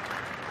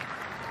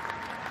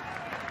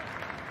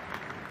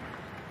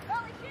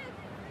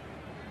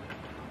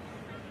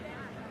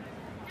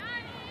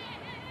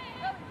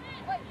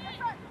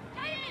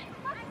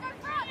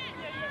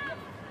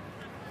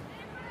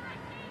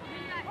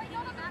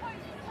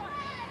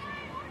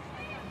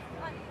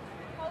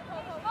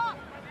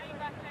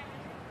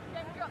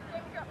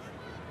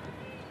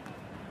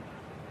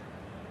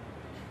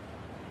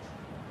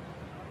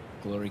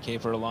 Glory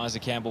keeper Eliza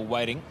Campbell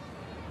waiting.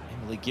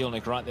 Emily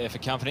Gilnick right there for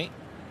company.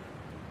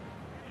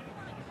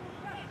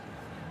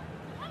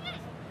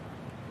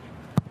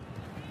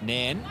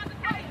 Nairn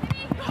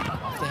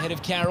off the head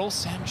of Carroll.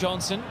 Sam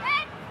Johnson,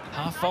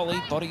 half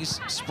volley, bodies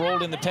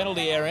sprawled in the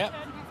penalty area.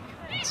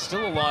 It's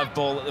still a live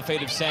ball at the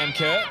feet of Sam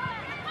Kerr.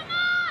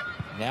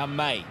 Now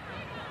May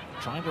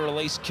trying to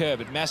release Kerr,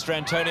 but Master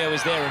Antonio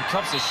is there and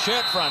cops a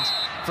shirt front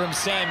from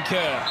Sam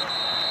Kerr.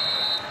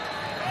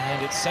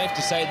 And it's safe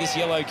to say this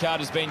yellow card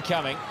has been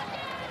coming.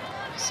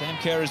 Sam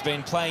Kerr has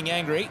been playing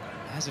angry.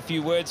 Has a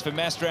few words for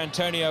Master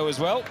Antonio as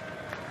well.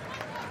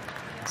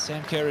 And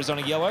Sam Kerr is on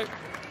a yellow.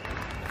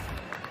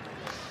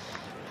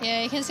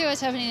 Yeah, you can see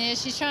what's happening there.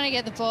 She's trying to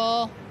get the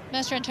ball.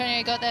 Master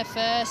Antonio got there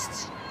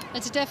first.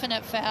 It's a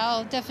definite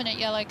foul, definite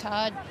yellow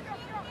card.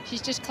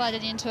 She's just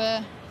clattered into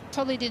her.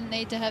 Probably didn't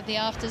need to have the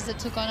afters that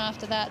took on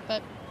after that,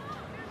 but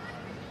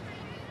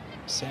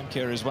Sam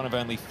Kerr is one of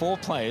only 4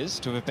 players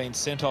to have been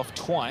sent off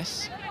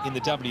twice in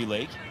the W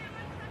League.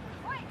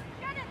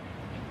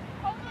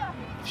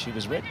 If she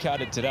was red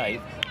carded today,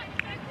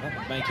 that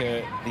would make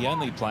her the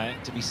only player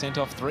to be sent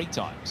off 3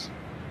 times.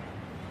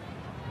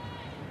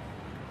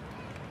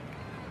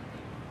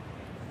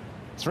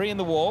 3 in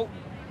the wall.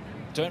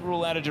 Don't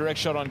rule out a direct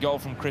shot on goal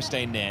from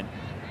Christine Nairn.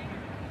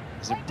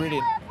 She's a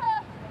brilliant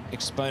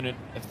exponent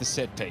of the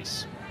set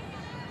piece.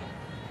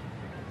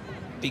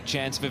 Big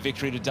chance for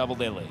Victory to double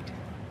their lead.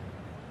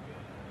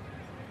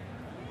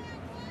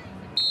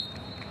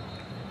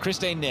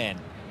 Christine Nairn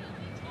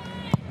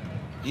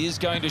is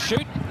going to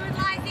shoot.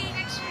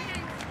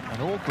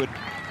 An awkward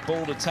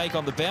ball to take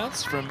on the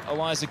bounce from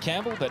Eliza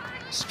Campbell, but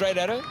straight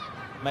at her,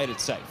 made it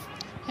safe.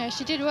 Yeah,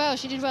 she did well.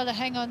 She did well to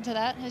hang on to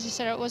that. As you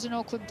said, it was an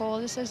awkward ball.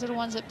 Just those little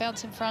ones that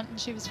bounce in front, and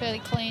she was fairly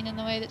clean in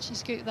the way that she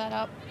scooped that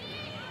up.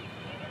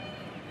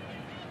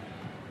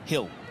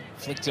 Hill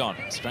flicked on,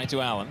 straight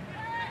to Allen.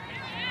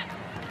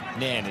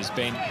 Nairn has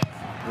been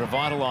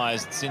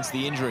revitalised since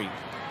the injury.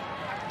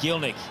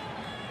 Gilnick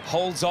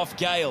holds off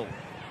Gale.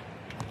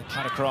 The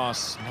cut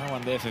across, no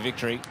one there for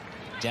Victory.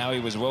 Dowie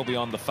was well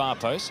beyond the far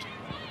post.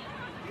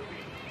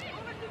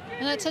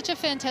 And that's such a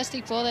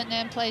fantastic ball that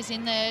Nairn plays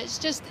in there. It's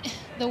just,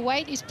 the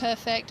weight is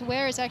perfect.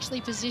 Where it's actually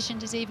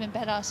positioned is even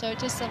better. So it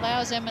just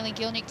allows Emily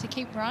Gilnick to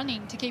keep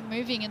running, to keep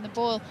moving, and the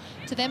ball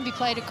to then be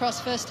played across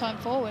first time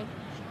forward.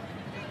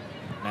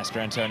 Master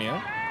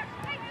Antonio.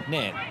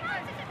 Nairn.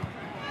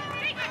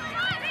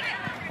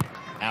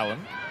 Allen.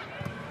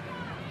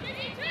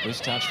 Loose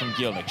touch from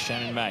Gilnick.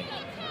 Shannon May.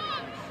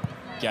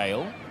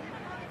 Gale.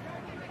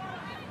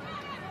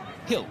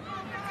 Hill.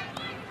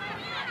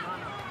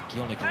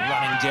 Gilnick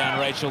running down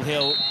Rachel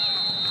Hill.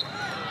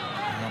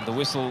 And the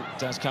whistle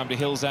does come to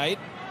Hill's aid.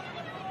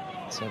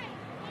 It's a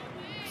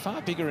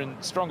far bigger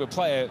and stronger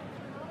player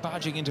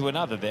barging into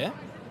another there.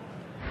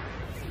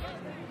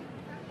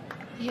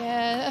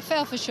 Yeah, a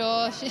foul for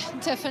sure.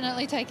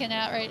 Definitely taken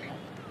out right.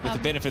 With the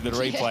benefit of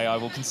the replay, I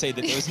will concede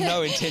that there was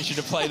no intention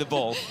to play the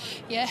ball.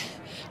 Yeah,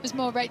 it was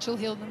more Rachel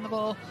Hill than the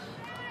ball.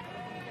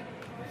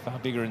 Far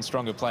bigger and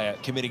stronger player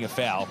committing a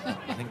foul.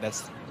 I think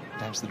that's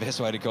perhaps the best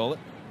way to call it.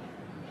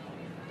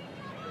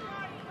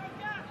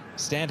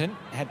 Stanton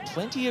had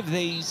plenty of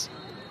these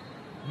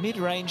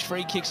mid-range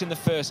free kicks in the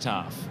first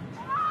half.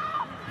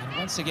 And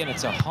once again,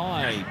 it's a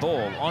high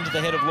ball onto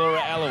the head of Laura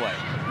Alloway.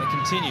 They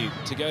continue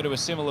to go to a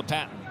similar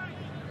pattern.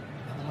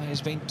 Alloway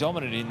has been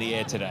dominant in the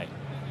air today.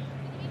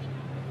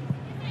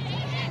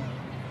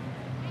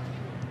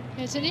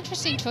 It's an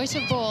interesting choice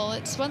of ball.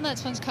 It's one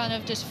that's kind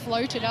of just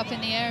floated up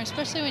in the air,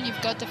 especially when you've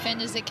got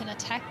defenders that can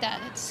attack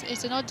that.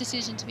 It's an odd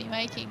decision to be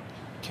making.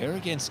 Kerr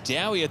against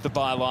Dowie at the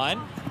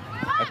byline.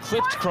 A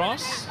clipped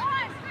cross.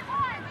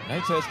 No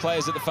Perth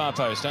players at the far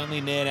post, only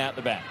Nairn out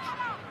the back.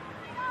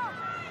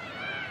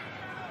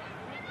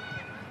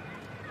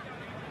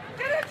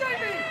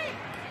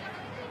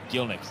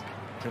 Gilnick.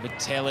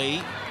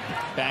 Privatelli.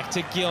 Back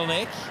to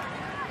Gilnick.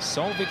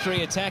 Sole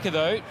Victory attacker,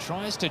 though.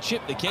 Tries to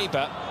chip the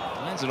keeper.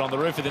 Lands it on the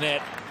roof of the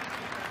net.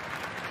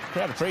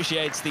 Crowd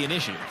appreciates the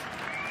initiative.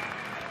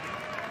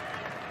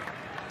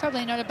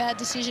 Probably not a bad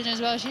decision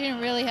as well. She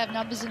didn't really have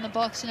numbers in the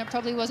box, and it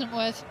probably wasn't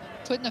worth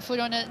putting the foot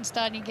on it and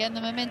starting again.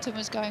 The momentum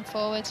was going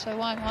forward, so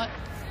why not?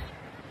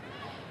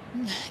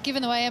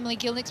 Given the way Emily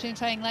Gilnick's been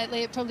playing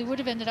lately, it probably would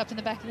have ended up in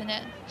the back of the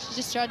net. She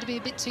just tried to be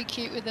a bit too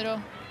cute with it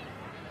all.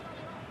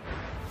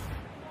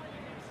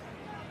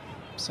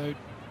 So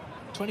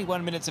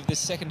 21 minutes of this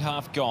second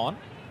half gone.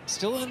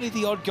 Still only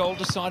the odd goal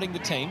deciding the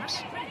teams.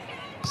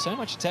 So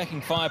much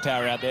attacking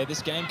firepower out there.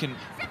 This game can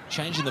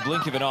change in the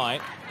blink of an eye.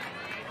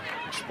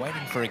 Just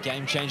waiting for a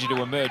game changer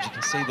to emerge. You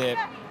can see their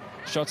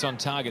shots on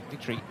target.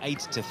 Victory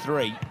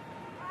 8-3.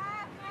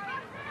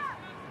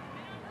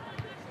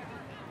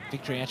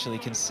 Victory actually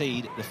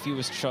concede the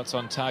fewest shots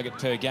on target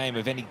per game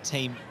of any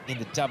team in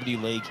the W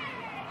League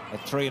at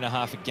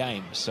 3.5 a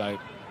game. So,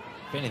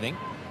 if anything,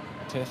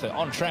 Perth are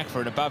on track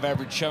for an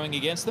above-average showing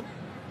against them.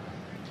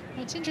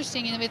 It's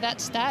interesting with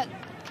that stat,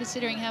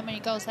 considering how many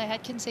goals they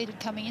had conceded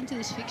coming into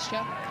this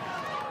fixture.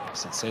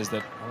 So it says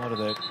that a lot of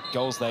the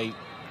goals they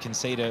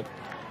concede are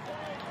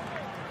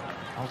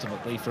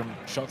ultimately from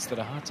shots that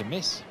are hard to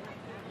miss.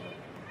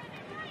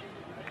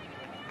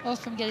 Or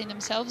from getting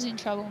themselves in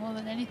trouble more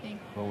than anything.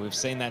 Well, we've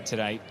seen that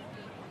today.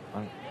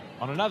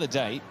 On another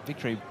day,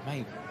 Victory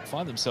may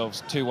find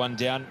themselves 2-1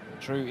 down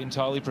through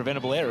entirely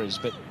preventable errors,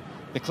 but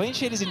the clean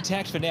sheet is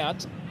intact for now,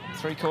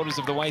 3/4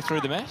 of the way through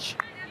the match.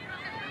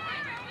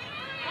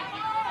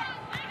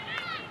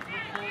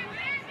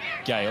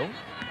 Gale,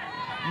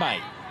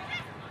 May,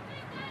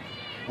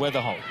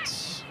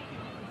 Weatherholtz,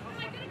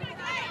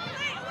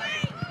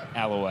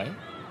 Alloway.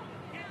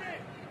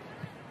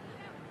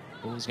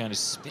 Ball's going to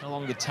spin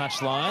along the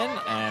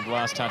touchline, and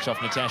last touch off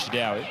Natasha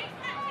Dowie.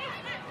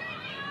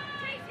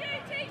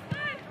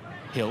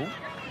 Hill,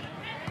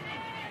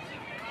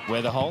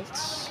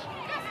 Weatherholtz.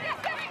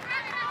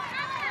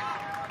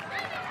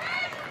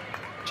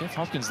 Jeff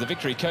Hopkins, the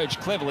Victory coach,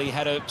 cleverly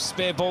had a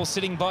spare ball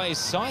sitting by his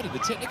side in the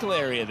technical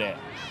area there.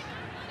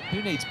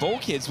 Who needs ball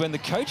kids when the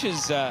coach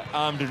is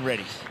armed and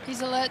ready?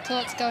 He's alert to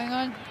what's going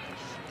on.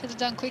 Could have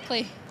done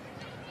quickly.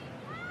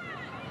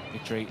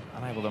 Victory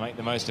unable to make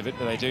the most of it,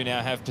 but they do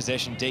now have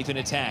possession deep in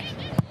attack.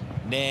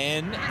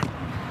 Nan,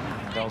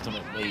 and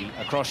ultimately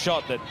a cross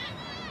shot that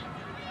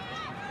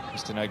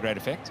was to no great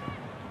effect.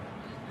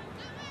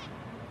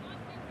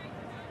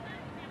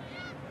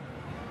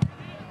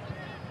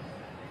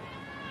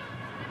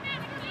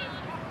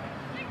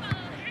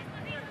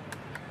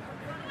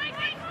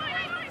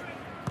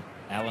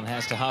 Allen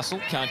has to hustle,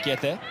 can't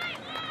get there.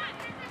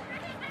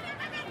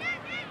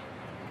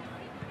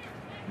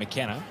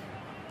 McKenna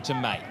to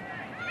May.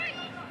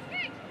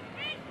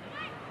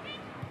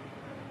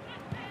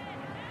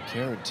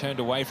 Kerr had turned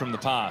away from the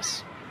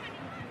pass.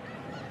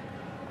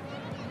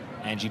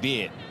 Angie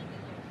Beard.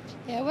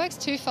 Yeah, it works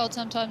twofold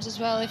sometimes as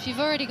well. If you've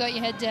already got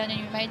your head down and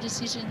you've made a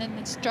decision, then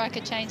the striker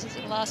changes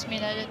at the last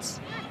minute.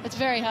 It's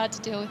very hard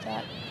to deal with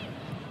that.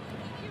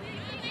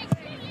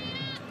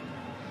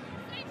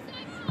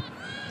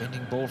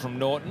 Bending ball from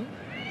Norton.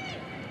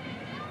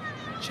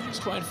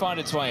 Just won't find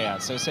its way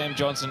out, so Sam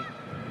Johnson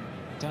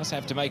does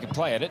have to make a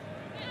play at it.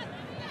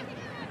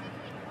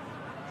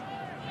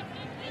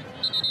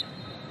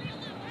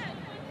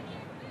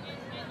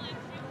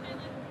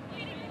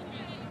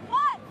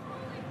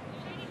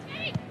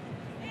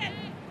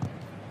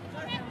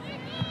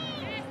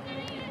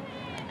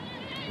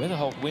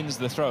 Weatherholt wins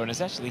the throw and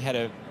has actually had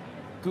a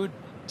good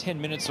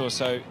 10 minutes or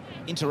so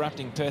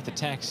interrupting Perth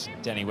attacks,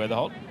 Danny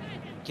Weatherholt,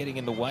 getting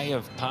in the way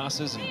of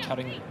passes and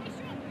cutting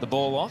the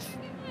ball off.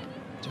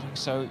 Doing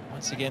so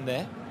once again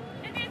there.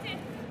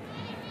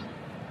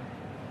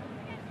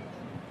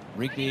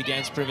 Rigby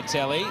against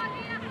Privatelli.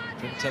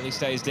 Privatelli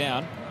stays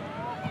down.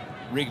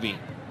 Rigby.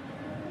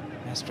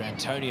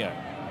 Mastrantonio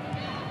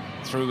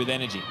through with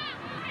energy.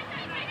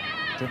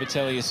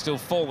 Privatelli is still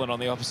fallen on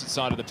the opposite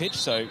side of the pitch,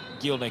 so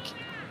Gielnik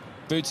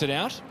boots it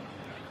out.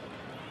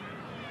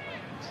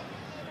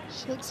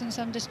 She looks in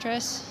some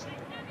distress.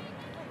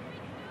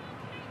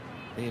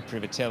 There,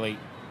 Privatelli,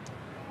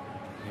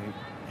 who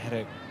had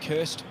a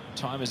cursed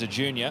time as a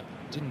junior,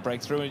 didn't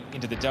break through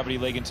into the W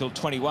League until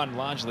 21,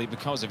 largely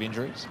because of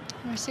injuries.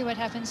 We'll see what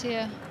happens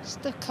here.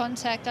 Just the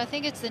contact. I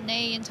think it's the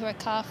knee into her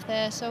calf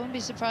there, so I wouldn't be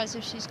surprised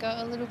if she's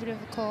got a little bit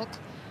of a cork.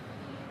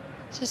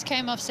 Just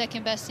came off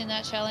second best in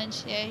that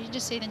challenge. Yeah, you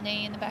just see the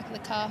knee in the back of the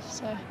calf,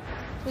 so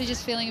we're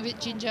just feeling a bit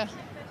ginger.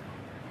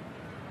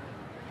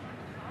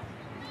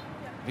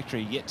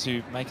 Victory yet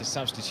to make a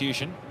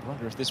substitution. I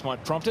wonder if this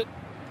might prompt it.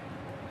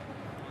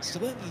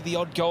 Still only the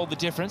odd goal the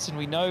difference, and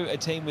we know a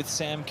team with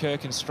Sam Kerr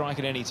can strike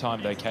at any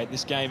time though, Kate.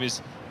 This game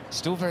is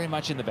still very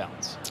much in the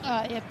balance.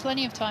 Yeah,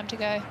 plenty of time to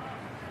go.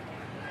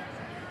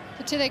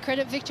 But to their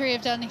credit, Victory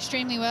have done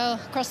extremely well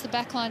across the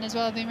back line as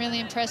well. I've been really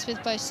impressed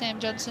with both Sam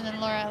Johnson and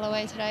Laura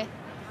Alloway today.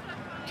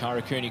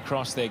 Kyra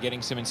Cooney-Cross there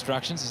getting some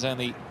instructions. Has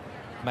only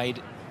made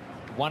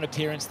one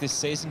appearance this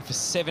season for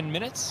 7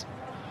 minutes.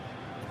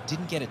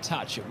 Didn't get a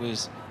touch. It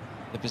was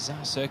the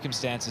bizarre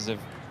circumstances of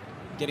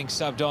getting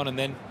subbed on and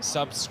then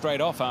subbed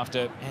straight off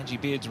after Angie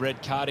Beard's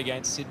red card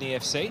against Sydney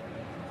FC.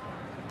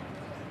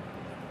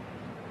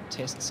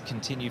 Tests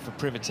continue for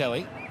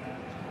Privatelli.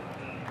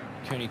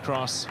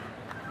 Cooney-Cross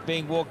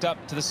being walked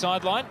up to the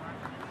sideline.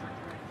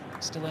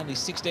 Still only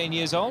 16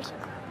 years old.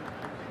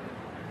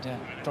 And,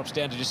 drops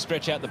down to just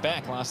stretch out the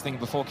back last thing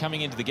before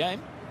coming into the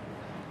game.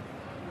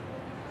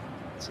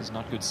 This is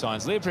not good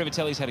signs. Leah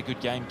Privatelli's had a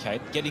good game,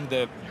 Kate, getting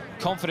the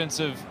confidence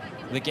of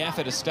the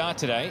gaffer to start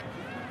today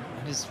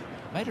and has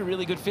made a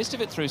really good fist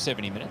of it through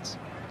 70 minutes.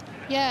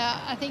 Yeah,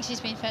 I think she's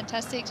been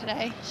fantastic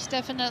today. She's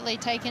definitely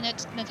taken it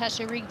to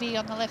Natasha Rigby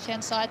on the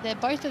left-hand side there.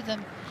 Both of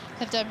them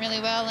have done really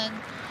well, and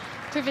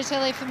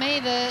Privatelli, for me,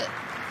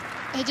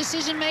 her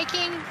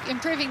decision-making,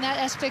 improving that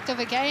aspect of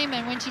her game,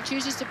 and when she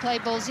chooses to play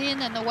balls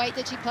in and the weight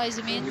that she plays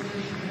them in,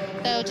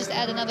 that'll just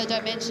add another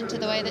dimension to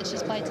the way that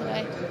she's played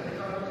today.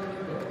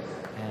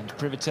 And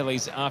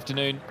Privatelli's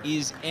afternoon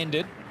is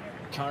ended.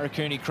 Kyra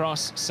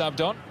Cooney-Cross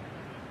subbed on.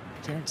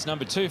 Appearance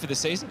number 2 for the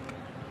season.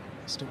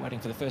 Still waiting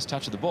for the first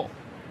touch of the ball.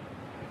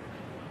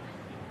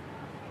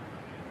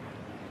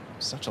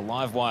 Such a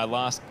live wire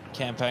last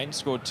campaign,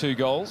 scored 2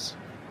 goals.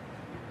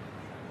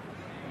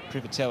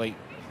 Privatelli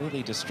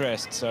clearly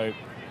distressed, so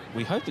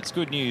we hope it's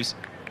good news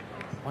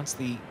once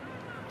the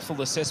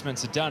full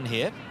assessments are done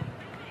here.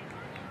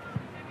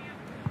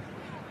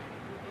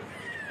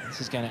 This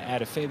is going to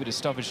add a fair bit of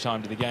stoppage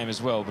time to the game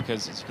as well,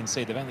 because as you can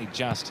see, they've only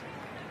just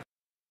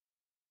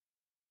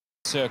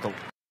circled.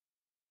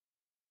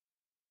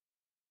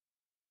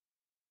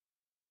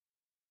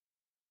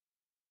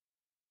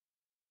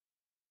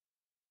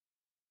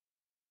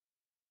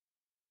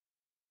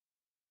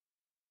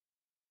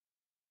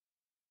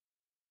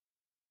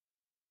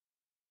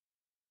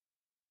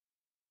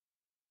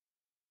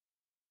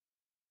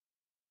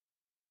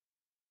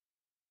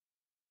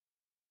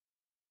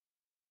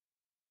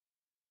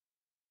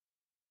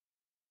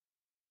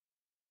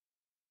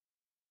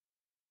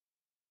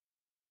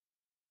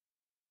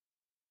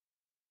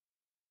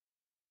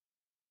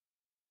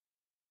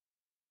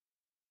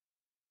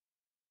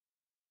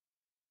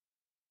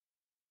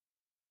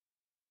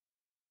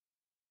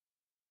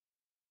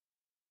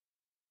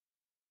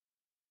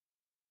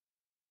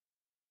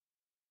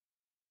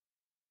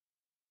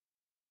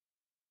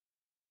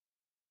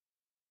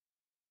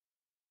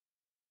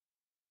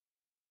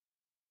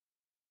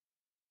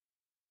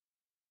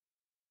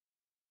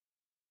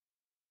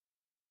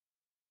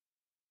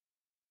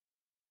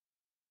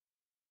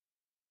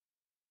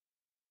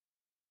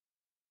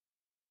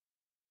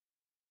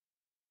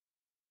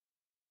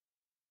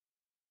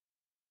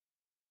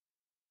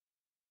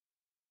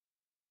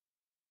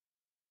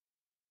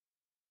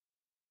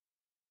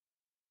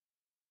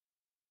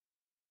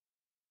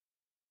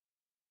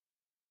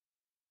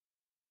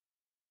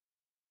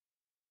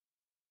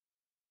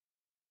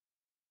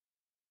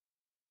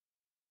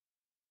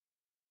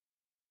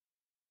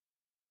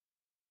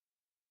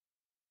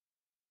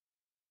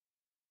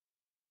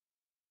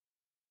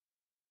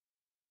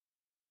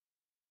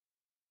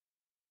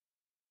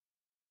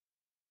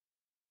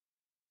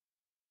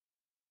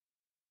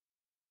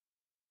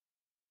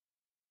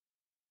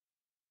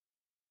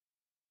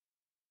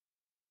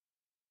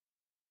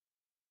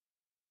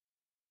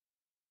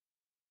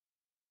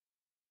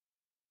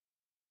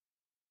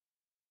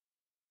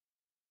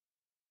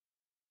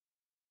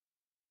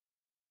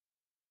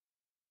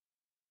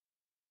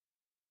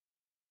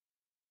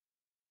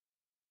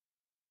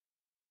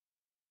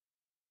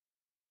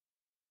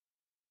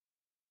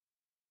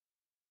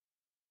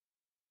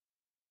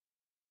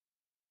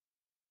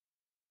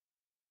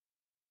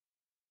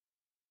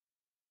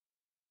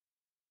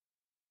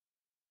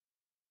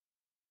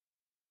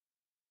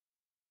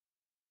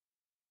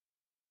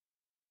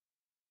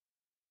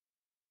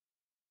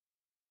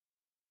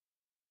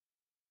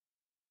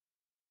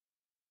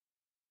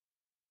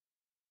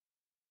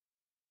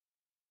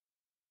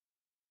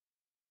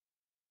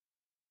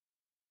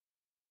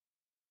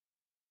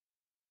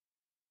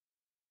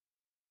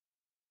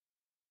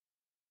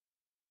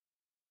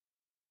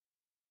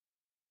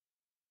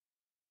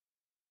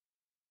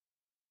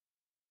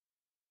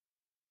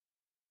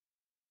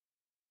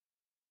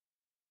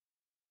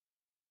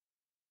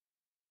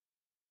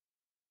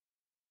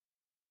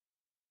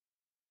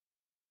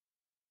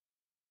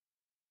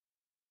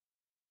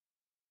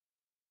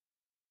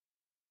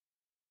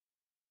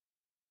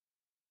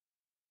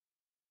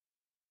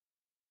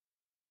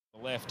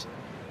 Left,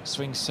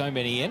 swings so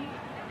many in.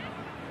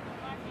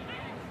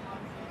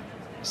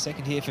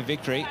 Second here for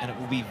victory, and it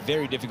will be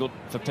very difficult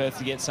for Perth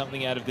to get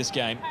something out of this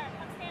game.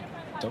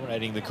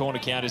 Dominating the corner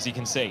count, as you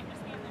can see.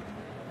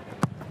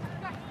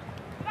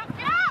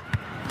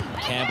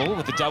 Campbell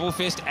with the double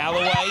fist.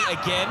 Alloway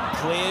again,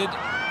 cleared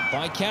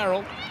by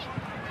Carroll.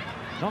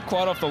 Not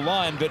quite off the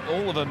line, but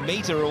all of a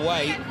metre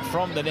away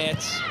from the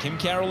nets. Kim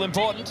Carroll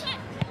important.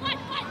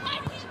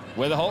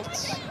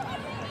 Weatherholtz.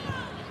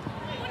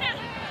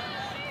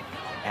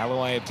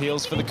 Alloway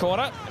appeals for the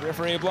corner. The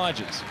referee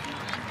obliges.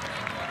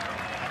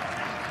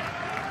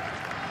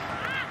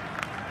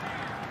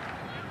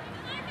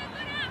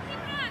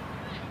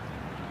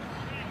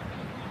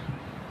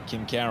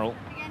 Kim Carroll,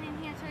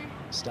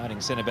 starting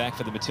centre-back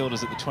for the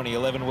Matildas at the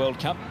 2011 World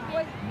Cup.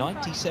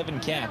 97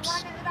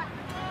 caps.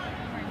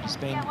 He's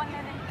been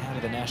out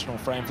of the national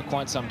frame for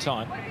quite some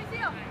time.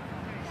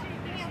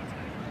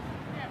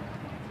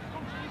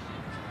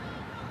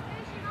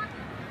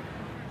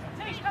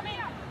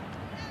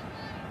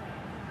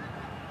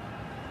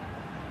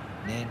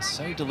 Nan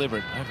so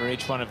deliberate over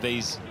each one of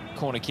these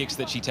corner kicks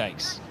that she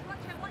takes.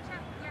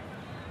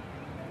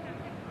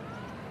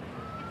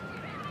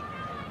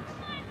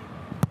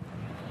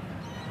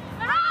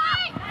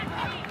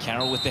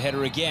 Carroll with the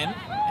header again,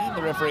 and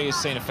the referee has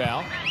seen a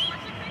foul.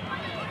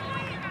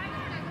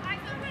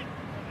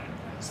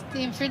 Is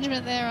the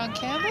infringement there on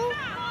Campbell?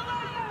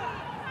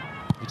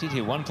 We did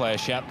hear one player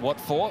shout, "What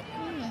for?"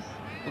 Yeah.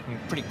 Looking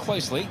pretty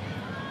closely.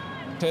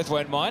 Perth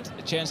won't mind.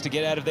 A chance to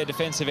get out of their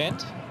defensive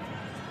end.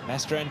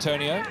 Mastro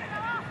Antonio.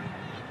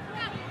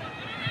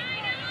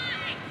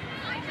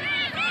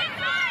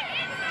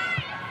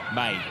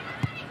 May.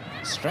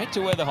 Straight to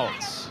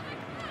Weatherholtz.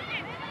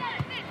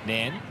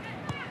 Nan.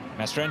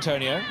 Mastro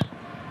Antonio.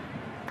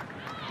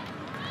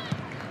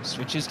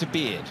 Switches to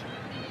Beard.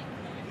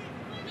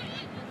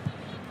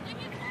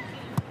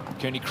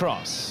 Cooney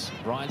Cross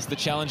rides the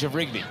challenge of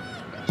Rigby.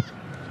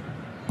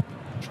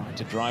 Trying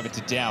to drive it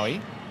to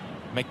Dowie.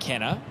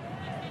 McKenna.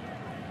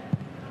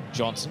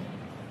 Johnson.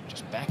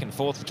 Just back and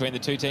forth between the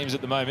two teams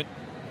at the moment.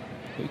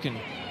 Who can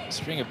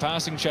string a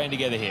passing chain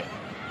together here?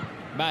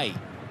 May.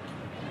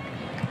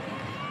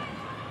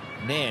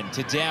 Nan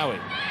to Dowie.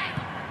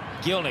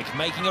 Gilnick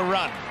making a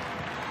run.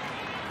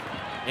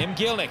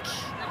 Gilnick.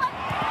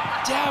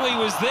 Dowie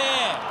was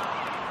there.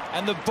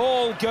 And the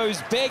ball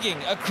goes begging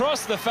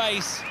across the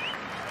face.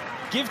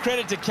 Give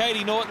credit to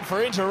Katie Norton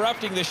for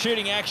interrupting the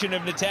shooting action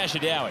of Natasha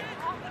Dowie.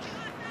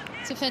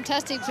 It's a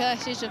fantastic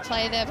passage of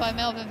play there by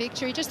Melbourne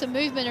Victory. Just the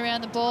movement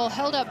around the ball,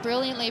 held up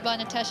brilliantly by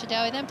Natasha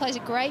Dowie, then plays a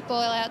great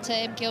ball out to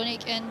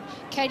Gilnick, and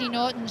Katie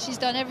Norton, she's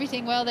done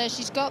everything well there.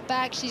 She's got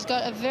back, she's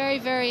got a very,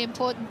 very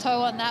important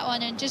toe on that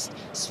one and just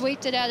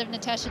sweeped it out of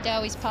Natasha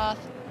Dowie's path.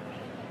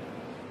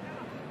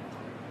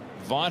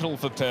 Vital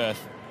for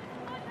Perth.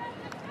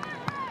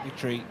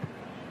 Victory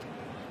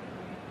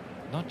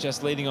not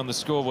just leading on the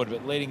scoreboard,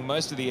 but leading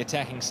most of the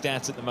attacking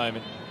stats at the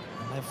moment.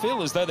 And they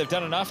feel as though they've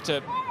done enough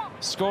to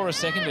score a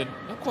second and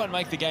not quite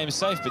make the game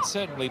safe, but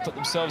certainly put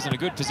themselves in a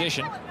good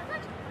position.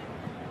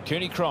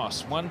 Cooney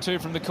Cross, 1-2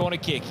 from the corner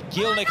kick.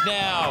 Gilnick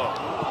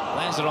now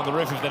lands it on the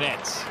roof of the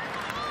nets.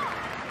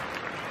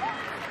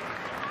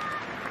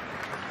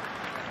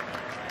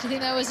 Do you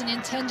think that was an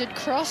intended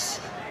cross?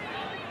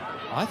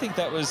 I think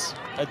that was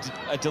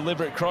a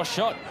deliberate cross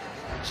shot.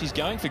 She's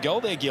going for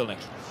goal there,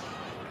 Gilnick.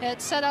 Yeah,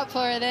 it's set up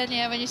for her then,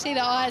 yeah. When you see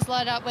the eyes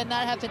light up when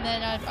that happened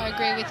then, I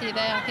agree with you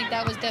there. I think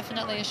that was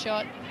definitely a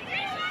shot.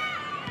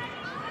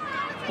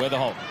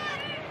 Weatherholt.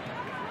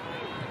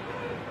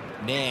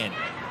 Nan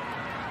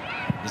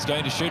is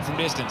going to shoot from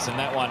distance, and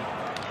that one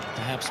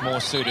perhaps more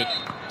suited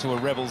to a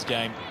Rebels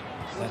game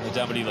than the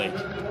W League.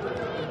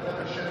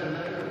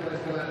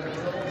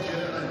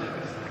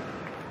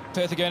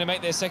 Perth are going to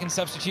make their second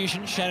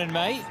substitution, Shannon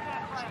May.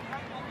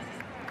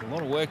 A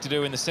lot of work to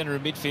do in the centre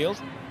of midfield.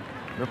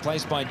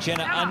 Replaced by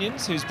Jenna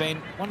Onions, who's been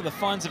one of the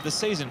finds of the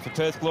season for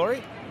Perth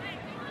Glory.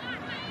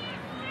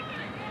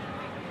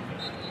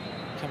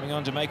 Coming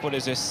on to make what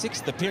is her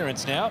 6th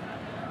appearance now.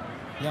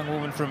 Young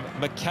woman from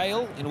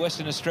McHale in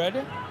Western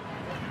Australia,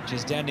 which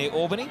is down near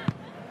Albany.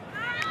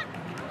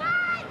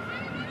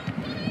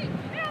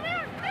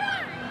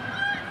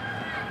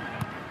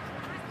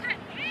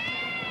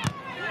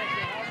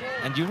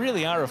 And you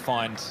really are a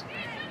find,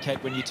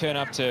 Kate, when you turn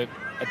up to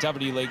a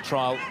W League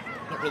trial,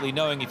 not really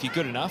knowing if you're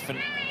good enough, and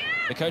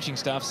the coaching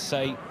staff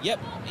say, yep,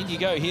 in you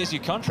go, here's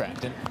your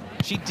contract. And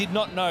she did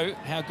not know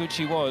how good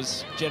she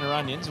was, Jenna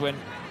Onions, when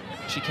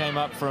she came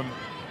up from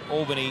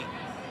Albany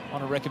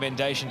on a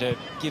recommendation to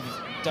give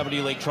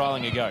W League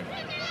trialling a go.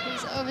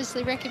 She's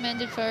obviously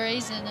recommended for a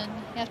reason, and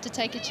you have to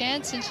take a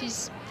chance, and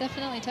she's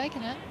definitely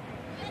taken it.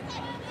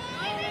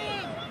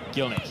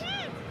 Gilnick.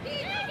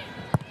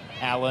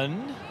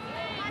 Allen.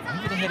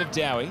 Over the head of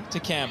Dowie to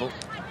Campbell.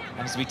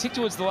 And as we tick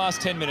towards the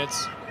last 10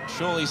 minutes,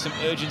 surely some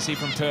urgency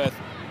from Perth.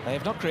 They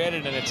have not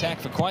created an attack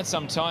for quite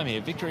some time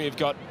here. Victory have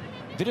got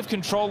a bit of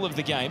control of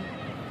the game.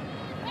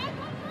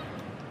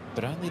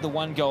 But only the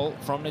one goal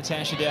from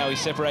Natasha Dowie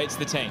separates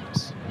the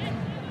teams.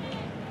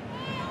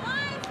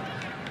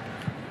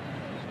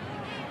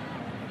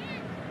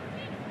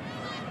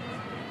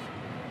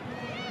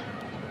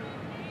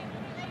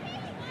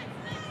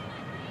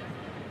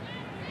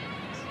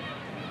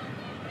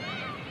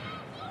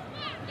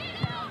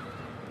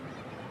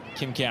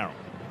 Kim Carroll.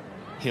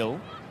 Hill.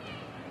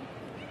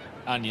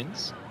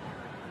 Onions.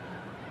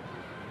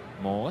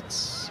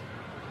 Mortz.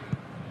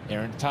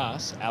 Errant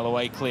pass.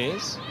 Alloway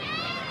clears.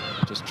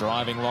 Just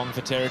driving long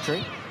for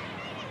territory.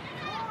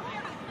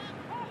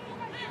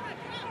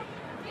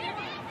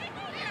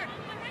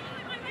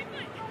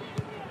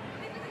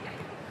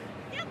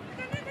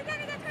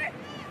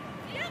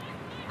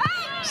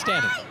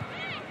 Stanton.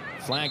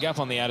 Flag up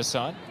on the outer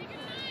side.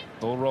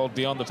 Ball rolled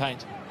beyond the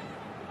paint.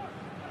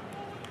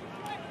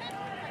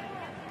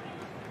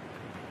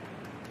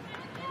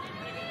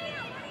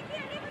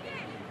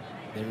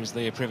 There is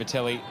Leah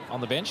Privatelli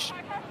on the bench.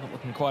 Not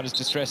looking quite as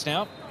distressed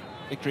now.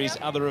 Victory's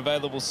other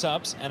available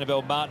subs.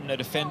 Annabelle Martin, a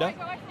defender.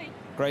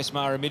 Grace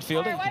Maher, a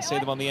midfielder. You can see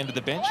them on the end of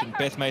the bench. And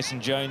Beth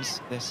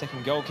Mason-Jones, their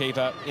second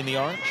goalkeeper, in the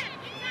orange.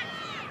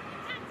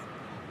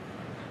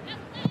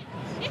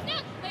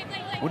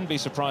 Wouldn't be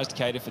surprised,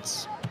 Kate, if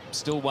it's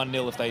still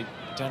 1-0 if they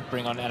don't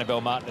bring on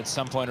Annabelle Martin at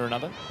some point or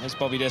another. There's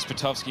Bobby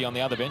Despotovsky on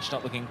the other bench,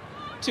 not looking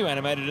too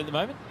animated at the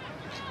moment.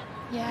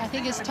 Yeah, I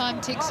think as time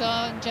ticks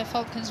on, Jeff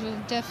Hopkins will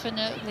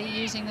definitely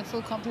using the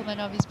full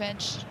complement of his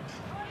bench,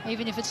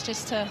 even if it's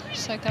just to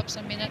soak up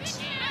some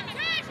minutes.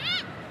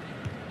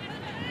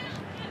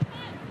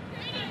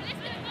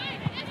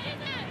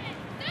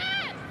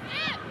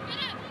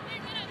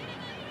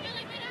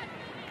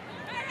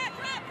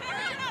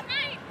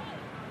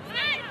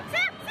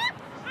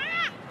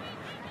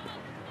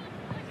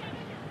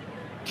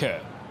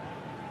 Kerr.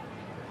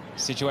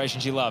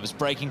 Situation she loves,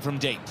 breaking from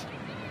deep.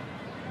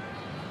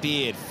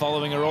 Beard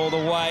following her all the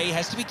way.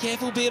 Has to be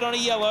careful, Beard on a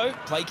yellow.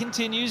 Play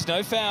continues,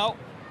 no foul.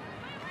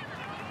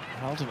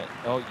 Ultimate.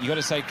 Oh, you got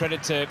to say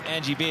credit to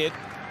Angie Beard.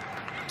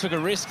 Took a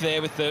risk there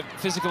with the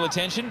physical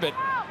attention, but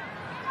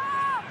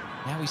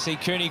now we see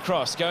Cooney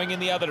Cross going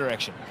in the other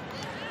direction.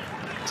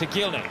 To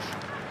Gilnick.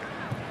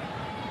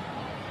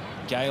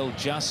 Gale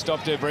just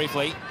stopped her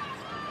briefly.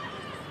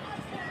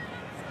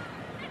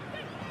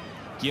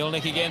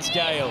 Gilnick against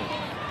Gale.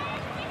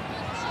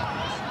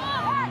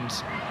 And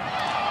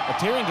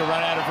appearing to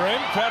run out of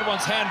room. Crowd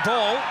wants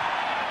handball.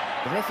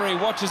 The referee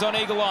watches on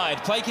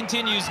eagle-eyed. Play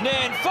continues.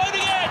 Nairn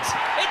floating it!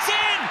 It's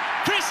in!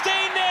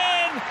 Christine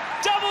Nairn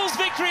doubles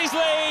Victory's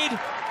lead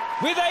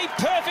with a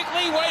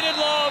perfectly weighted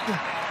lob.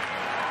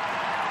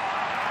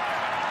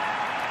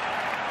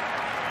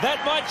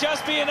 That might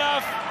just be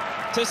enough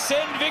to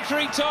send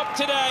Victory top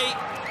today.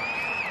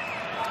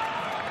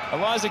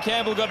 Eliza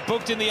Campbell got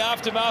booked in the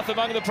aftermath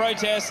among the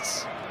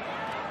protests.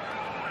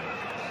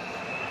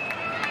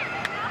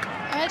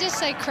 I just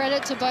say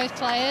credit to both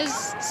players.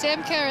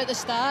 Sam Kerr at the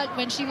start,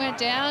 when she went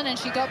down and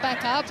she got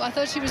back up, I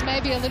thought she was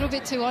maybe a little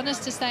bit too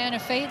honest to stay on her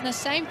feet. And the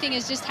same thing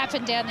has just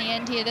happened down the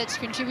end here that's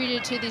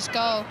contributed to this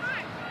goal.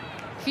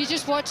 If you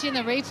just watch in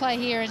the replay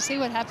here and see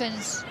what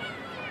happens.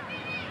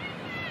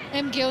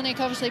 M. Gilnick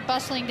obviously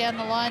bustling down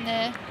the line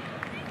there.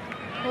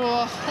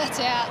 Oh, that's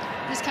out.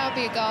 This can't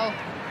be a goal.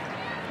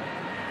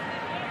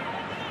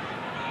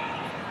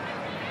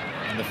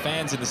 And the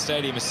fans in the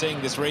stadium are seeing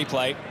this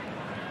replay.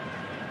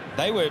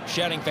 They were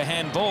shouting for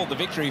handball, the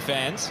Victory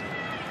fans,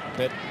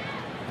 but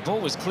the ball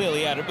was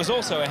clearly out. It was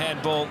also a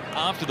handball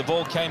after the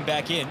ball came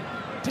back in.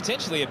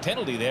 Potentially a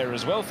penalty there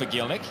as well for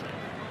Gilnick.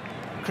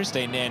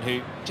 Christine Nairn,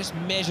 who just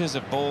measures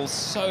a ball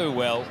so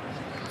well,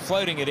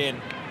 floating it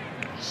in.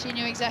 She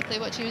knew exactly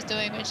what she was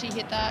doing when she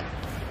hit that.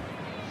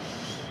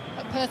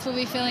 But Perth will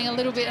be feeling a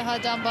little bit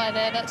hard done by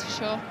there, that's for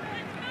sure.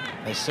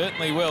 They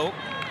certainly will.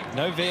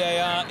 No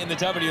VAR in the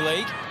W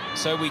League,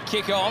 so we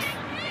kick off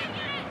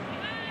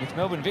with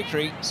Melbourne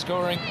Victory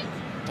scoring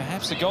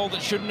perhaps a goal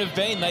that shouldn't have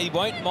been. They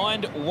won't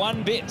mind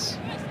one bit.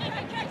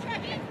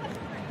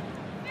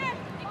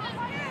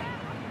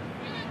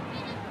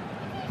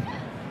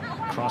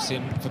 Cross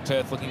in for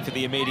Perth, looking for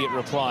the immediate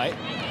reply.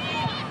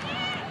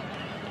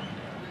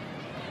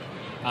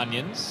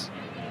 Onions.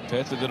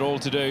 Perth with it all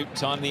to do.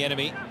 Time the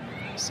enemy.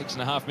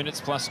 6.5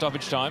 minutes plus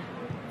stoppage time,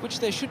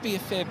 which there should be a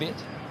fair bit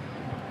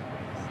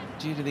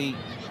due to the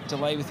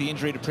delay with the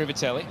injury to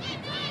Privatelli.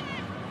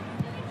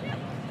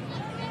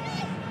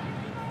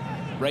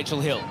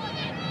 Rachel Hill.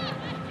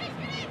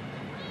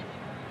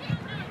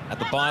 At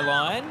the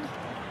byline.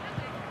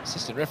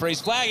 Assistant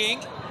referee's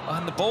flagging.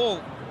 And the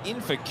ball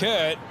in for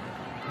Kurt.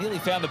 Nearly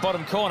found the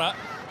bottom corner.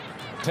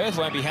 Perth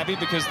won't be happy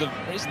because the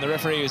reason the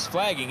referee is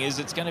flagging is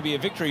it's going to be a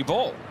Victory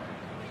ball.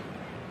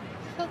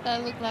 I thought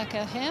that looked like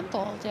a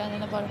handball down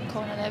in the bottom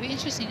corner. That'd be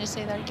interesting to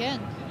see that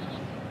again.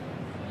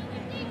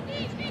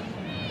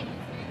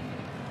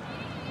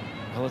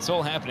 Well, it's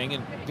all happening,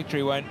 and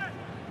Victory won't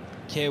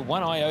care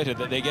one iota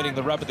that they're getting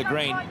the rub of the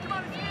green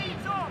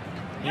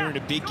here in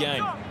a big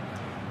game.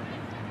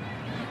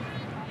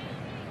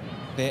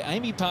 Their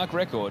Amy Park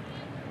record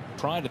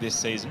prior to this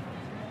season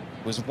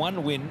was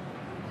 1 win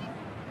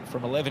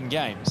from 11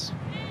 games.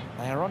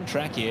 They are on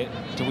track here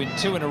to win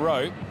 2 in a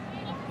row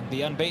and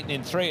be unbeaten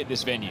in 3 at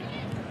this venue.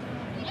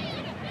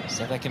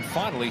 So they can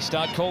finally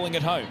start calling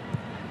it home.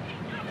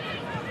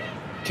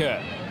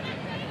 Kerr.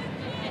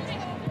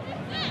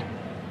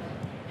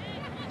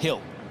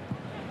 Hill.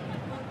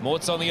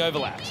 Mortz on the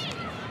overlap.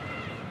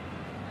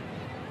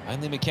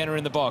 Only McKenna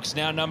in the box.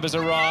 Now numbers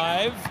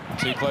arrive.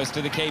 Too close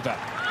to the keeper.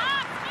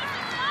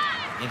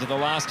 Into the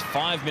last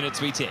 5 minutes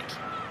we tick.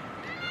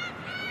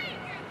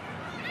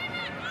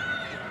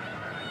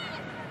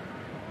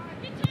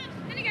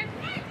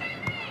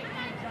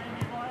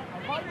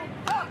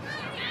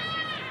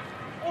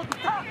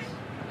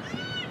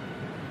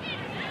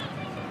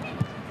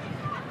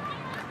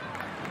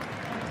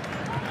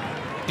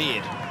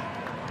 Beard.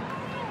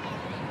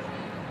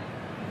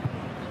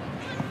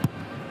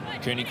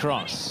 Cooney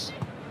cross.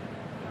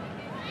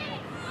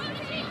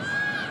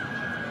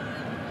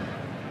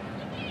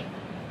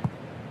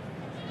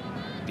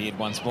 Beard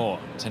once more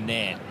to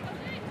Nairn.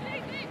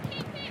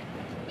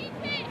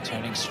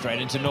 Turning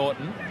straight into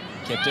Norton.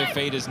 Kept her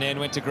feet as Nairn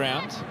went to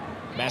ground.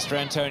 Master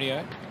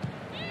Antonio.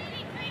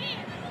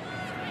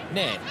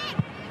 Nairn.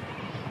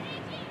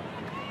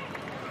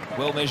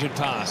 Well-measured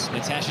pass.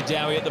 Natasha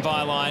Dowie at the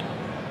byline.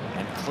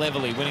 And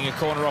cleverly winning a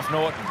corner off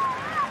Norton.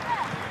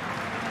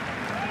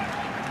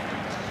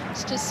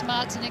 It's just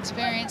smarts and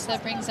experience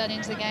that brings that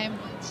into the game.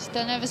 She's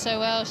done ever so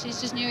well. She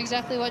just knew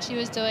exactly what she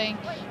was doing.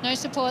 No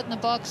support in the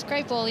box.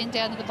 Great ball in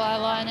down to the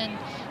byline, and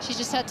she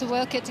just had to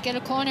work it to get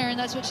a corner, and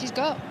that's what she's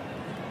got.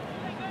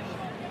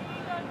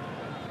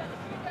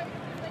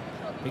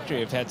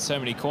 Victory have had so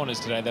many corners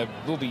today, they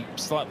will be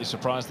slightly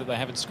surprised that they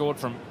haven't scored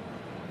from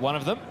one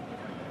of them.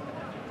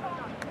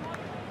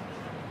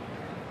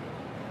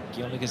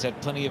 Gielnik has had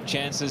plenty of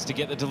chances to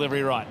get the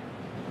delivery right.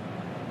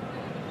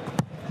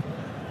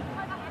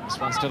 This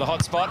one's to the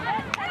hot spot.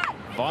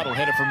 Vital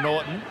header from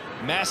Norton.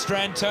 Master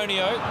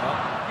Antonio.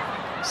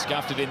 Oh,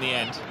 scuffed it in the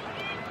end.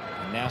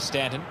 And now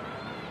Stanton.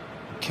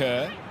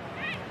 Kerr.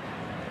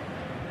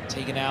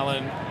 Tegan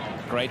Allen.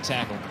 Great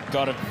tackle.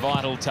 Got a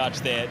vital touch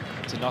there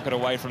to knock it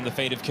away from the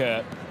feet of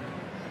Kerr.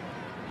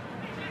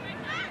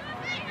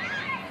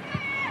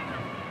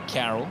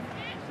 Carroll.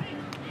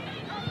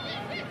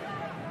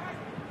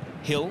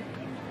 Hill.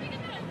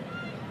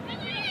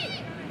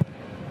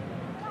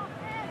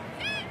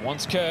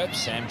 Wants Kerr.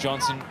 Sam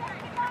Johnson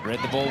read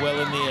the ball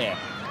well in the air.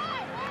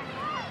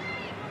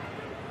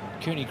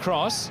 Cooney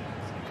cross.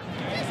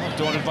 Not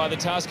daunted by the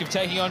task of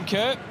taking on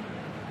Kerr.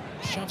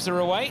 Shoves her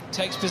away,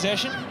 takes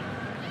possession.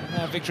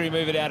 Now Victory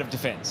move it out of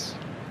defence.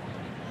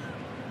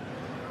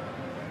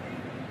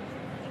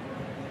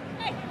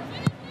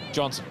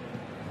 Johnson.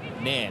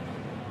 Nairn.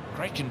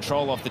 Great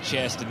control off the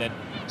chest and then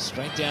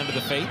straight down to the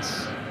feet.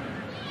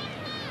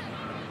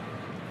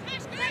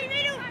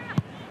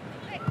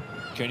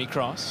 Cooney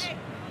cross.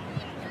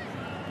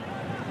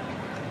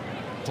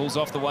 Pulls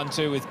off the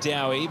 1-2 with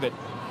Dowie, but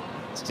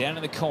it's down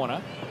in the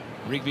corner.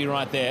 Rigby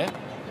right there.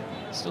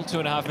 Still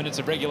 2.5 minutes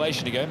of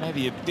regulation to go.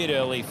 Maybe a bit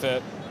early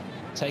for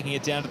taking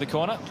it down to the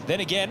corner.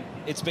 Then again,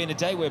 it's been a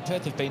day where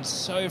Perth have been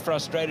so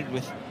frustrated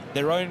with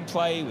their own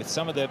play, with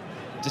some of the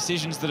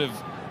decisions that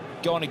have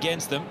gone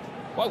against them.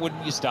 Why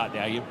wouldn't you start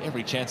now? You have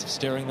every chance of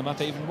stirring them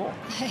up even more.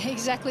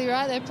 Exactly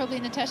right. They're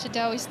probably Natasha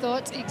Dowie's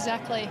thoughts.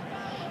 Exactly.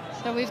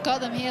 So we've got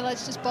them here.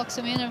 Let's just box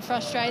them in and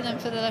frustrate them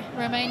for the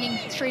remaining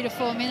 3 to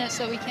 4 minutes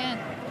that we can.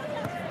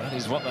 That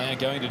is what they are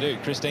going to do.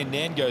 Christine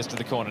Nairn goes to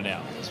the corner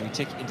now as we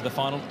tick into the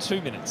final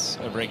 2 minutes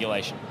of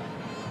regulation.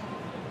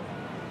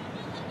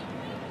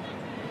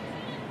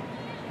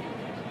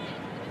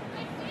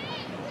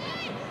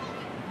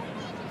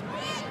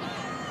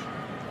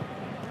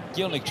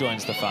 Gielnik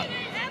joins the fun.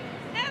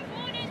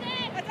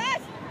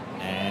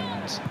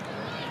 And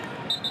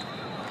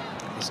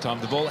this time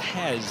the ball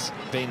has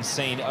been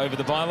seen over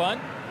the byline.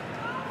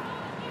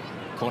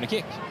 Corner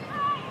kick.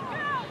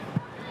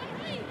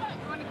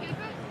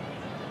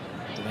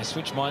 Do they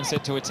switch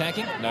mindset to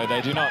attacking? No,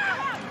 they do not.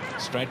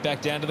 Straight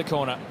back down to the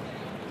corner.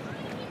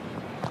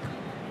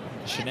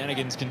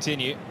 Shenanigans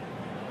continue.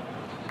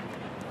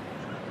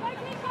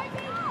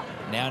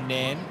 Now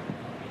Nairn.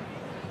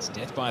 It's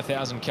death by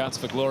 1,000 cuts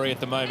for Glory at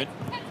the moment.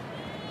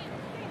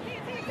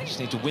 They just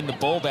need to win the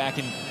ball back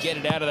and get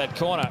it out of that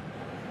corner.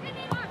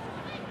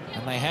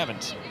 And they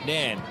haven't.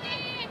 Nairn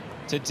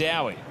to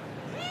Dowie.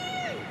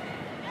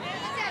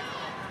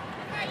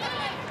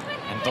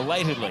 And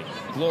belatedly,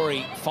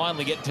 Glory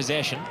finally get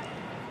possession.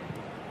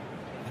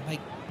 And they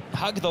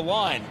hug the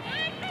line.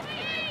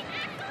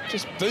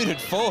 Just boot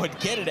it forward,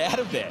 get it out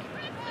of there.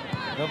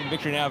 Melbourne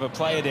Victory now have a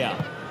player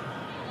down.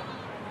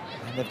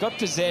 And they've got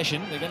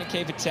possession. They're going to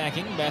keep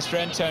attacking. Master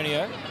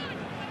Antonio.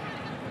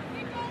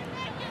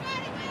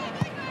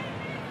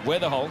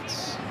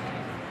 Weatherholtz.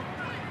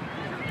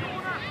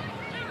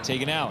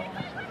 Tegan Allen.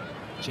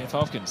 Jeff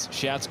Hopkins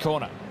shouts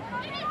corner.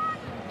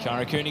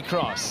 Cara Cooney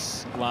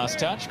cross. Last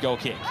touch, goal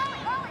kick.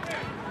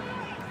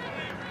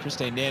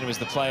 Christine Nairn was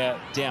the player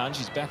down.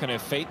 She's back on her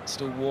feet,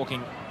 still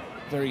walking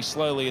very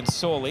slowly and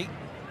sorely.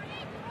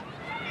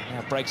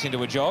 Now breaks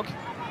into a jog.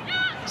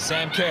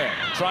 Sam Kerr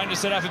trying to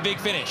set up a big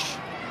finish.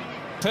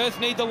 Perth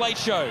need the late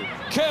show.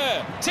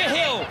 Kerr to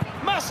Hill.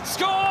 Must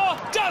score.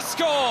 Does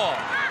score.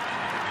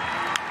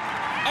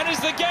 And as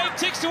the game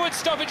ticks towards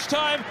stoppage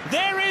time,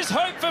 there is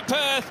hope for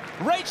Perth.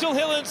 Rachel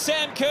Hill and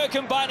Sam Kerr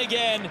combine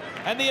again,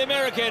 and the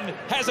American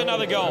has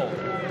another goal.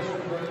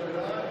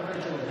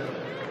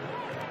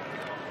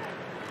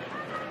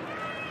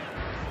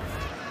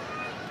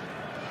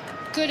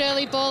 Good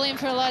early ball in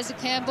for Eliza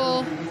Campbell.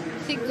 I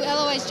think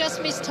Eloise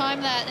just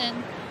mistimed that,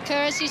 and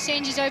Kerr, as you've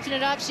seen, she's opened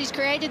it up. She's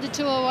created the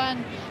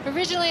 201.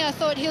 Originally, I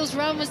thought Hill's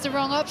run was the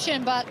wrong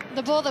option, but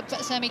the ball that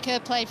Sammy Kerr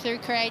played through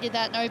created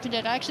that and opened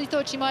it. I actually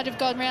thought she might have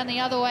gone round the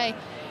other way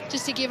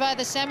just to give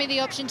either Sammy the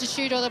option to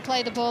shoot or to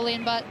play the ball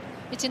in, but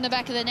it's in the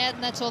back of the net,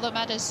 and that's all that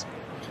matters.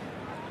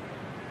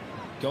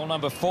 Goal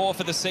number 4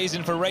 for the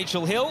season for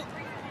Rachel Hill.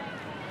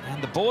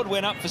 And the board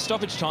went up for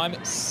stoppage time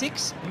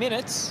 6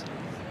 minutes.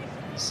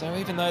 So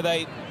even though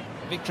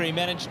Victory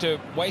managed to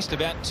waste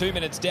about 2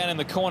 minutes down in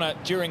the corner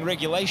during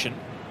regulation,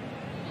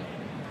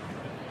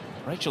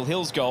 Rachel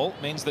Hill's goal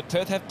means that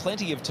Perth have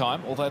plenty of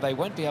time, although they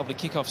won't be able to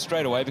kick off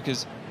straight away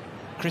because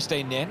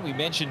Christine Nen, we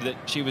mentioned that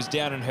she was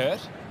down and hurt,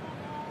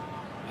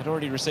 had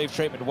already received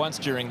treatment once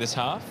during this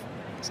half.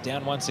 It's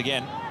down once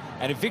again.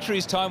 And if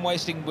Victory's time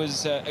wasting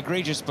was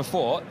egregious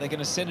before, they're going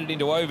to send it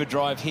into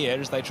overdrive here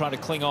as they try to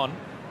cling on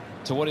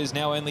to what is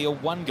now only a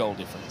 1-goal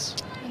difference.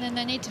 And then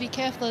they need to be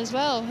careful as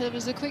well. It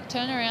was a quick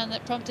turnaround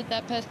that prompted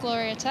that Perth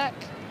Glory attack.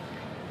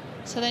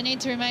 So they need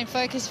to remain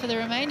focused for the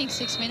remaining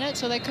 6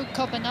 minutes, or they could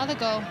cop another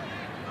goal.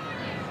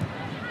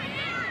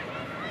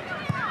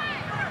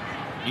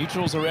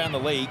 Neutrals around the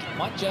league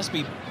might just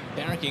be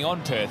barracking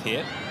on Perth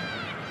here.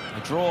 A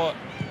draw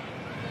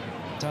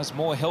does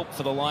more help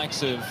for the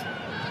likes of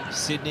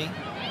Sydney,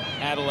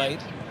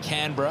 Adelaide,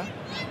 Canberra,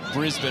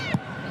 Brisbane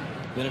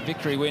than a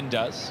Victory win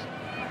does,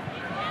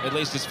 at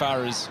least as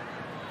far as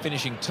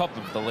finishing top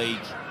of the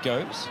league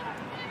goes.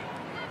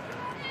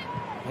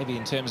 Maybe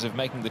in terms of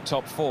making the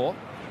top 4,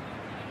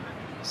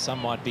 some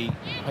might be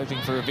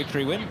hoping for a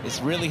Victory win.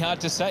 It's really hard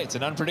to say. It's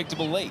an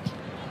unpredictable league.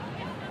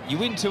 You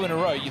win 2 in a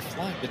row, you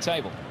fly up the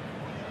table.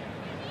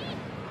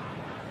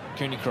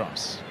 Cooney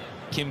Cross,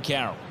 Kim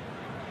Carroll.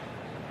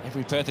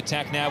 Every Perth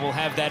attack now will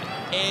have that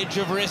edge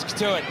of risk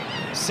to it.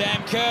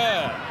 Sam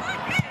Kerr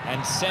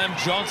and Sam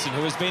Johnson,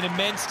 who has been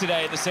immense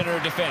today at the centre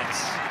of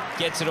defence,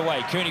 gets it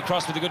away. Cooney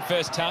Cross with a good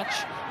first touch,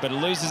 but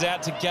loses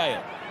out to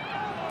Gale.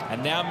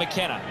 And now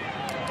McKenna.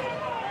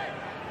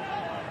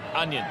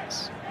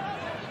 Onions.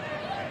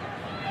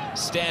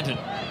 Stanton.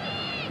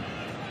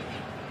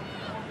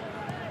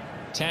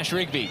 Tash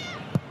Rigby.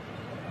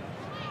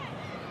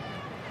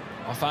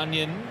 Off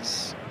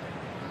Onions.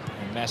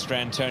 And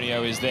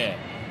Mastrantonio is there.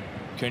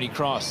 Cooney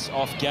Cross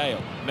off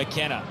Gale.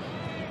 McKenna.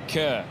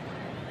 Kerr.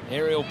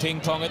 Aerial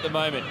ping pong at the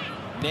moment.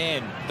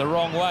 Nan the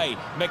wrong way.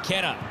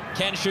 McKenna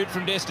can shoot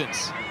from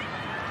distance.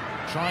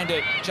 Trying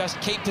to just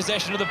keep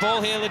possession of the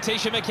ball here,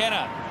 Letitia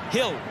McKenna.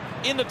 Hill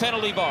in the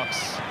penalty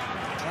box.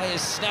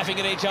 Players snapping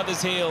at each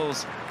other's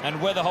heels, and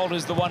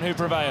Weatherholder's the one who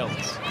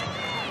prevails.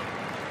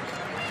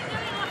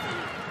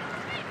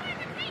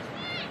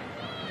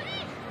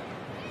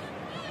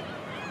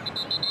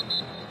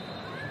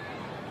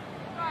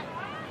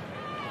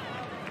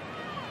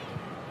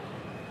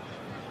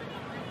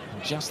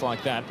 Just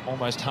like that,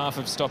 almost half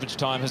of stoppage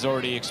time has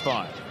already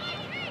expired.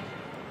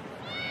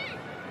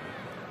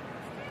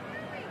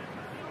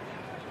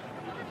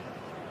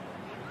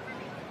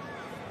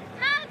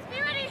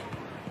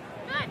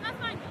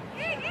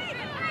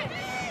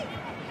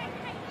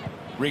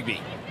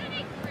 Rigby.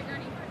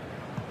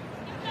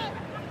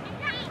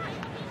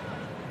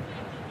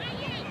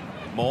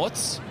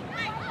 Mortz.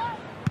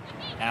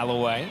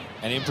 Alloway,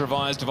 an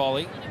improvised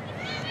volley.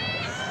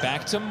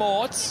 Back to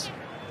Mortz.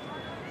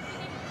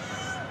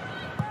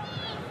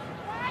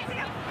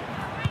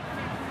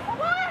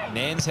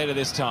 Nan's header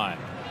this time.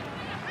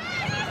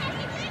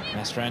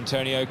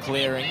 Mastrantonio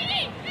clearing.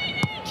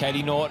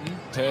 Katie Norton.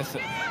 Perth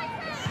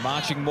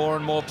marching more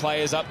and more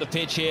players up the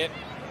pitch here.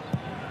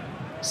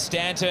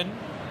 Stanton.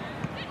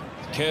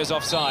 Kerr's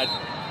offside.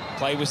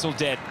 Play whistle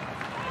dead.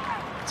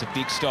 It's a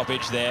big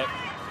stoppage there.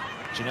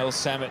 Janelle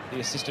Samet, the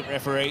assistant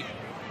referee.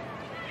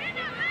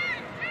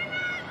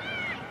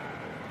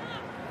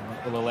 And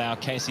that will allow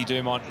Casey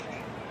Dumont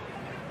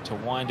to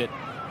wind it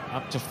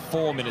up to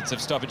 4 minutes of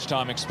stoppage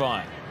time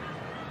expired.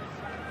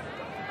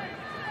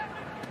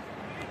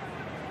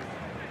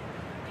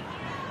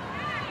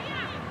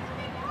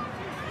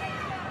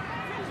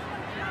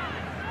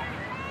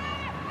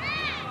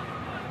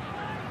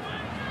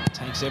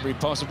 Takes every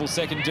possible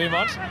second,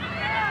 Dumont.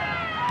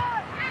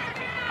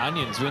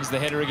 Onions wins the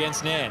header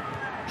against Nan.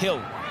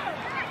 Hill.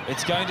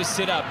 It's going to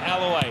sit up.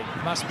 Alloway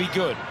must be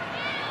good.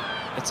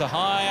 It's a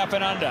high up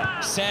and under.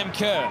 Sam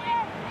Kerr.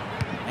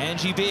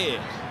 Angie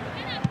Beard.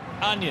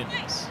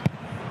 Onions.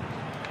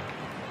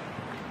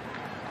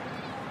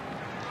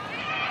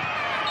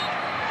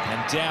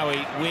 And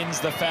Dowie wins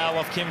the foul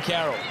off Kim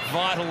Carroll.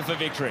 Vital for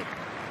Victory.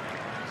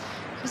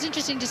 It was an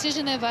interesting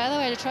decision there by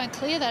Alloway to try and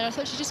clear that. I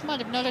thought she just might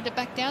have nodded it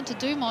back down to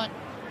Dumont.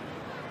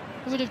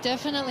 It would have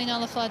definitely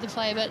nullified the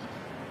play, but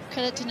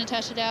credit to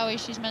Natasha Dowie,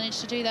 she's managed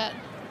to do that.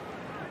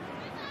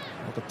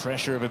 Well, the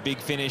pressure of a big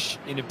finish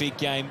in a big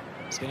game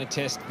is going to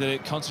test the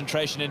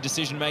concentration and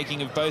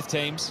decision-making of both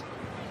teams.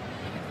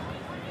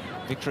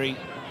 Victory,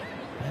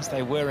 as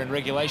they were in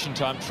regulation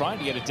time, trying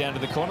to get it down to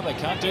the corner. They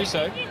can't do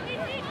so.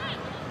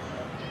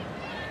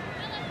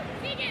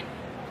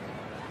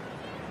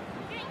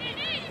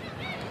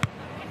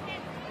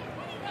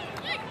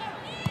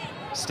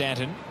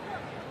 Stanton.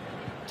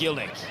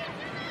 Gilnick.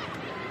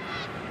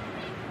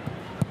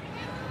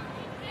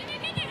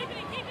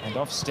 And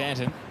off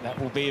Stanton, that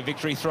will be a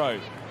victory throw.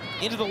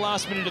 Into the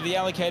last minute of the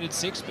allocated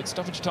 6, but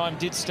stoppage time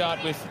did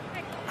start with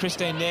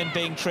Christine Nairn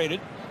being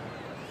treated.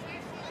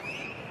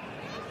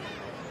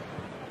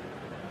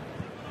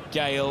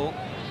 Gale,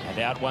 and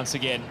out once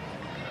again.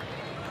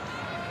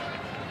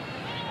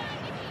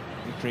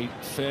 Victory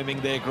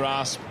firming their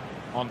grasp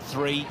on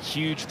 3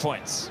 huge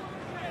points.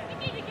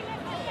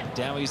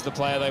 Dowie's the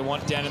player they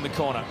want down in the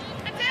corner.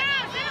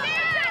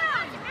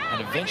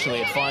 And eventually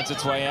it finds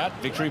its way out.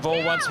 Victory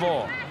ball once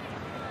more.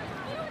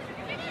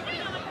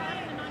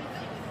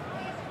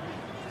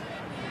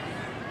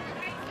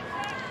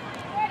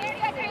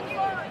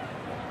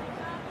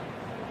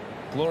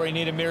 Glory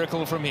need a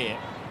miracle from here.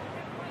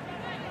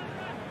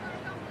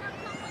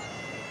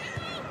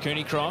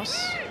 Cooney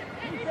cross.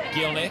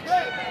 Gilnick.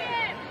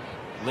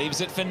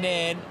 Leaves it for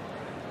Nairn.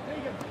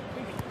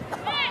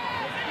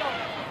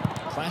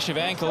 Clash of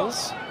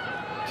ankles.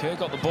 Kerr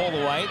got the ball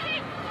away.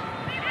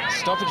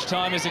 Stoppage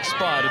time has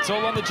expired. It's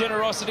all on the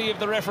generosity of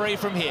the referee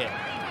from here.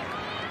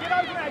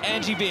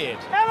 Angie Beard.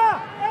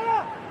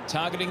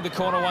 Targeting the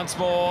corner once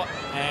more,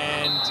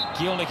 and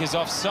Gilnick is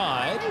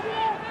offside.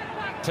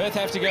 Perth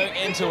have to go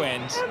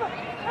end-to-end,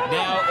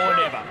 now or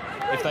never,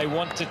 if they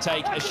want to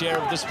take a share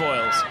of the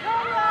spoils.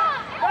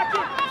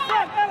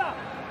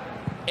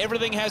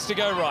 Everything has to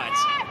go right.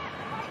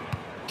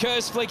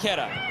 Kerr's flick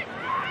header.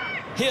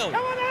 Hill.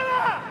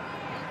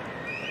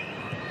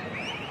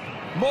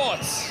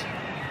 Mortz.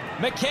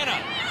 McKenna.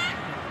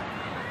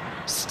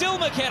 Still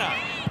McKenna.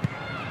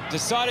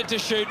 Decided to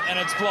shoot, and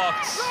it's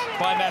blocked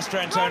by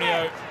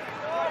Mastrantonio.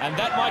 And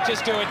that might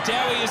just do it.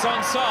 Dowie is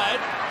onside.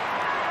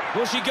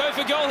 Will she go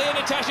for goal here,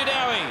 Natasha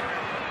Dowie?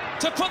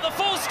 To put the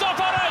full stop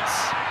on it!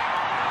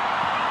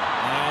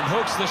 And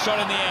hooks the shot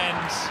in the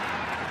end.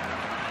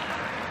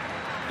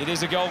 It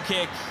is a goal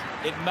kick.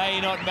 It may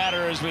not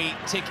matter as we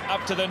tick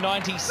up to the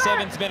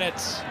 97th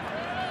minute.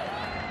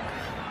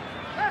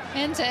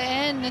 End to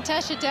end,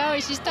 Natasha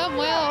Dowie, she's done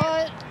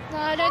well.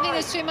 I don't think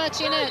there's too much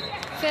in it.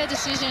 Fair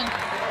decision.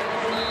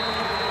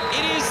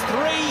 It is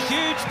 3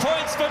 huge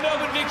points for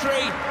Melbourne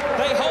Victory.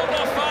 They hold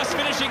off fast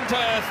finishing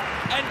Perth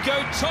and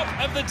go top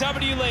of the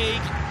W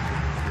League.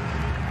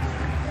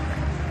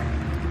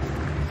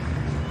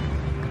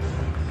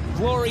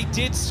 Glory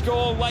did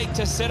score late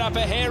to set up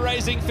a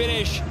hair-raising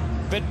finish,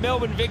 but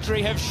Melbourne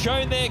Victory have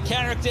shown their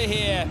character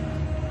here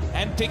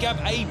and pick up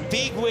a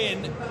big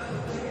win.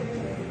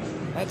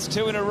 That's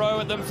 2 in a row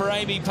at them for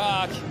Amy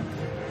Park,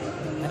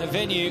 and a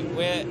venue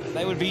where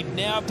they would be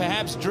now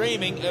perhaps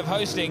dreaming of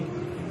hosting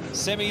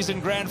semis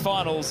and grand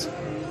finals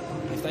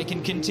if they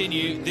can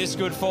continue this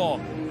good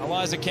form.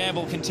 Eliza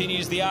Campbell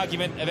continues the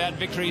argument about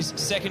Victory's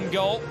second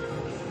goal.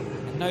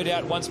 And no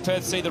doubt once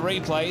Perth see the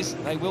replays,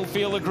 they will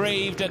feel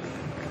aggrieved at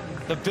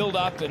the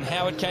build-up and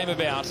how it came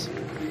about.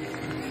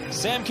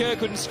 Sam Kerr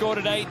couldn't score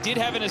today, did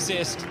have an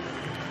assist.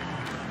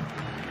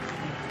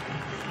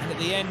 And at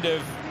the end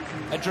of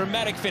a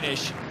dramatic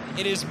finish,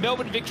 it is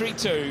Melbourne Victory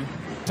 2,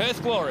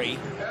 Perth Glory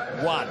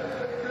 1.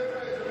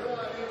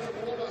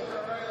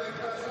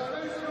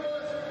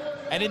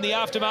 And in the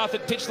aftermath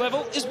at pitch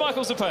level is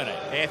Michael Zappone.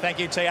 Yeah, thank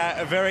you,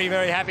 Tia. Very,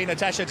 very happy.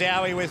 Natasha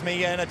Dowie with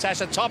me.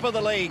 Natasha, top of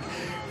the league,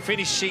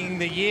 finishing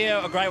the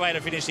year. A great way to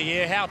finish the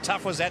year. How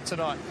tough was that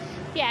tonight?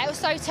 Yeah, it was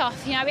so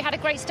tough. You know, we had a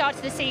great start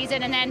to the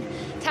season, and then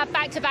to have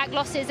back-to-back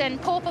losses and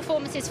poor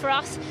performances for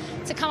us,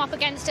 to come up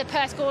against a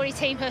Perth Glory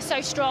team who are so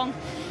strong,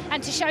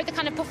 and to show the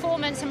kind of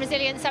performance and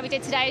resilience that we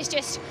did today is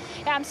just,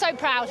 I'm so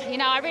proud. You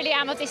know, I really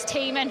am of this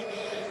team, and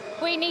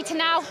we need to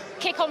now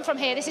kick on from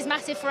here. This is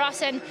massive for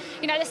us, and,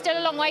 you know, there's still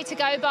a long way to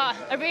go, but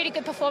a really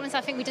good performance.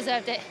 I think we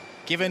deserved it.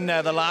 Given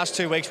the last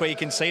 2 weeks where you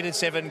conceded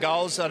 7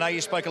 goals, I know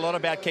you spoke a lot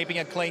about keeping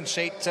a clean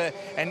sheet,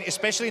 and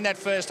especially in that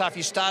first half,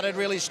 you started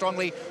really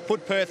strongly,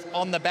 put Perth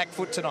on the back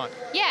foot tonight.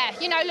 Yeah,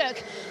 you know,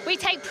 look, we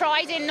take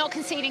pride in not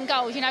conceding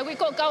goals. You know, we've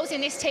got goals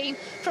in this team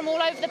from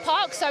all over the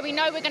park, so we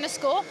know we're going to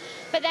score.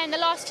 But then the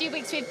last few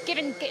weeks we've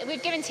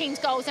given teams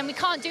goals, and we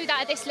can't do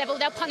that at this level.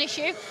 They'll punish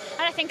you.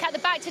 And I think at the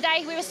back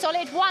today we were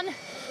solid. 1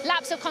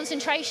 lapse of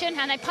concentration,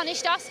 and they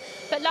punished us.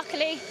 But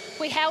luckily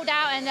we held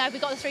out, and we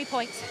got the 3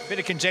 points. Bit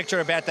of conjecture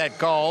about that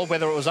goal,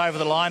 whether it was over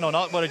the line or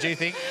not. What did you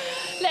think?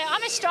 Look,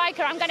 I'm a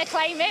striker. I'm going to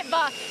claim it,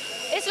 but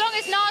as long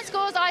as Nard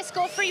scores, I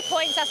score 3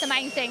 points. That's the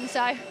main thing.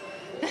 So.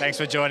 Thanks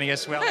for joining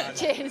us. Well done.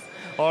 Cheers.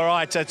 All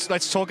right,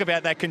 let's talk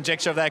about that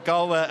conjecture of that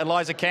goal.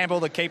 Eliza Campbell,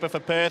 the keeper for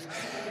Perth.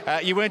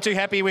 You weren't too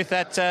happy with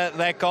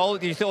that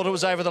goal. You thought it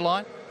was over the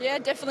line? Yeah,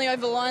 definitely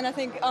over the line. I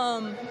think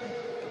right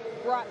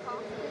half.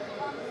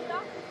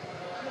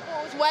 The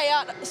ball was way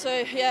out,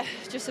 so yeah,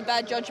 just a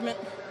bad judgment.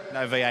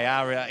 No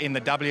VAR in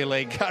the W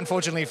League,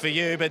 unfortunately for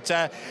you, but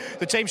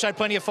the team showed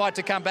plenty of fight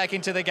to come back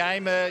into the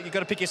game. You've got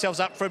to pick yourselves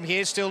up from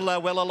here, still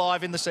well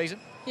alive in the season.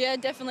 Yeah,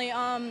 definitely.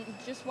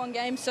 Just one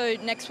game, so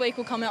next week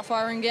we'll come out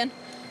firing again.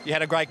 You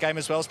had a great game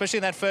as well, especially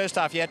in that first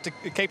half. You had to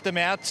keep them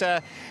out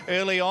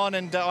early on,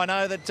 and I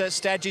know that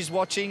Stadge is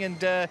watching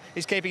and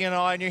is keeping an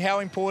eye on you. How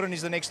important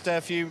is the next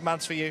few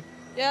months for you?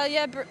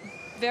 Yeah,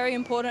 very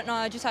important, and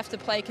I just have to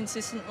play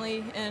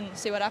consistently and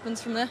see what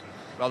happens from there.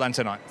 Well done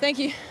tonight. Thank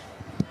you.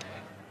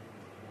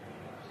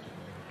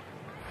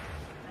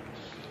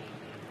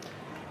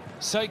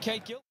 So,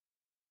 Kate Gill.